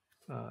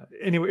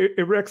 Anyway,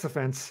 it wrecks the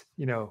fence.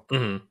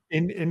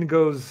 In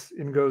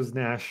goes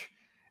Nash,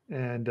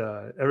 and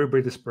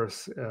everybody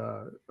disperse.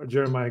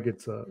 Jeremiah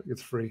gets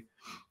free,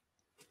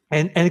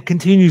 and it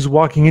continues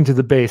walking into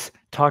the base,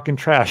 talking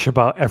trash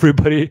about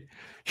everybody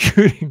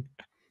shooting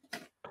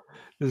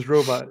this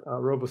robot,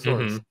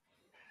 Robosaurus.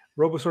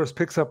 Robosaurus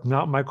picks up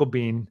not Michael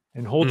Biehn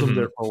and holds him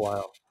there for a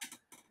while,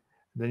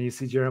 Then you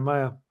see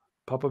Jeremiah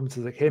pop up and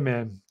says, like, "Hey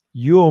man,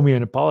 you owe me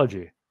an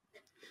apology.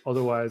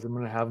 Otherwise, I'm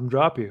gonna have him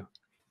drop you."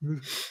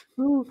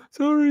 Oh,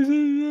 sorry.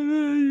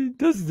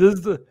 This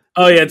the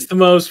Oh yeah, it's the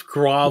most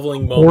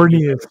groveling moment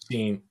you've ever horniest.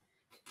 seen.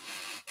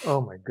 Oh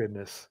my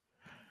goodness.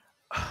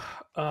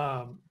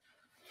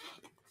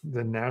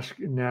 Then Nash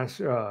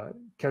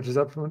catches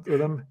up with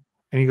him,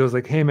 and he goes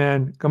like, "Hey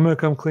man, I'm gonna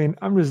come clean.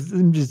 I'm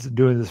just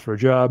doing this for a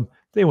job."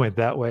 They went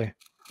that way.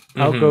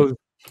 Out Mm-hmm. goes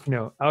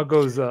out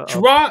goes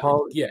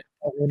Paul.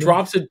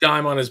 Drops a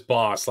dime on his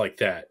boss like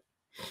that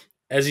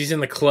as he's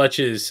in the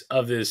clutches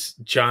of this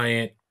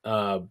giant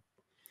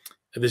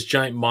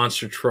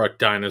monster truck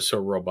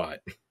dinosaur robot.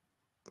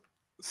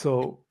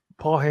 So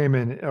Paul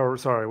Heyman, or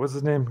sorry, what's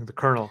his name? The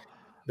Colonel.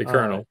 The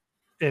Colonel.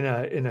 In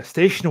a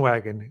station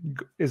wagon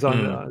is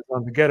on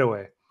the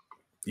getaway.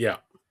 Yeah.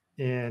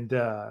 And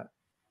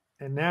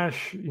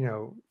Nash,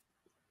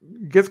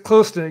 gets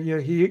close to,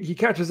 he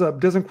catches up,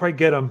 doesn't quite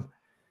get him.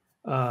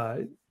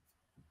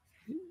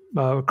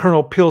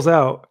 Colonel peels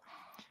out,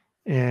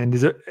 and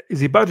is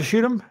he about to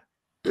shoot him?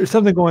 There's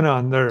something going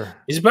on there.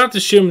 He's about to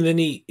shoot him, and then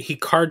he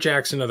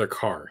carjacks another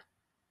car.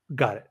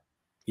 Got it.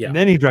 Yeah. And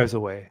then he drives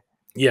away.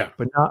 Yeah.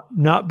 But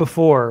not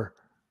before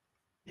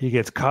he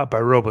gets caught by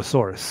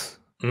Robosaurus.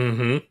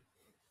 Mm-hmm.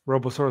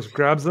 Robosaurus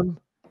grabs him,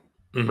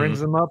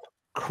 brings him up,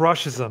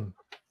 crushes him.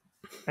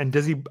 And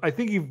does he? I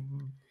think he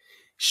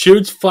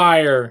shoots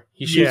fire.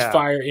 He shoots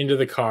fire into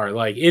the car.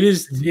 Like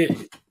this is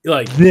the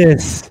like,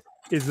 yes.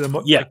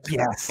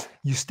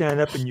 You stand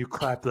up and you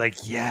clap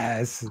like,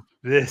 yes,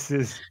 this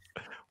is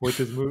what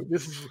this movie.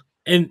 This is.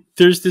 And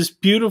there's this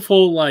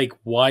beautiful like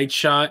wide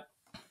shot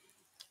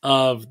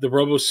of the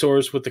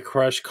Robosaurus with the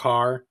crushed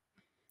car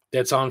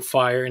that's on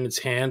fire in its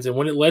hands, and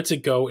when it lets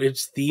it go,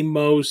 it's the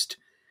most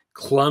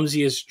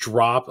clumsiest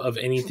drop of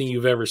anything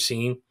you've ever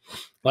seen.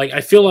 Like,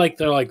 I feel like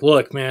they're like,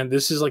 look, man,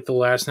 this is like the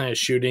last night of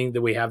shooting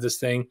that we have this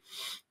thing.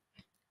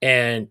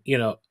 And,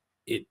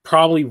 it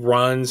probably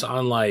runs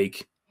on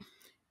like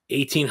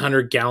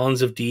 1,800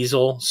 gallons of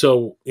diesel.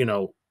 So,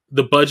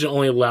 the budget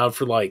only allowed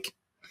for like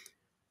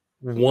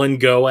one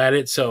go at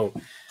it. So,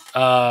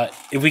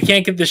 if we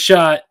can't get the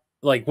shot,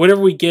 like whatever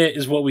we get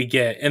is what we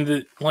get.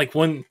 And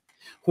when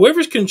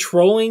whoever's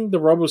controlling the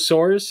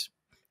Robosaurus,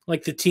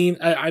 like the team,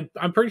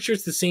 I'm pretty sure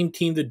it's the same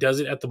team that does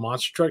it at the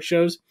monster truck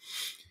shows.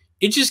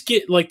 It just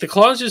like the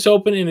claws just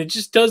open and it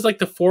just does like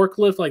the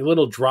forklift, like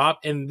little drop,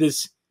 and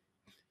this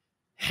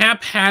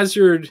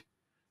haphazard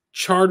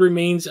charred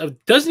remains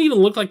of doesn't even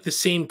look like the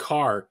same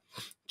car,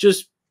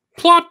 just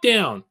plop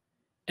down,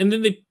 and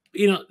then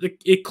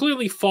it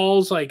clearly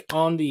falls like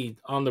on the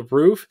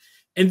roof,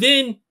 and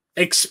then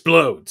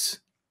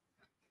explodes.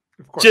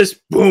 Of course.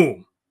 Just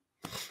boom.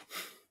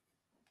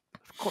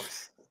 Of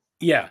course.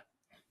 Yeah.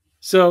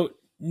 So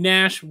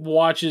Nash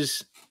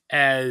watches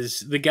as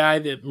the guy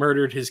that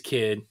murdered his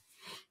kid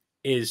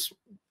is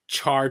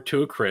charred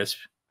to a crisp.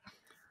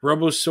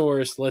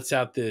 Robosaurus lets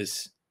out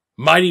this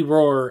mighty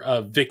roar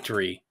of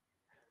victory,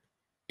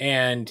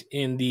 and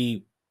in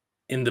the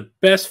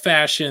best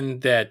fashion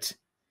that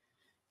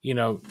a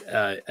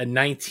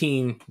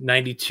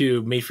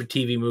 1992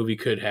 made-for-TV movie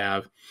could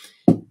have,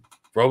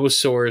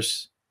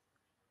 Robosaurus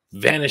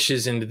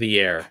vanishes into the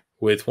air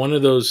with one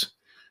of those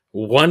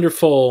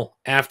wonderful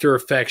After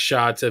Effects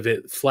shots of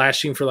it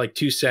flashing for like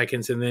 2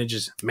 seconds and then it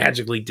just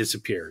magically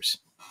disappears.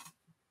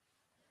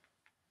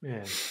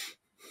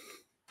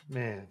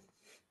 Man.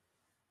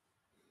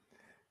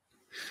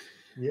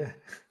 Yeah,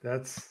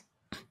 that's.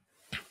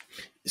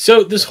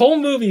 So this whole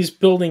movie is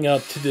building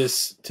up to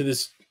this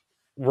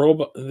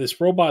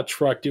robot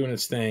truck doing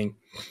its thing,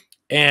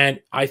 and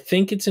I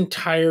think its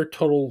entire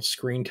total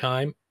screen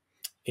time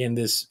in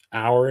this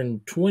hour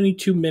and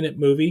 22-minute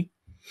movie,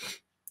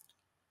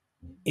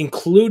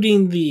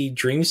 including the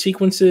dream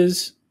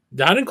sequences,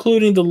 not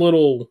including the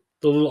little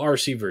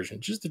RC version,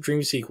 just the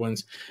dream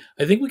sequence,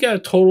 I think we got a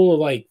total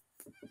of like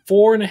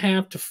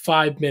 4.5 to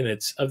 5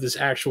 minutes of this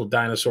actual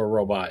dinosaur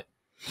robot,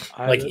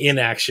 in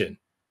action.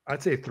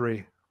 I'd say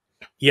 3.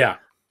 Yeah.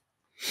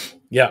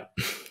 I'd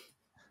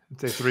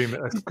say 3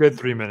 minutes. A good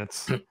 3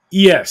 minutes.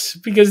 Yes,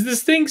 because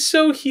this thing's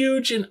so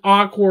huge and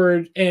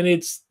awkward, and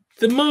it's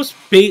the most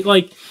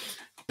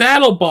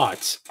battle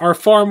bots are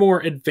far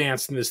more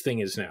advanced than this thing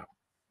is now.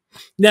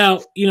 Now,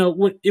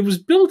 when it was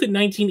built in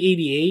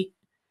 1988,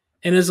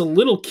 and as a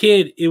little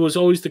kid, it was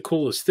always the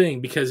coolest thing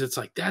because it's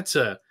like, that's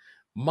a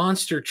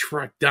monster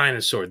truck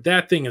dinosaur.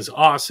 That thing is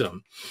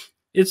awesome.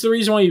 It's the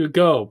reason why you would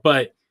go,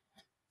 but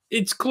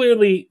it's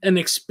clearly an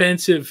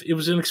expensive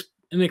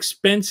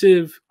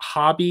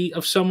hobby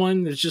of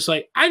someone that's just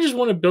like, I just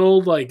want to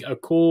build like a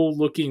cool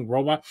looking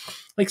robot.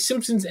 Like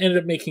Simpsons ended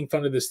up making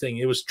fun of this thing.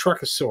 It was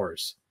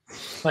Truckosaurus.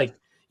 Like,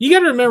 you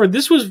got to remember,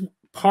 this was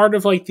part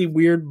of like the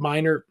weird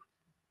minor,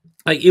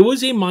 like it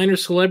was a minor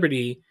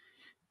celebrity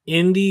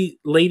in the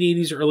late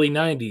 80s, early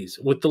 90s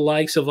with the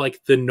likes of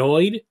like the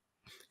Noid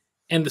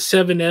and the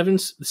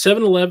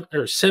 7-Eleven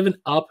or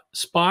 7-Up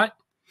spot.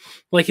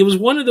 Like it was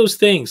one of those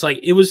things. Like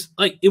it was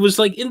like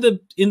in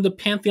the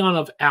pantheon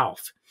of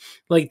Alf.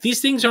 Like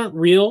these things aren't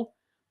real,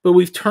 but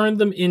we've turned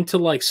them into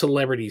like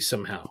celebrities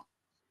somehow.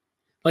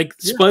 Like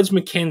Spuds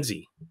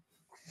McKenzie.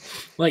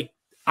 Like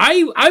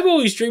I've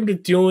always dreamed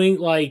of doing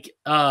like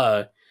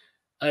a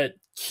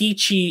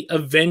Kichi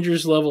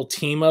Avengers level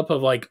team up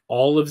of like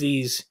all of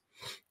these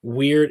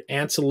weird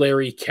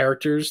ancillary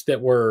characters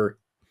that were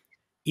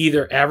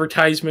either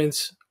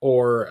advertisements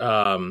or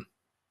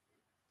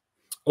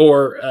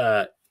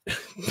or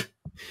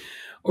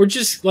or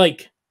just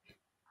like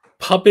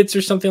puppets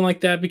or something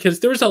like that, because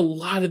there was a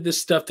lot of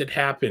this stuff that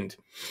happened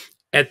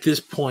at this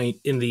point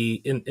in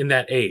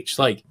that age.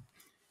 Like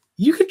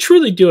you could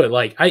truly do it.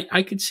 Like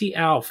I could see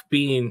Alf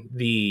being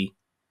the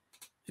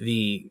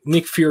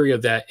Nick Fury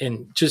of that,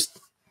 and just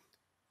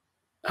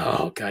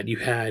oh god,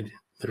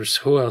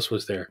 who else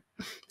was there?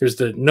 There's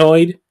the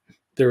Noid,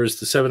 there was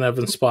the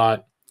 7-Eleven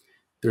Spot,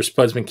 there's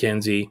Spuds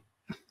McKenzie,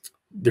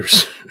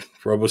 there's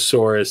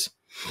Robosaurus.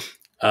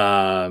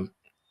 The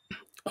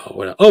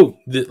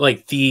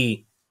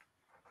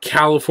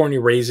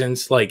California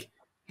Raisins. Like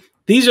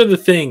these are the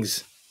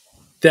things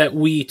that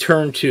we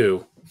turned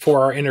to for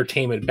our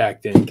entertainment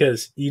back then,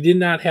 because you did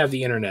not have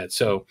the internet.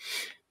 So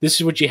this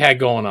is what you had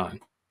going on.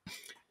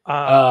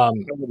 I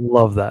would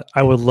love that.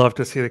 I would love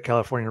to see the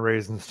California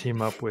Raisins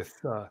team up with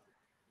the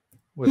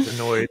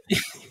Noid.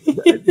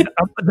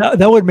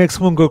 that would make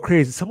someone go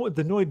crazy.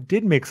 The Noid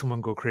did make someone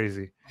go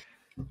crazy.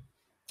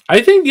 I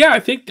think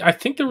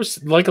there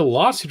was like a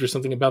lawsuit or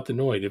something about the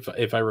Noid,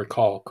 if I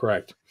recall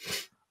correct.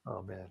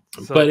 Oh man!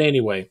 But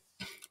anyway,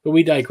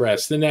 we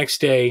digress. The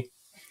next day,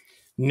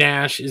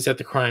 Nash is at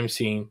the crime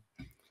scene.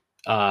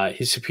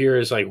 His superior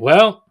is like,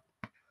 "Well,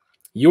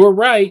 you were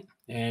right,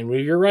 and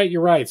when you're right,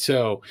 you're right.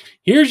 So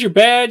here's your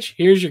badge,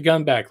 here's your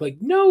gun back." Like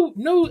no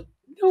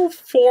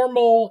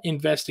formal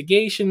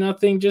investigation,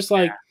 nothing. Just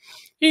like,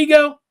 here you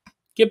go,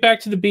 get back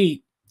to the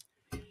beat.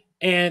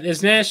 And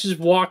as Nash is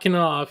walking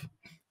off,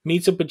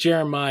 meets up with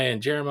Jeremiah,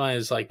 and Jeremiah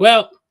is like,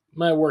 "Well,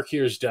 my work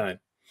here is done."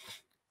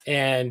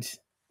 And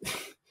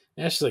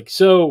Nash is like,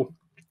 "So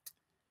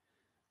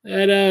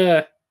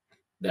that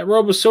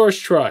Robosaurus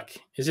truck,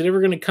 is it ever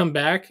going to come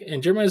back?"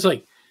 And Jeremiah's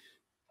like,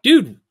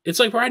 "Dude, it's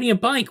like riding a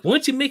bike.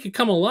 Once you make it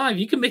come alive,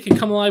 you can make it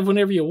come alive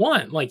whenever you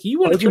want. Like you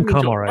want to turn it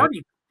into a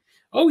party.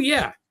 Oh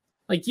yeah,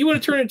 like you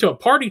want to turn it into a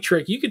party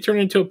trick, you can turn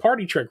it into a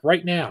party trick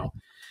right now."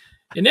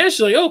 And Nash is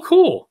like, "Oh,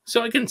 cool.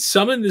 So I can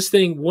summon this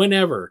thing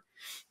whenever,"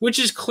 which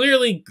is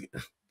clearly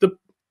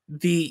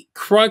the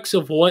crux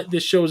of what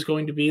this show is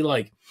going to be.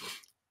 Like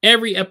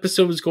every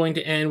episode is going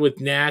to end with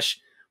Nash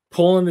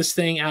pulling this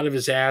thing out of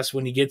his ass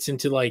when he gets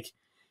into like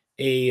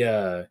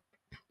a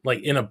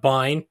like in a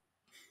bind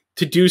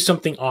to do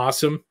something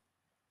awesome.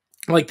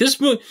 Like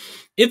this movie,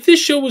 if this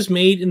show was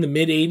made in the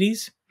mid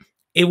 80s,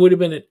 it would have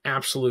been an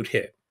absolute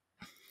hit,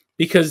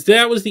 because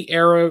that was the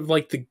era of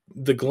like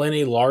the Glenn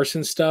A.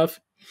 Larson stuff,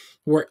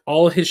 where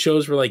all of his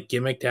shows were like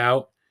gimmicked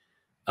out,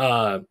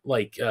 Airwolf.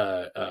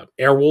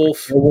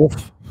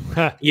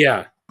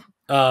 Yeah.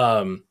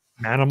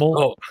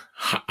 Manimal.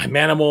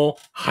 Manimal,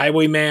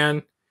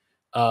 Highwayman,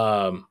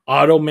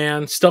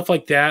 Automan, stuff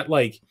like that.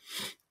 Like,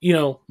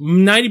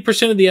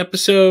 90% of the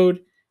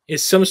episode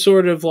is some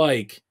sort of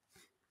like,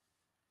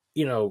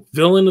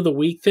 villain of the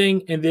week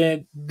thing. And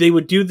then they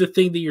would do the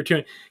thing that you're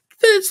doing.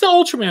 It's the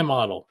Ultraman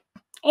model.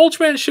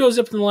 Ultraman shows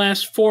up in the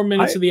last 4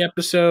 minutes of the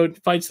episode,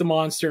 fights the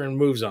monster, and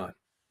moves on.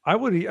 I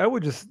wouldn't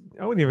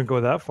even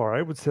go that far.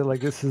 I would say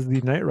like this is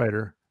the Knight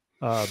Rider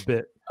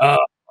bit. Oh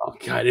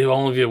god, if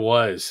only it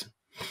was.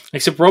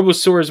 Except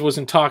Robosaurus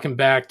wasn't talking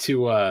back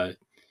to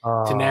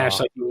Nash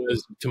like he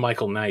was to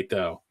Michael Knight,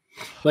 though.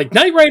 Like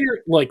Knight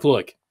Rider, like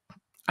look,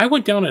 I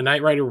went down a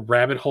Knight Rider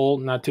rabbit hole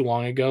not too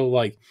long ago.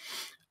 Like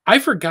I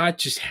forgot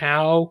just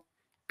how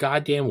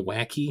goddamn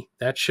wacky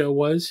that show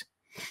was.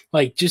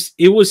 Like just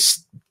it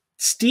was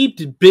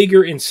steeped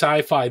bigger in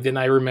sci-fi than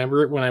I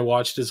remember it when I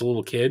watched as a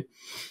little kid.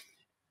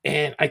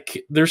 And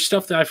there's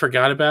stuff that I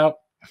forgot about.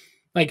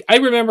 Like I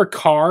remember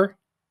Carr,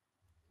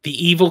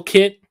 the evil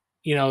kid,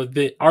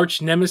 the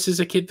arch nemesis,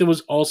 a kid that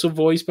was also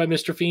voiced by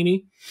Mr.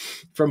 Feeney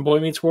from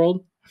Boy Meets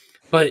World.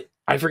 But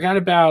I forgot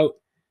about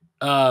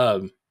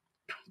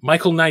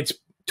Michael Knight's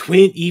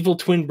evil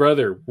twin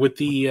brother with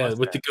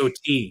the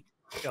goatee.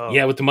 Oh.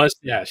 Yeah, with the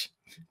mustache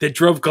that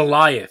drove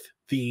Goliath,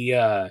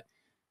 the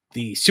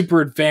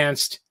super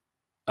advanced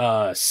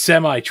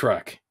semi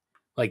truck.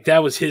 Like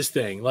that was his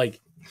thing.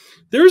 Like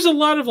there's a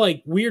lot of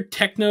like weird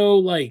techno,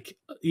 like,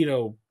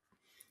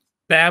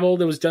 babble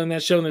that was done in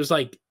that show. And there's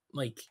like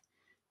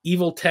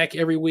evil tech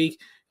every week.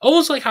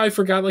 Almost like how I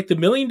forgot like the $1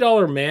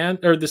 Million Man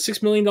or the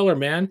 $6 Million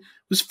Man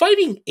was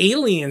fighting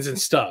aliens and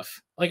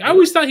stuff. Like I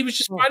always thought he was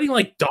just fighting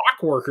like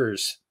dock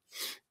workers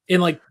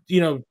and like,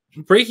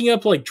 breaking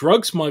up like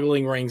drug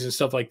smuggling rings and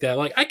stuff like that.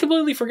 Like I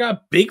completely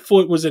forgot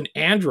Bigfoot was an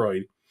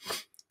android.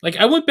 Like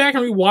I went back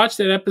and rewatched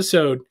that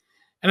episode,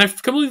 and I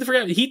completely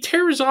forgot he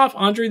tears off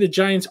Andre the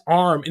Giant's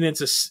arm, and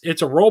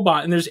it's a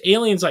robot, and there's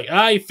aliens like,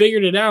 he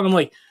figured it out. I'm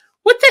like,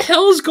 what the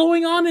hell is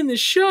going on in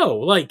this show?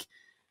 Like,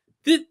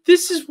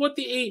 this is what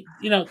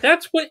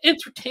that's what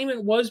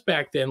entertainment was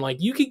back then. Like,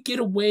 you could get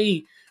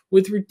away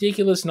with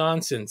ridiculous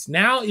nonsense.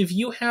 Now, if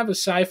you have a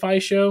sci-fi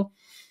show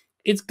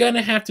it's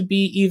gonna have to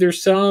be either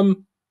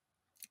some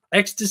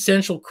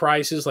existential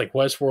crisis like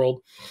Westworld,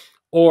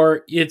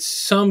 or it's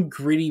some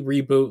gritty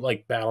reboot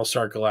like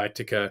Battlestar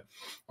Galactica,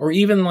 or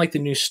even like the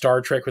new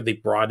Star Trek where they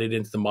brought it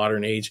into the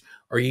modern age,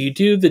 or you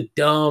do the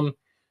dumb,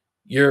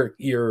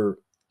 you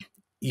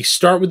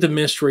start with the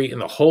mystery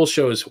and the whole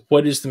show is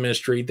what is the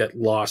mystery that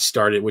Lost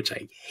started, which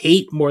I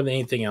hate more than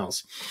anything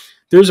else.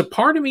 There's a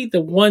part of me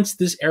that wants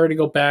this era to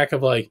go back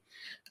of like,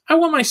 I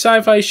want my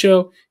sci-fi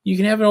show. You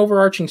can have an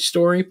overarching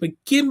story, but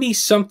give me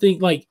something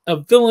like a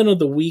villain of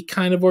the week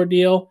kind of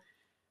ordeal.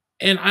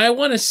 And I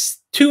want to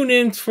tune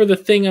in for the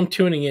thing I'm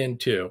tuning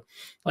into.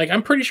 Like,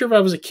 I'm pretty sure if I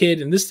was a kid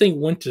and this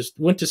thing went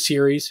to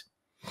series,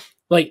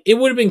 like, it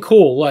would have been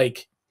cool.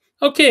 Like,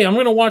 okay, I'm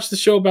going to watch the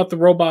show about the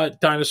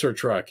robot dinosaur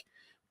truck,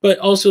 but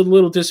also a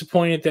little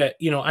disappointed that,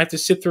 I have to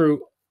sit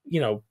through,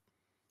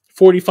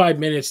 45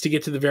 minutes to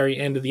get to the very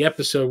end of the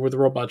episode where the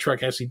robot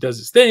truck actually does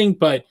its thing,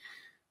 but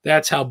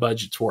that's how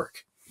budgets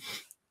work.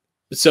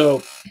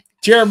 So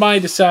Jeremiah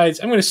decides,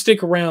 I'm going to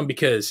stick around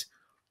because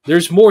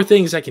there's more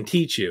things I can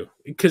teach you.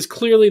 Because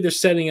clearly they're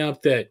setting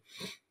up that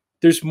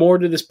there's more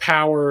to this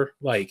power.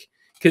 Like,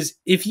 because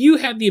if you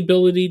had the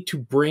ability to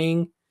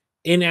bring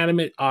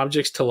inanimate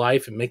objects to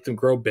life and make them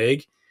grow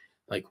big,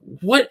 like,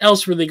 what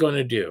else were they going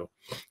to do?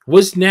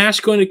 Was Nash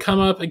going to come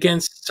up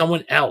against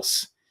someone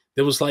else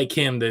that was like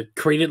him, that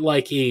created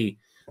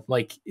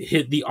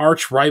hit the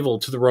arch rival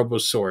to the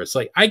Robosaurus?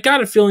 Like, I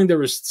got a feeling there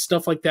was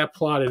stuff like that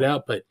plotted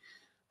out, but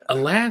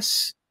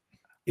alas,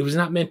 it was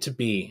not meant to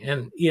be.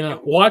 And,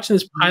 watching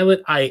this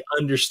pilot, I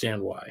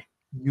understand why.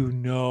 You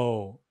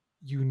know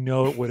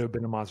it would have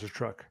been a monster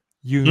truck.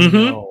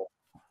 Know.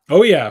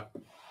 Oh, yeah.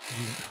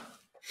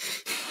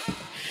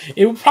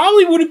 It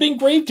probably would have been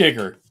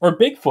Gravedigger or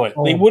Bigfoot.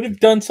 They would have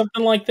done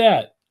something like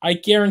that. I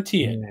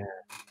guarantee it. Man.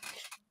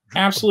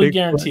 Absolutely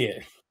guarantee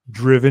it.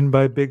 Driven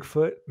by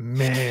Bigfoot?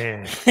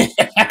 Man.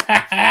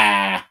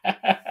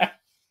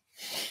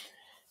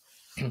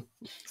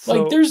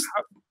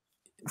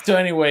 So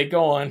anyway,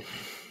 go on.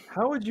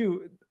 How would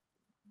you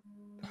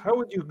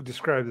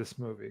describe this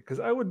movie? Because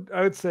I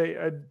would say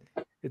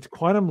it's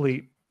Quantum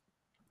Leap.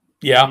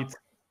 Yeah.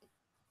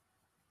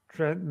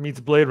 Meets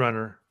Blade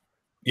Runner.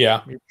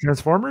 Yeah. Meets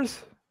Transformers?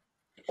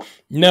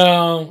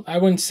 No, I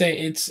wouldn't say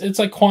it's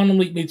like Quantum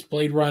Leap meets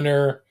Blade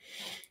Runner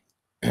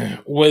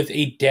with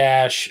a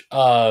dash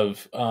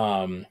of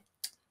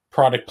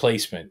product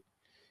placement.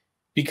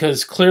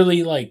 Because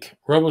clearly, like,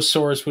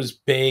 Robosaurus was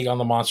big on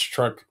the monster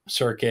truck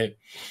circuit.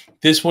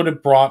 This would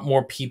have brought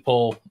more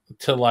people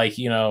to, like,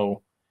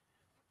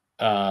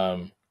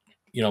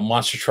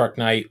 Monster Truck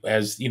Night,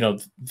 as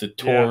the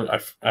tour. Yeah.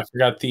 I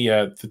forgot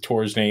the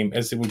tour's name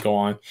as it would go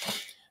on.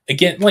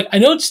 Again, like, I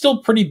know it's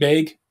still pretty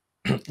big,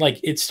 like,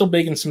 it's still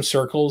big in some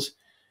circles,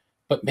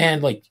 but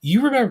man, like,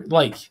 you remember,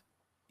 like,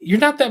 you're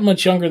not that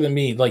much younger than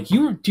me. Like,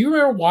 do you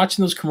remember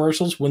watching those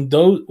commercials when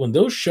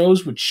those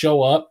shows would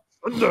show up?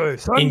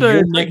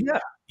 Sunday, yeah.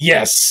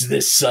 Yes,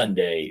 this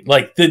Sunday.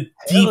 Like, the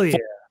deep,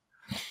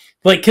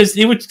 like, because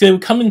they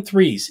would come in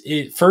threes.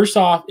 First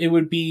off, it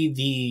would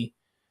be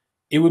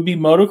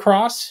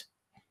motocross,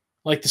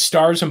 like the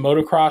stars of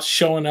motocross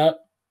showing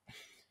up,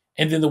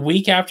 and then the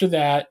week after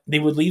that, they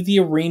would leave the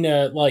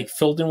arena like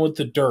filled in with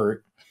the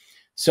dirt.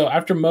 So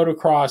after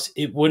motocross,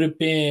 it would have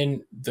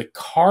been the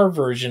car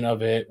version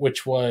of it,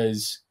 which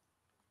was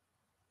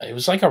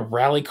like a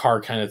rally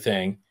car kind of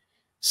thing.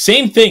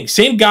 Same thing,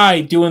 same guy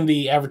doing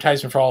the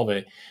advertisement for all of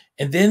it.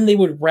 And then they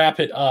would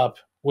wrap it up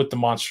with the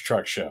monster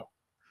truck show.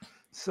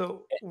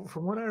 So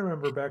from what I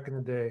remember back in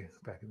the day,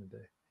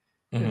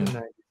 mm-hmm. in the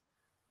 90s,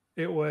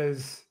 it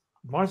was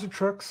monster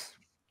trucks,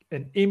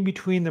 and in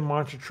between the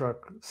monster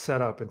truck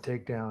setup and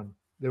takedown,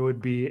 there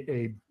would be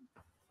a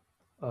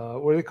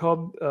what are they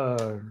called?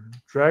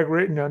 Drag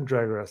race, not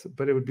drag race,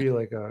 but it would be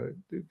like a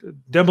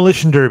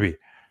demolition derby.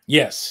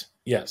 Yes.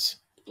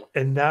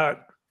 And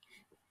that,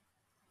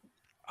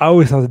 I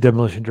always thought the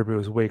demolition derby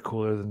was way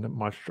cooler than the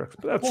monster trucks,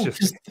 but that's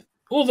just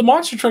the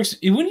monster trucks.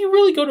 When you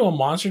really go to a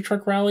monster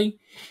truck rally,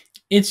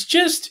 it's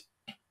just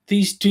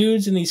these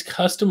dudes in these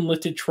custom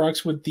lifted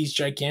trucks with these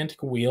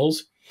gigantic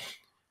wheels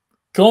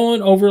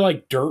going over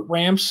like dirt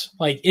ramps.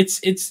 Like, it's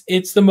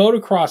the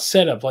motocross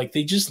setup. Like,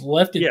 they just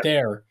left it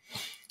there.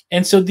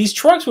 And so these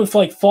trucks would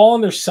like fall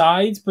on their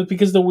sides, but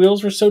because the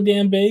wheels were so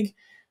damn big,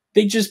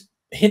 they just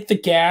hit the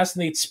gas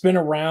and they'd spin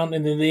around,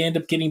 and then they end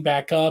up getting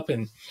back up,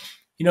 and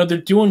they're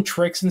doing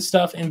tricks and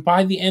stuff. And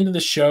by the end of the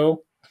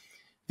show,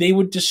 they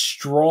would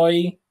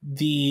destroy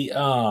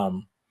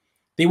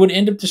they would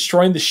end up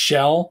destroying the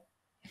shell,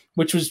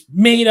 which was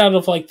made out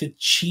of like the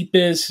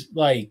cheapest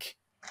like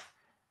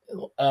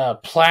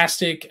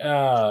plastic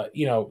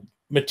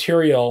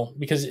material,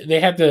 because they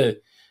had to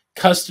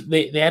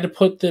they had to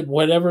put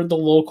whatever the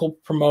local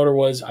promoter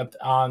was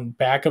on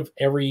back of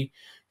every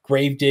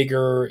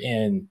Gravedigger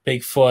and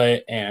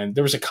Bigfoot, and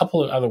there was a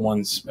couple of other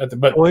ones,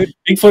 but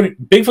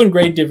Bigfoot and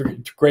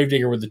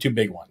Gravedigger were the two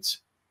big ones.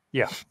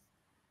 Yeah.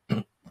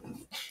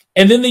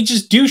 And then they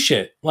just do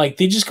shit. Like,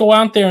 they just go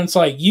out there and it's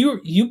like,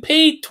 you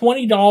paid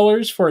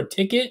 $20 for a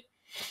ticket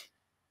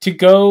to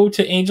go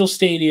to Angel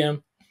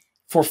Stadium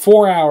for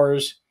 4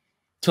 hours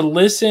to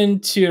listen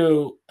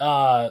to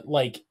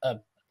like a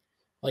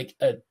like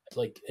a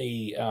like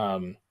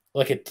a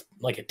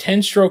like a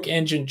 10-stroke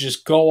engine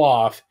just go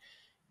off.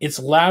 It's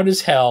loud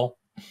as hell.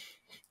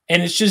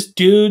 And it's just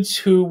dudes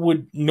who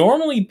would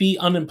normally be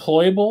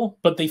unemployable,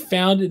 but they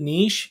found a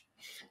niche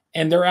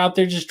and they're out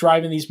there just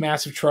driving these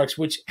massive trucks,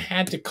 which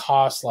had to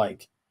cost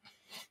like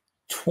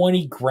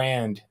 20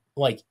 grand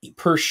like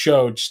per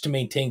show just to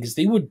maintain, because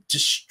they would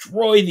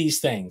destroy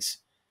these things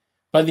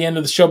by the end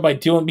of the show by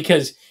doing,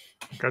 because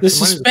the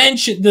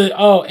suspension,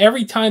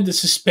 every time the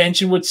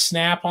suspension would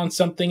snap on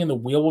something and the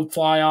wheel would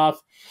fly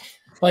off,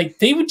 like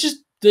they would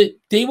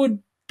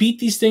beat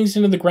these things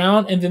into the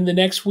ground, and then the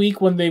next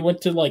week when they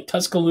went to like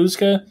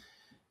Tuscaloosa,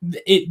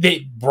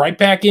 they right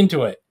back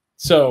into it.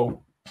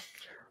 So,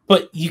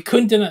 but you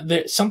couldn't deny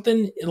there's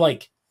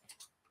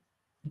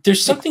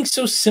something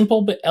so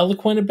simple but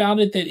eloquent about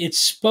it that it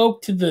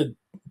spoke to the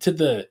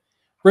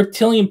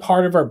reptilian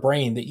part of our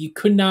brain that you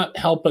could not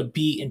help but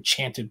be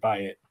enchanted by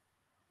it.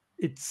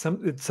 It's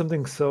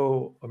something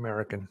so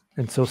American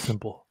and so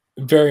simple.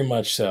 Very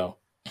much so.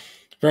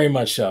 Very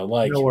much so.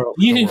 Like,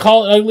 you can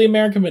call it ugly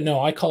American, but no,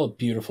 I call it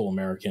beautiful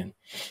American.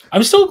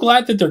 I'm so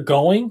glad that they're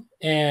going,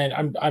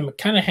 and I'm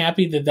kind of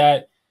happy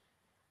that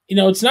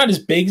it's not as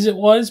big as it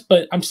was,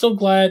 but I'm still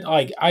glad.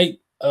 Like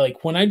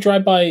when I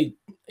drive by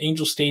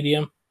Angel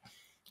Stadium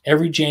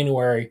every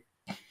January,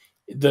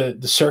 the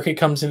circuit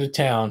comes into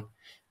town,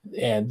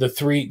 and the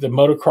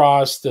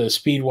motocross, the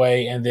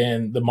speedway, and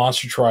then the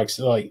monster trucks,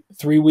 like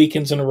 3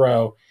 weekends in a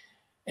row,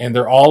 and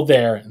they're all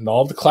there, and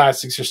all the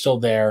classics are still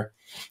there.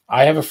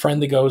 I have a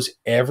friend that goes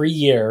every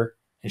year,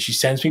 and she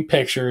sends me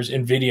pictures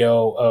and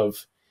video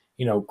of,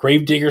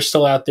 Gravedigger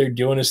still out there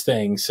doing his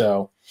thing.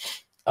 So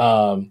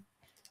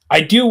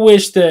I do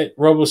wish that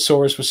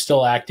Robosaurus was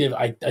still active.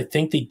 I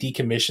think they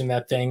decommissioned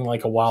that thing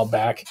like a while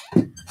back.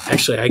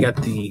 Actually, I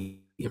got the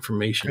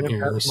information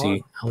here. Let me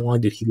see. How long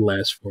did he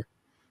last for?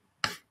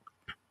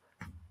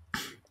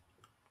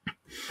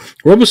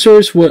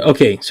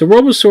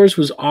 Robosaurus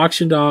was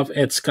auctioned off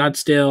at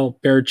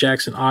Scottsdale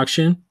Barrett-Jackson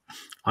auction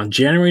on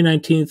January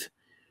 19th,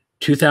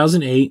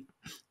 2008.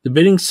 The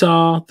bidding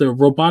saw the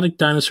robotic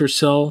dinosaur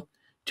sell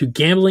to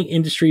gambling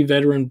industry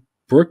veteran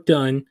Brooke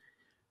Dunn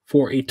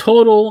for a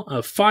total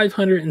of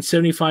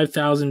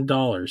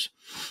 $575,000.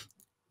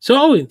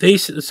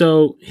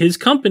 So his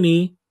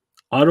company,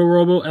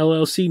 AutoRobo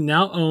LLC,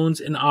 now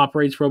owns and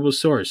operates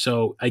Robosaurus.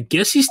 So I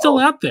guess he's still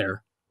out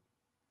there.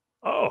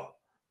 Oh.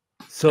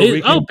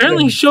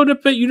 Apparently he showed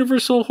up at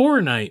Universal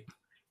Horror Night.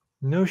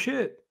 No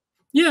shit.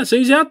 Yeah, so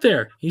he's out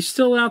there. He's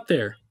still out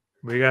there.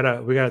 We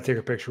gotta take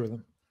a picture with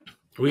him.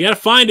 We gotta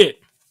find it.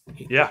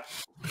 Yeah.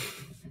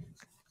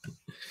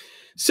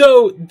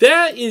 So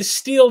that is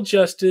Steel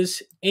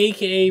Justice,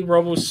 aka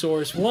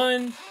Robosaurus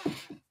 1.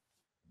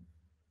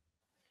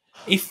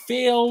 A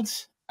failed.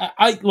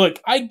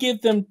 I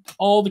give them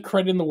all the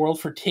credit in the world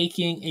for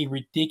taking a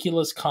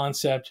ridiculous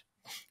concept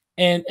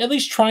and at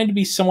least trying to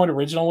be somewhat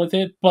original with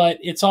it, but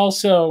it's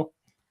also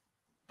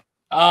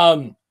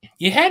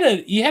you had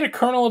a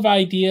kernel of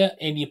idea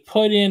and you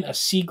put in a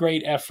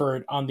C-grade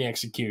effort on the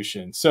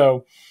execution.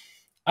 So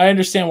I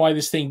understand why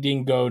this thing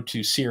didn't go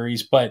to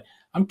series, but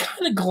I'm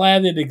kind of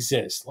glad it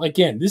exists.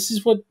 Again, this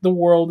is what the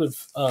world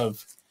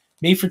of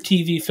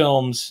made-for-TV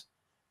films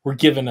were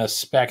giving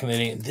us back in the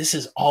day. And this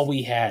is all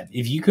we had.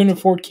 If you couldn't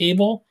afford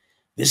cable,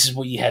 this is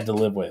what you had to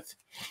live with.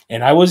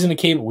 And I wasn't a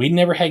cable. We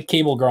never had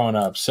cable growing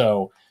up,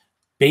 so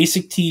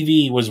basic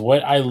TV was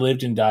what I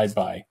lived and died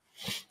by.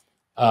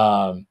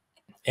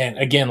 And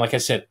again, like I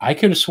said, I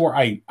could have swore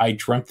I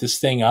dreamt this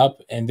thing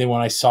up, and then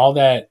when I saw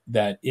that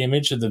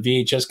image of the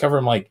VHS cover,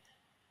 I'm like,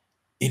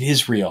 it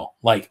is real.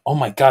 Like, oh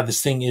my God,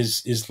 this thing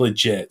is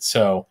legit.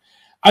 So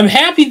I'm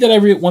happy that I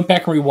went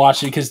back and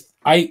rewatched it, because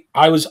I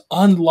was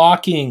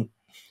unlocking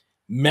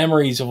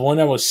memories of when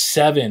I was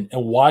 7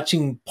 and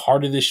watching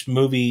part of this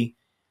movie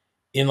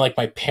in like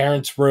my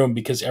parents' room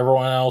because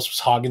everyone else was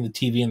hogging the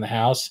TV in the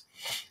house.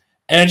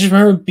 And I just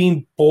remember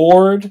being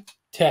bored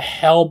to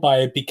hell by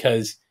it,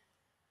 because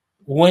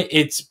when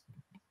it's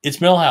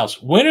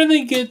Millhouse. When are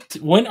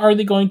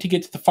they going to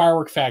get to the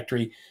firework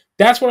factory?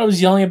 That's what I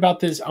was yelling about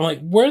this. I'm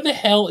like, where the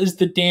hell is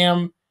the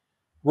damn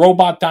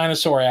robot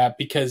dinosaur at?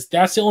 Because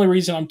that's the only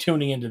reason I'm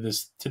tuning into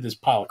this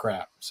pile of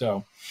crap.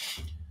 So,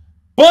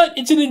 but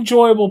it's an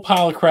enjoyable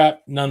pile of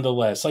crap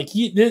nonetheless. Like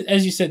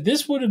as you said,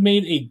 this would have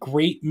made a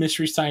great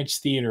Mystery Science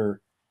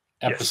Theater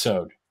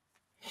episode. Yes.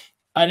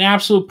 An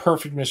absolute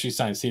perfect Mystery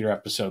Science Theater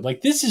episode.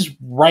 Like, this is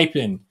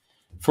ripened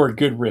for a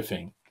good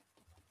riffing.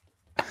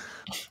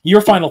 Your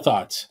final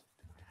thoughts?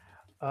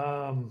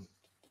 I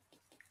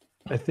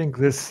think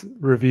this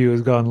review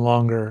has gone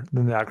longer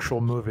than the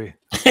actual movie.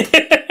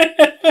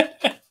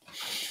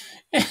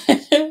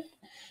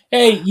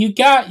 Hey, you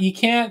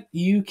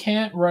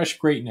can't rush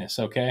greatness,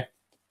 okay?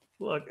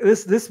 Look,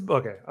 this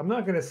okay. I'm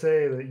not gonna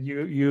say that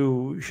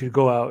you should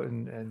go out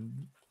and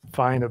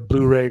find a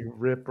Blu-ray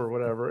rip or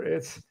whatever.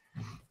 It's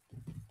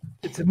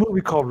a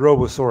movie called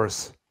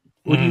Robosaurus.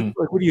 What do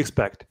you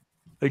expect?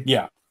 Like,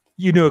 yeah,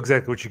 you know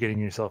exactly what you're getting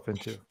yourself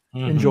into.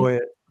 Enjoy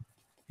it.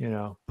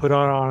 put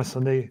on a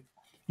Sunday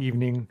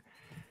evening.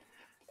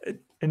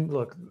 And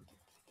look,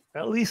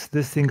 at least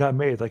this thing got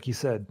made. Like you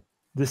said,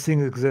 this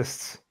thing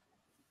exists.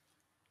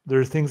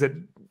 There's things that,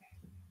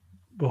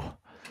 well,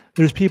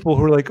 there's people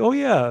who are like, oh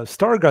yeah,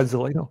 Star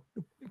Godzilla.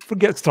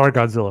 Forget Star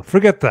Godzilla.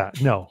 Forget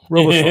that. No,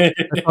 Robosaurus.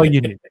 That's all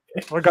you need.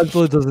 Star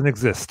Godzilla doesn't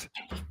exist.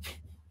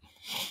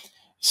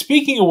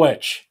 Speaking of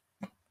which,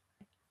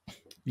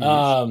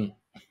 Yes.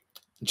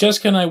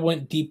 Jessica and I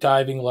went deep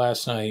diving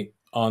last night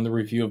on the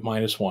review of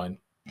 -1.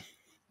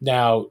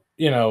 Now,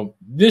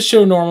 this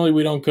show normally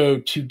we don't go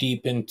too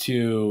deep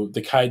into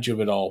the kaiju of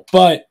it all,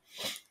 but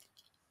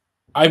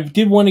I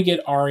did want to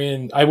get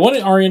Arian. I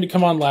wanted Arian to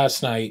come on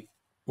last night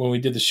when we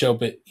did the show,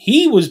 but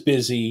he was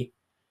busy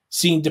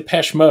seeing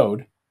Depeche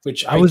Mode,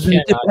 which I was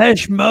in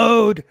Depeche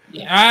Mode.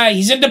 Yeah,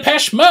 he's in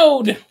Depeche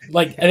Mode.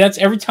 Like, that's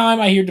every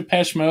time I hear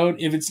Depeche Mode.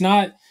 If it's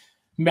not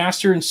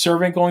Master and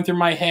Servant going through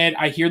my head,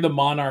 I hear the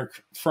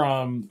Monarch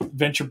from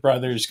Venture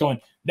Brothers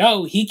going,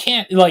 "No, he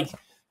can't." Like,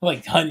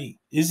 honey,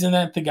 isn't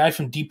that the guy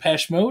from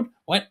Depeche Mode?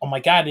 What? Oh my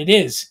God, it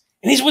is.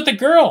 And he's with the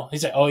girl.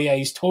 He's like, oh yeah,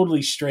 he's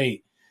totally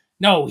straight.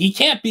 No, he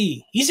can't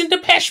be. He's in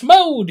Depeche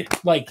Mode.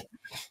 Like,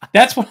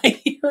 that's what I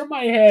hear in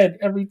my head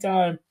every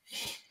time.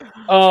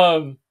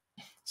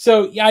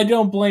 So yeah, I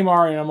don't blame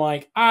Arian. I'm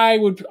like, I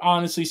would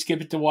honestly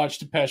skip it to watch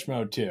Depeche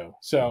Mode too.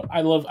 So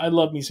I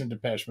love me some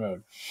Depeche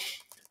Mode.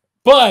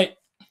 But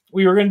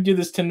we were going to do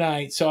this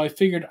tonight, so I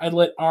figured I'd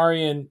let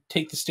Arian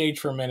take the stage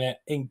for a minute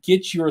and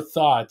get your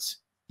thoughts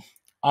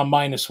on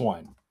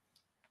 -1.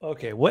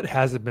 Okay, what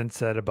hasn't been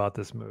said about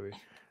this movie?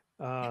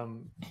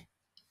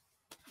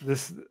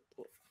 This,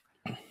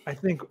 I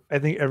think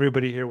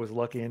everybody here was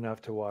lucky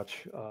enough to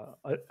watch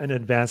an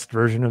advanced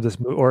version of this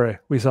movie,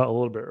 or we saw it a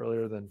little bit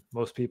earlier than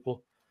most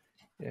people.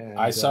 And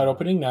I saw it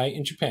opening night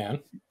in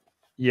Japan.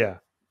 Yeah,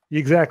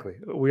 exactly.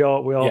 We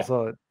all Yeah.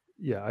 saw it.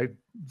 Yeah, I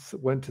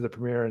went to the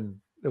premiere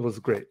and it was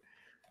great.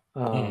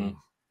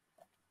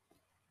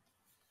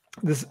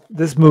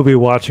 This movie,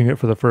 watching it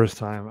for the first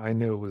time, I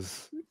knew it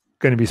was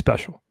going to be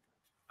special.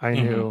 I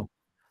knew.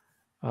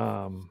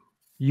 So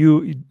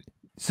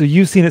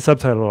you've seen it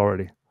subtitled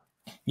already?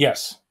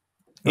 Yes,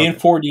 in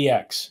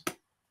 4DX.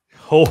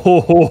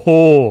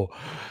 Ho.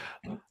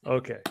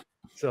 Okay,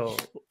 so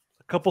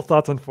a couple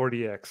thoughts on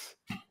 4DX.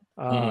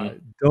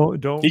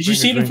 Don't. Did you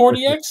see it in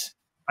 4DX?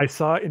 I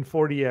saw it in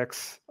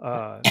 4DX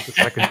the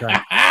second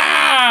time.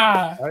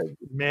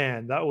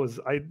 Man, that was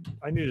I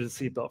needed a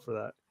seatbelt for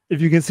that.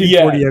 If you can see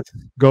 4DX,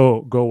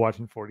 go watch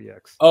in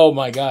 4DX. Oh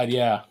my God,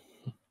 yeah.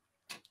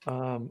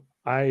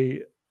 I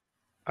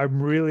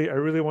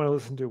really want to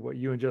listen to what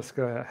you and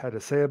Jessica had to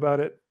say about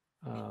it.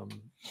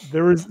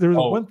 There was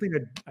one thing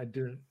I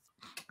didn't,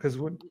 because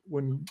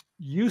when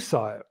you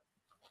saw it,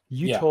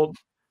 you told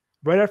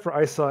right after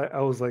I saw it,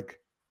 I was like,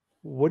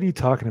 "What are you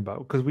talking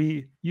about?" Because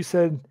you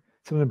said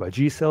something about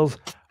G cells.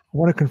 I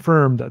want to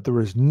confirm that there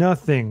was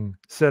nothing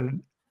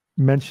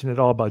mentioned at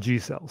all about G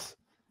cells.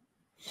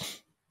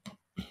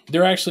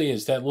 There actually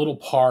is that little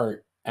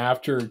part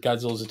after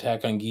Godzilla's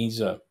attack on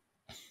Ginza.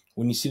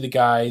 When you see the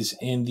guys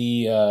in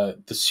the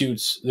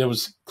suits, there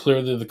was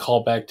clearly the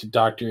callback to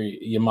Dr.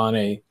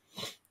 Yamane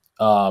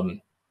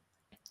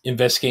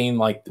investigating,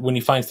 like, when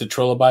he finds the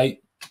trilobite.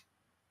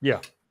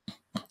 Yeah.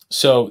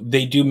 So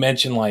they do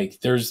mention, like,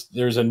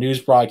 there's a news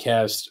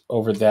broadcast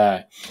over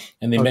that,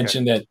 and they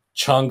mention that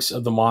chunks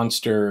of the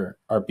monster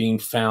are being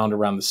found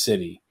around the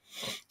city.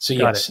 So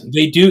yes,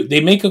 they do.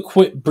 They make a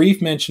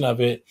brief mention of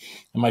it.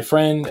 And my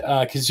friend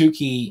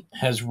Kazuki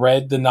has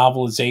read the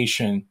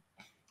novelization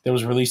that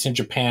was released in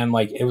Japan.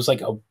 Like, it was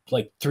like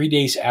 3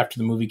 days after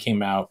the movie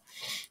came out.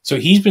 So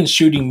he's been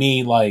shooting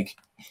me, like,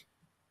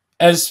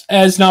 as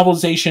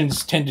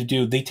novelizations tend to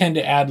do. They tend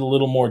to add a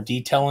little more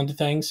detail into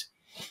things,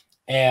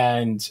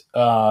 and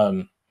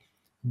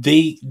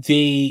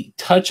they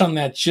touch on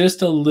that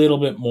just a little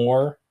bit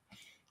more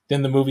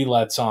than the movie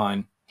lets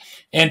on.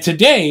 And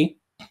today,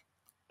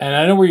 and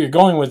I know where you're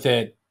going with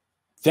it,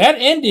 that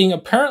ending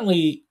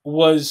apparently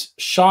was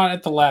shot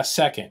at the last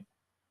second.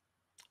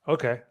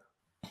 Okay.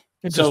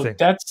 Interesting.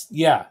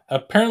 So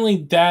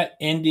apparently that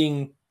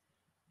ending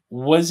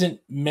wasn't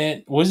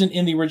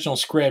in the original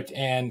script,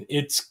 and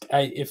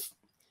if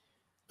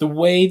the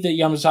way that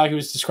Yamazaki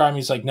was describing,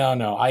 he's like,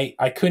 no,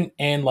 I couldn't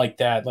end like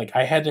that. Like,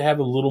 I had to have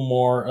a little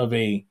more of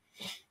an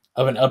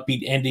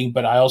upbeat ending,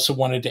 but I also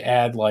wanted to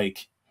add,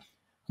 like,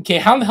 okay,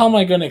 how the hell am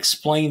I going to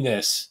explain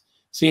this?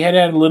 So he had to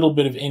add a little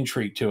bit of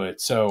intrigue to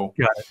it. So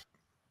got it.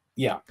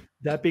 Yeah.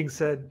 That being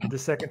said, the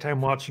second time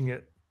watching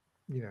it,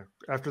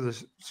 after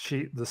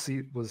the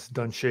seat was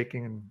done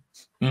shaking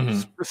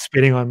and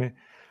spitting on me,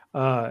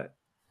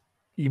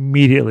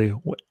 immediately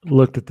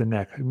looked at the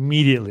neck.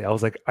 Immediately, I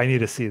was like, I need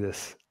to see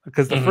this,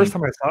 because the first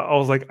time I saw it, I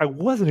was like, I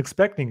wasn't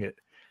expecting it,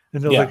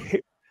 and it was like,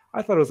 hey,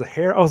 I thought it was a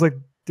hair. I was like,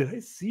 did I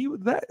see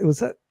that? Was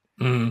that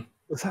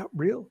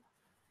real?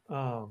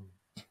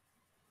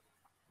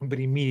 But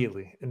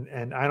immediately,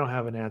 and I don't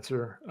have an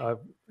answer.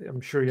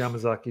 I'm sure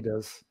Yamazaki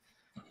does.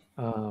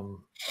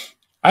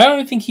 I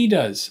don't think he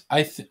does.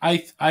 I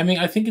mean,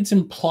 I think it's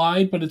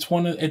implied, but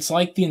it's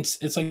like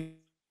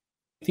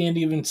the end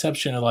of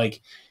Inception of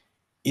like,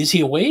 is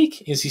he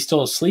awake? Is he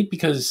still asleep?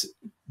 Because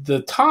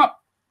the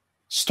top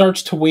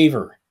starts to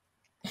waver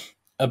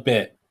a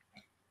bit.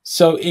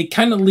 So it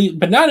kind of leaves,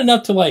 but not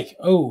enough to like,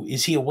 oh,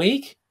 is he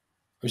awake?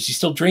 Or is he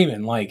still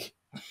dreaming? Like,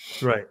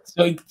 Right.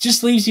 so it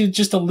just leaves you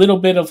just a little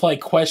bit of like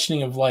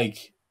questioning of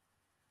like,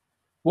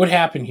 what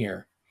happened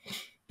here?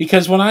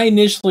 Because when I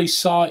initially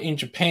saw it in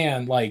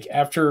Japan, like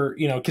after,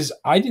 because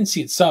I didn't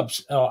see it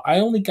subs, I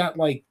only got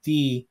like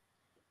the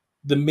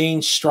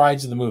main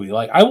strides of the movie.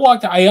 Like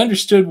I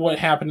understood what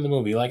happened in the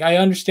movie. Like I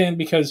understand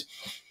because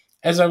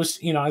as I was,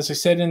 as I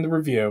said in the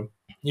review,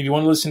 if you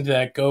want to listen to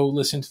that, go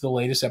listen to the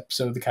latest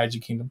episode of the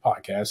Kaiju Kingdom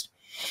podcast.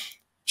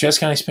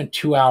 Jessica and I spent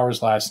 2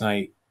 hours last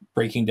night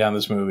breaking down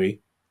this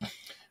movie.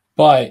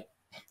 But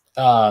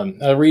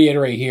I'll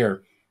reiterate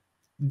here,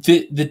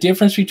 the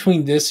difference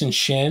between this and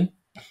Shin,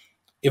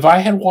 if I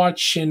had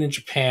watched Shin in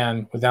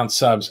Japan without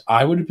subs,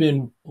 I would have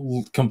been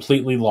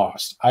completely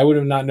lost. I would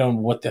have not known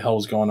what the hell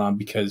was going on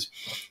because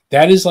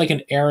that is like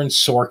an Aaron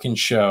Sorkin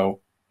show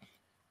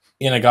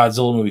in a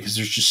Godzilla movie because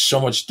there's just so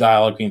much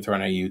dialogue being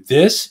thrown at you.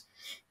 This,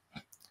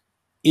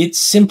 its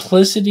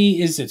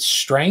simplicity is its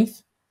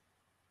strength,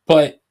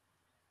 but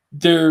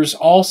there's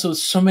also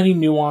so many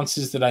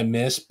nuances that I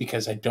miss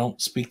because I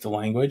don't speak the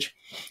language.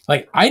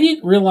 Like, I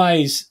didn't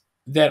realize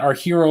that our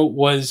hero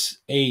was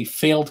a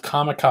failed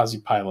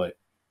kamikaze pilot.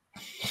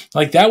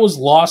 Like, that was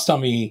lost on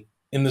me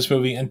in this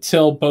movie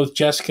until both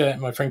Jessica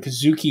and my friend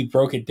Kazuki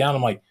broke it down.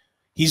 I'm like,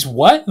 he's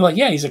what? I'm like,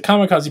 yeah, he's a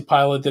kamikaze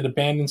pilot that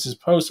abandons his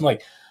post. I'm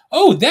like,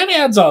 oh, that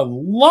adds a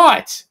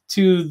lot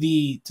to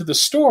the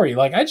story.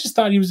 Like, I just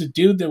thought he was a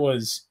dude that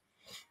was,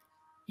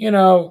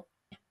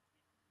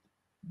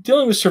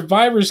 dealing with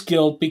survivor's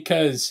guilt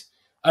because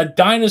a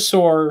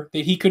dinosaur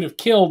that he could have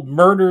killed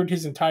murdered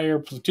his entire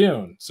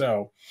platoon.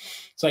 So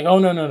it's like, oh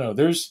no.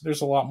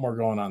 There's a lot more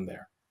going on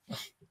there.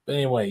 But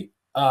anyway,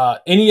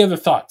 any other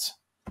thoughts?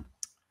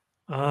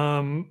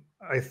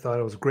 I thought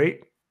it was great.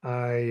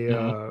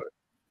 I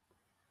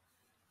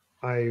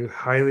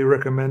highly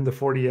recommend the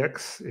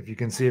 40X. If you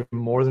can see it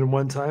more than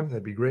one time,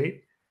 that'd be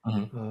great.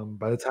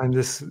 By the time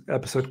this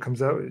episode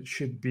comes out, it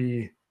should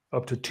be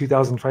up to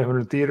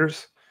 2,500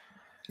 theaters.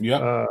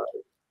 Yeah.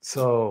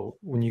 So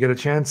when you get a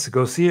chance to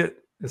go see it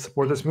and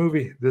support this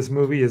movie is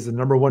the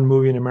 #1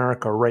 movie in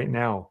America right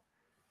now.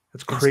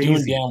 That's crazy.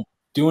 It's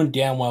doing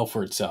damn well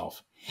for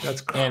itself.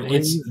 That's crazy. And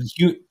it's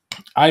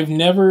I've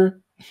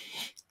never,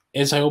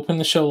 as I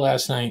opened the show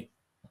last night,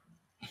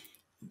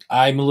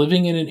 I'm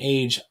living in an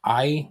age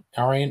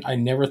Arian, I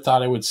never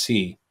thought I would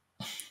see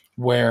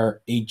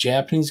where a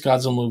Japanese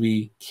Godzilla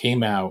movie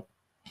came out,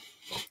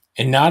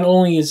 and not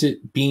only is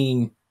it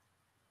being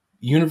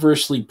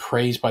universally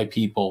praised by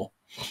people,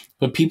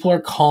 but people are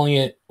calling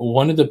it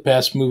one of the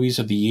best movies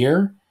of the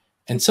year,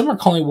 and some are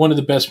calling it one of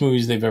the best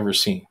movies they've ever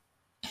seen.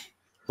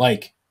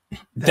 Like,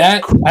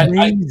 that's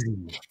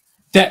crazy.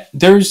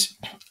 There's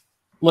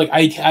like,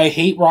 I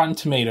hate Rotten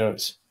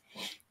Tomatoes,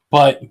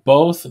 but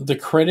both the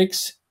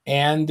critics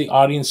and the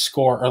audience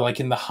score are like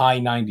in the high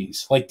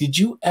 90s. Like, did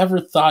you ever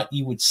thought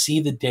you would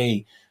see the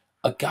day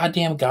a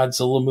goddamn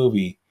Godzilla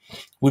movie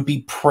would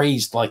be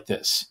praised like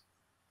this?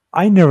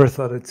 I never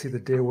thought I'd see the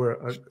day where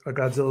a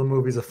Godzilla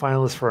movie is a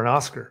finalist for an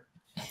Oscar.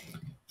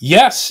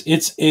 Yes,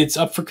 it's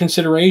up for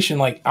consideration.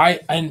 Like, I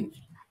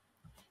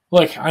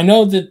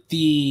know that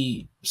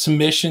the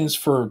submissions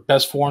for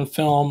best foreign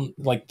film,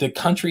 like, the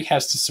country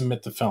has to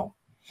submit the film,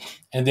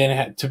 and then it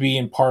had to be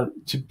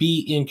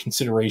in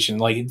consideration.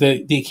 Like,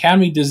 the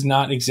Academy does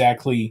not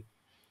exactly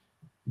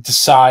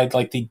decide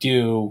like they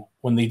do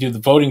when they do the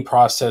voting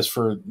process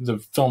for the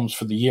films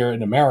for the year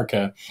in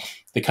America.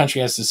 The country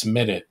has to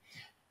submit it.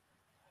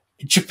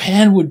 Toho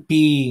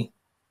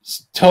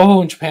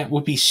in Japan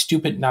would be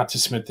stupid not to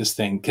submit this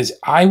thing, because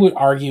I would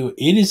argue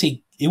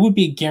it would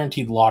be a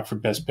guaranteed lock for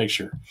Best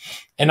Picture.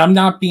 And I'm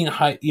not being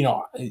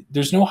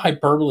there's no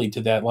hyperbole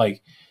to that.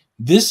 Like,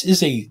 this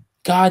is a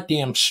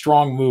goddamn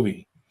strong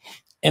movie.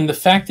 And the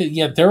fact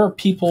that, there are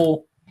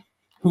people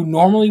who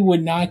normally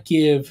would not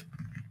give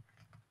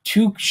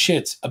two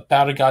shits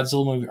about a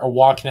Godzilla movie are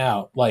walking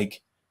out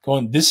like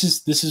going, this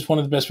is one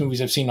of the best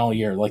movies I've seen all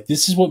year. Like,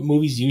 this is what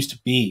movies used to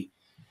be.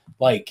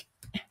 Like,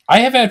 I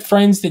have had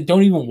friends that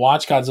don't even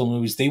watch Godzilla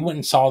movies. They went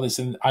and saw this,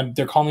 and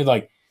they're calling me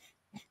like,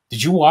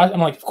 did you watch?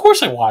 I'm like, of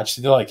course I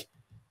watched. They're like,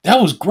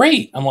 that was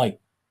great. I'm like,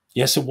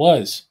 yes, it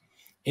was.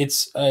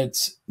 It's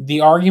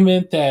the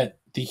argument that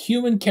the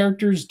human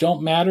characters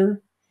don't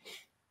matter.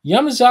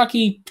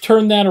 Yamazaki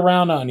turned that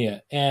around on you.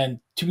 And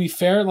to be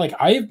fair, like,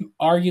 I've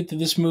argued that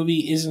this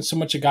movie isn't so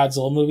much a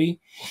Godzilla movie,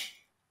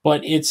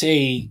 but it's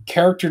a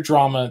character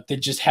drama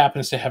that just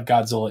happens to have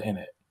Godzilla in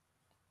it.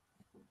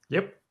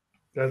 Yep.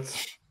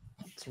 That's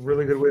a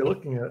really good way of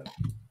looking at it.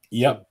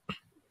 Yep.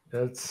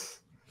 That's,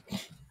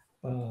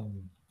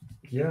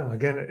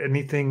 again,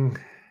 anything.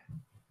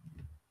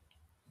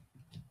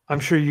 I'm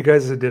sure you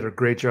guys did a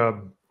great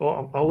job.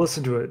 Well, I'll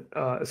listen to it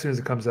as soon as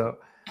it comes out.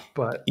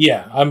 But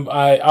yeah,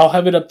 I'll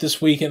have it up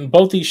this weekend.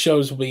 Both these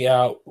shows will be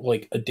out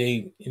like a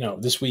day,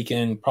 this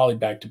weekend, probably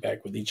back to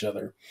back with each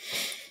other.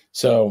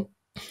 So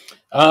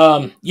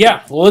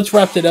Yeah, well, let's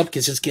wrap that up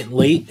because it's getting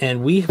late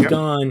and we have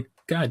gone,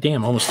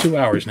 goddamn, almost 2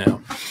 hours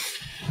now.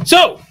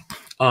 So,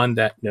 on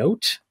that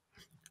note,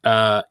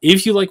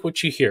 if you like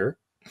what you hear,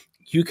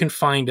 you can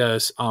find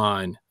us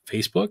on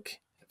Facebook,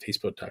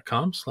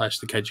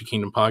 facebook.com/the Kaiju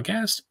Kingdom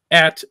podcast,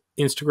 at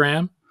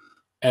Instagram,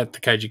 at the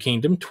Kaiju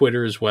Kingdom,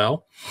 Twitter as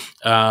well.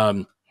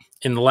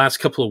 In the last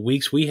couple of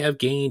weeks, we have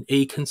gained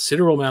a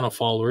considerable amount of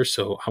followers.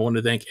 So I want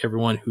to thank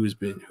everyone who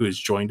has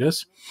joined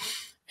us.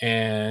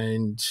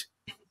 And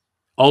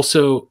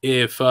also,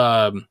 if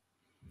you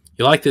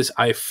like this,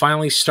 I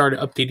finally started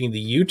updating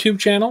the YouTube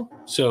channel.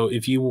 So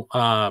if you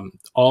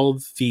all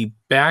the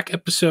back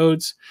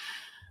episodes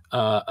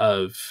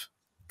of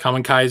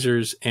Common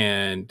Kaisers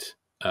and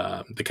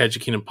the Kaiju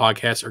Kingdom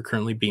podcast are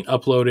currently being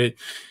uploaded,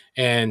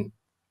 and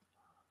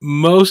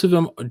most of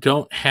them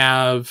don't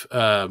have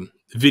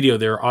video;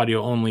 they're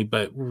audio only.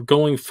 But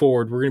going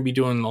forward, we're going to be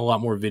doing a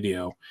lot more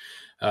video.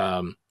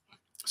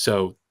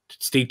 So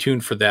stay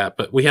tuned for that.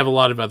 But we have a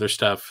lot of other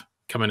stuff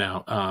coming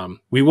out.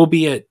 We will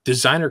be at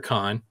Designer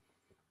Con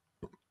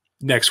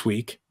next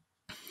week.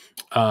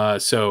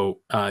 So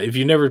if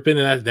you've never been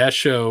to that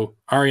show,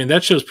 Arian,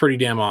 that show's pretty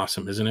damn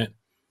awesome, isn't it?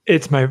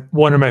 It's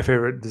one of my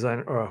favorite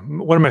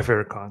one of my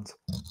favorite cons.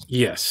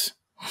 Yes.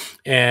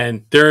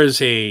 And there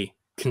is a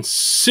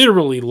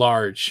considerably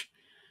large,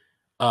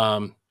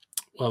 well,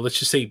 let's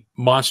just say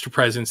monster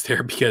presence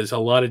there, because a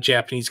lot of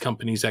Japanese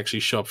companies actually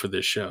show up for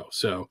this show.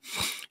 So,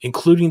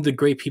 including the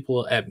great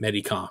people at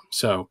Medicom.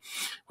 So,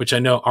 which I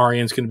know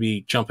Arian's going to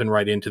be jumping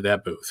right into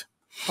that booth.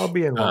 I'll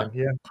be in one.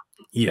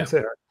 Yeah.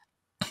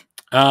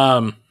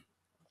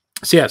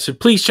 So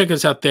please check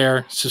us out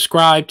there.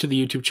 Subscribe to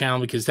the YouTube channel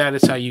because that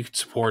is how you can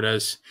support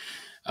us.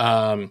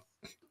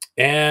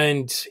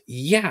 And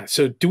yeah,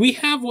 so do we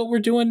have what we're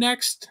doing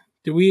next?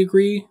 Did we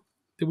agree?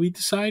 Did we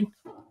decide?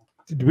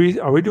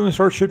 Are we doing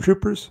Starship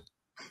Troopers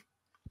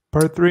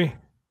Part 3?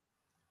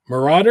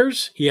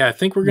 Marauders? Yeah, I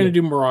think we're going to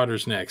do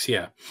Marauders next.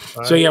 Yeah.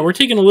 So yeah, we're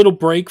taking a little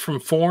break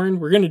from foreign.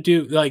 We're going to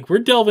do, we're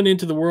delving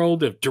into the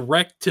world of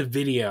direct to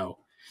video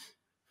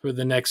for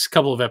the next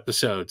couple of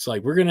episodes.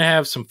 We're going to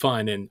have some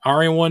fun. And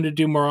Arian wanted to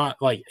do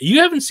Marauders. You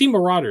haven't seen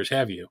Marauders,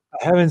 have you?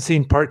 I haven't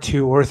seen Part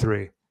 2 or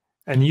 3.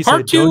 And you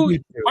Part said 2,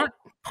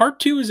 Part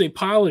 2 is a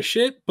pile of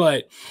shit,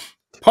 but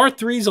Part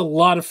 3 is a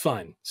lot of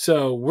fun.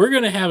 So we're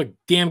going to have a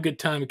damn good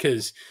time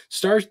because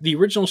the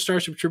original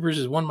Starship Troopers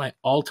is one of my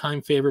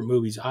all-time favorite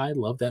movies. I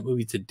love that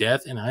movie to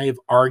death, and I have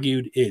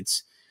argued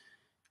it's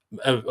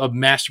a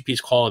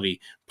masterpiece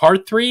quality.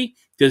 Part 3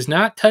 does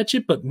not touch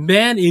it, but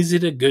man, is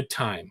it a good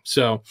time.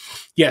 So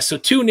yeah, so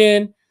tune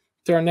in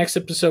to our next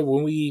episode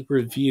when we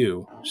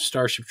review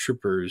Starship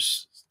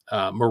Troopers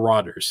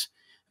Marauders,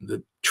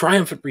 the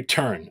triumphant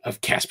return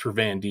of Casper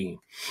Van Dien.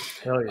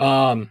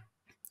 Hell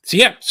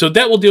yeah. So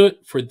that will do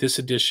it for this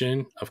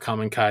edition of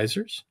Common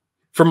Kaisers.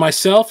 For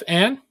myself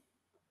and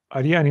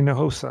Arian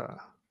Hinojosa.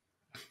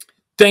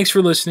 Thanks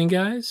for listening,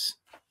 guys.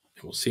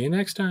 And we'll see you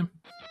next time.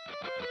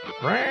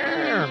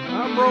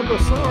 I'm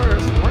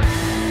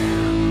Robosaurus.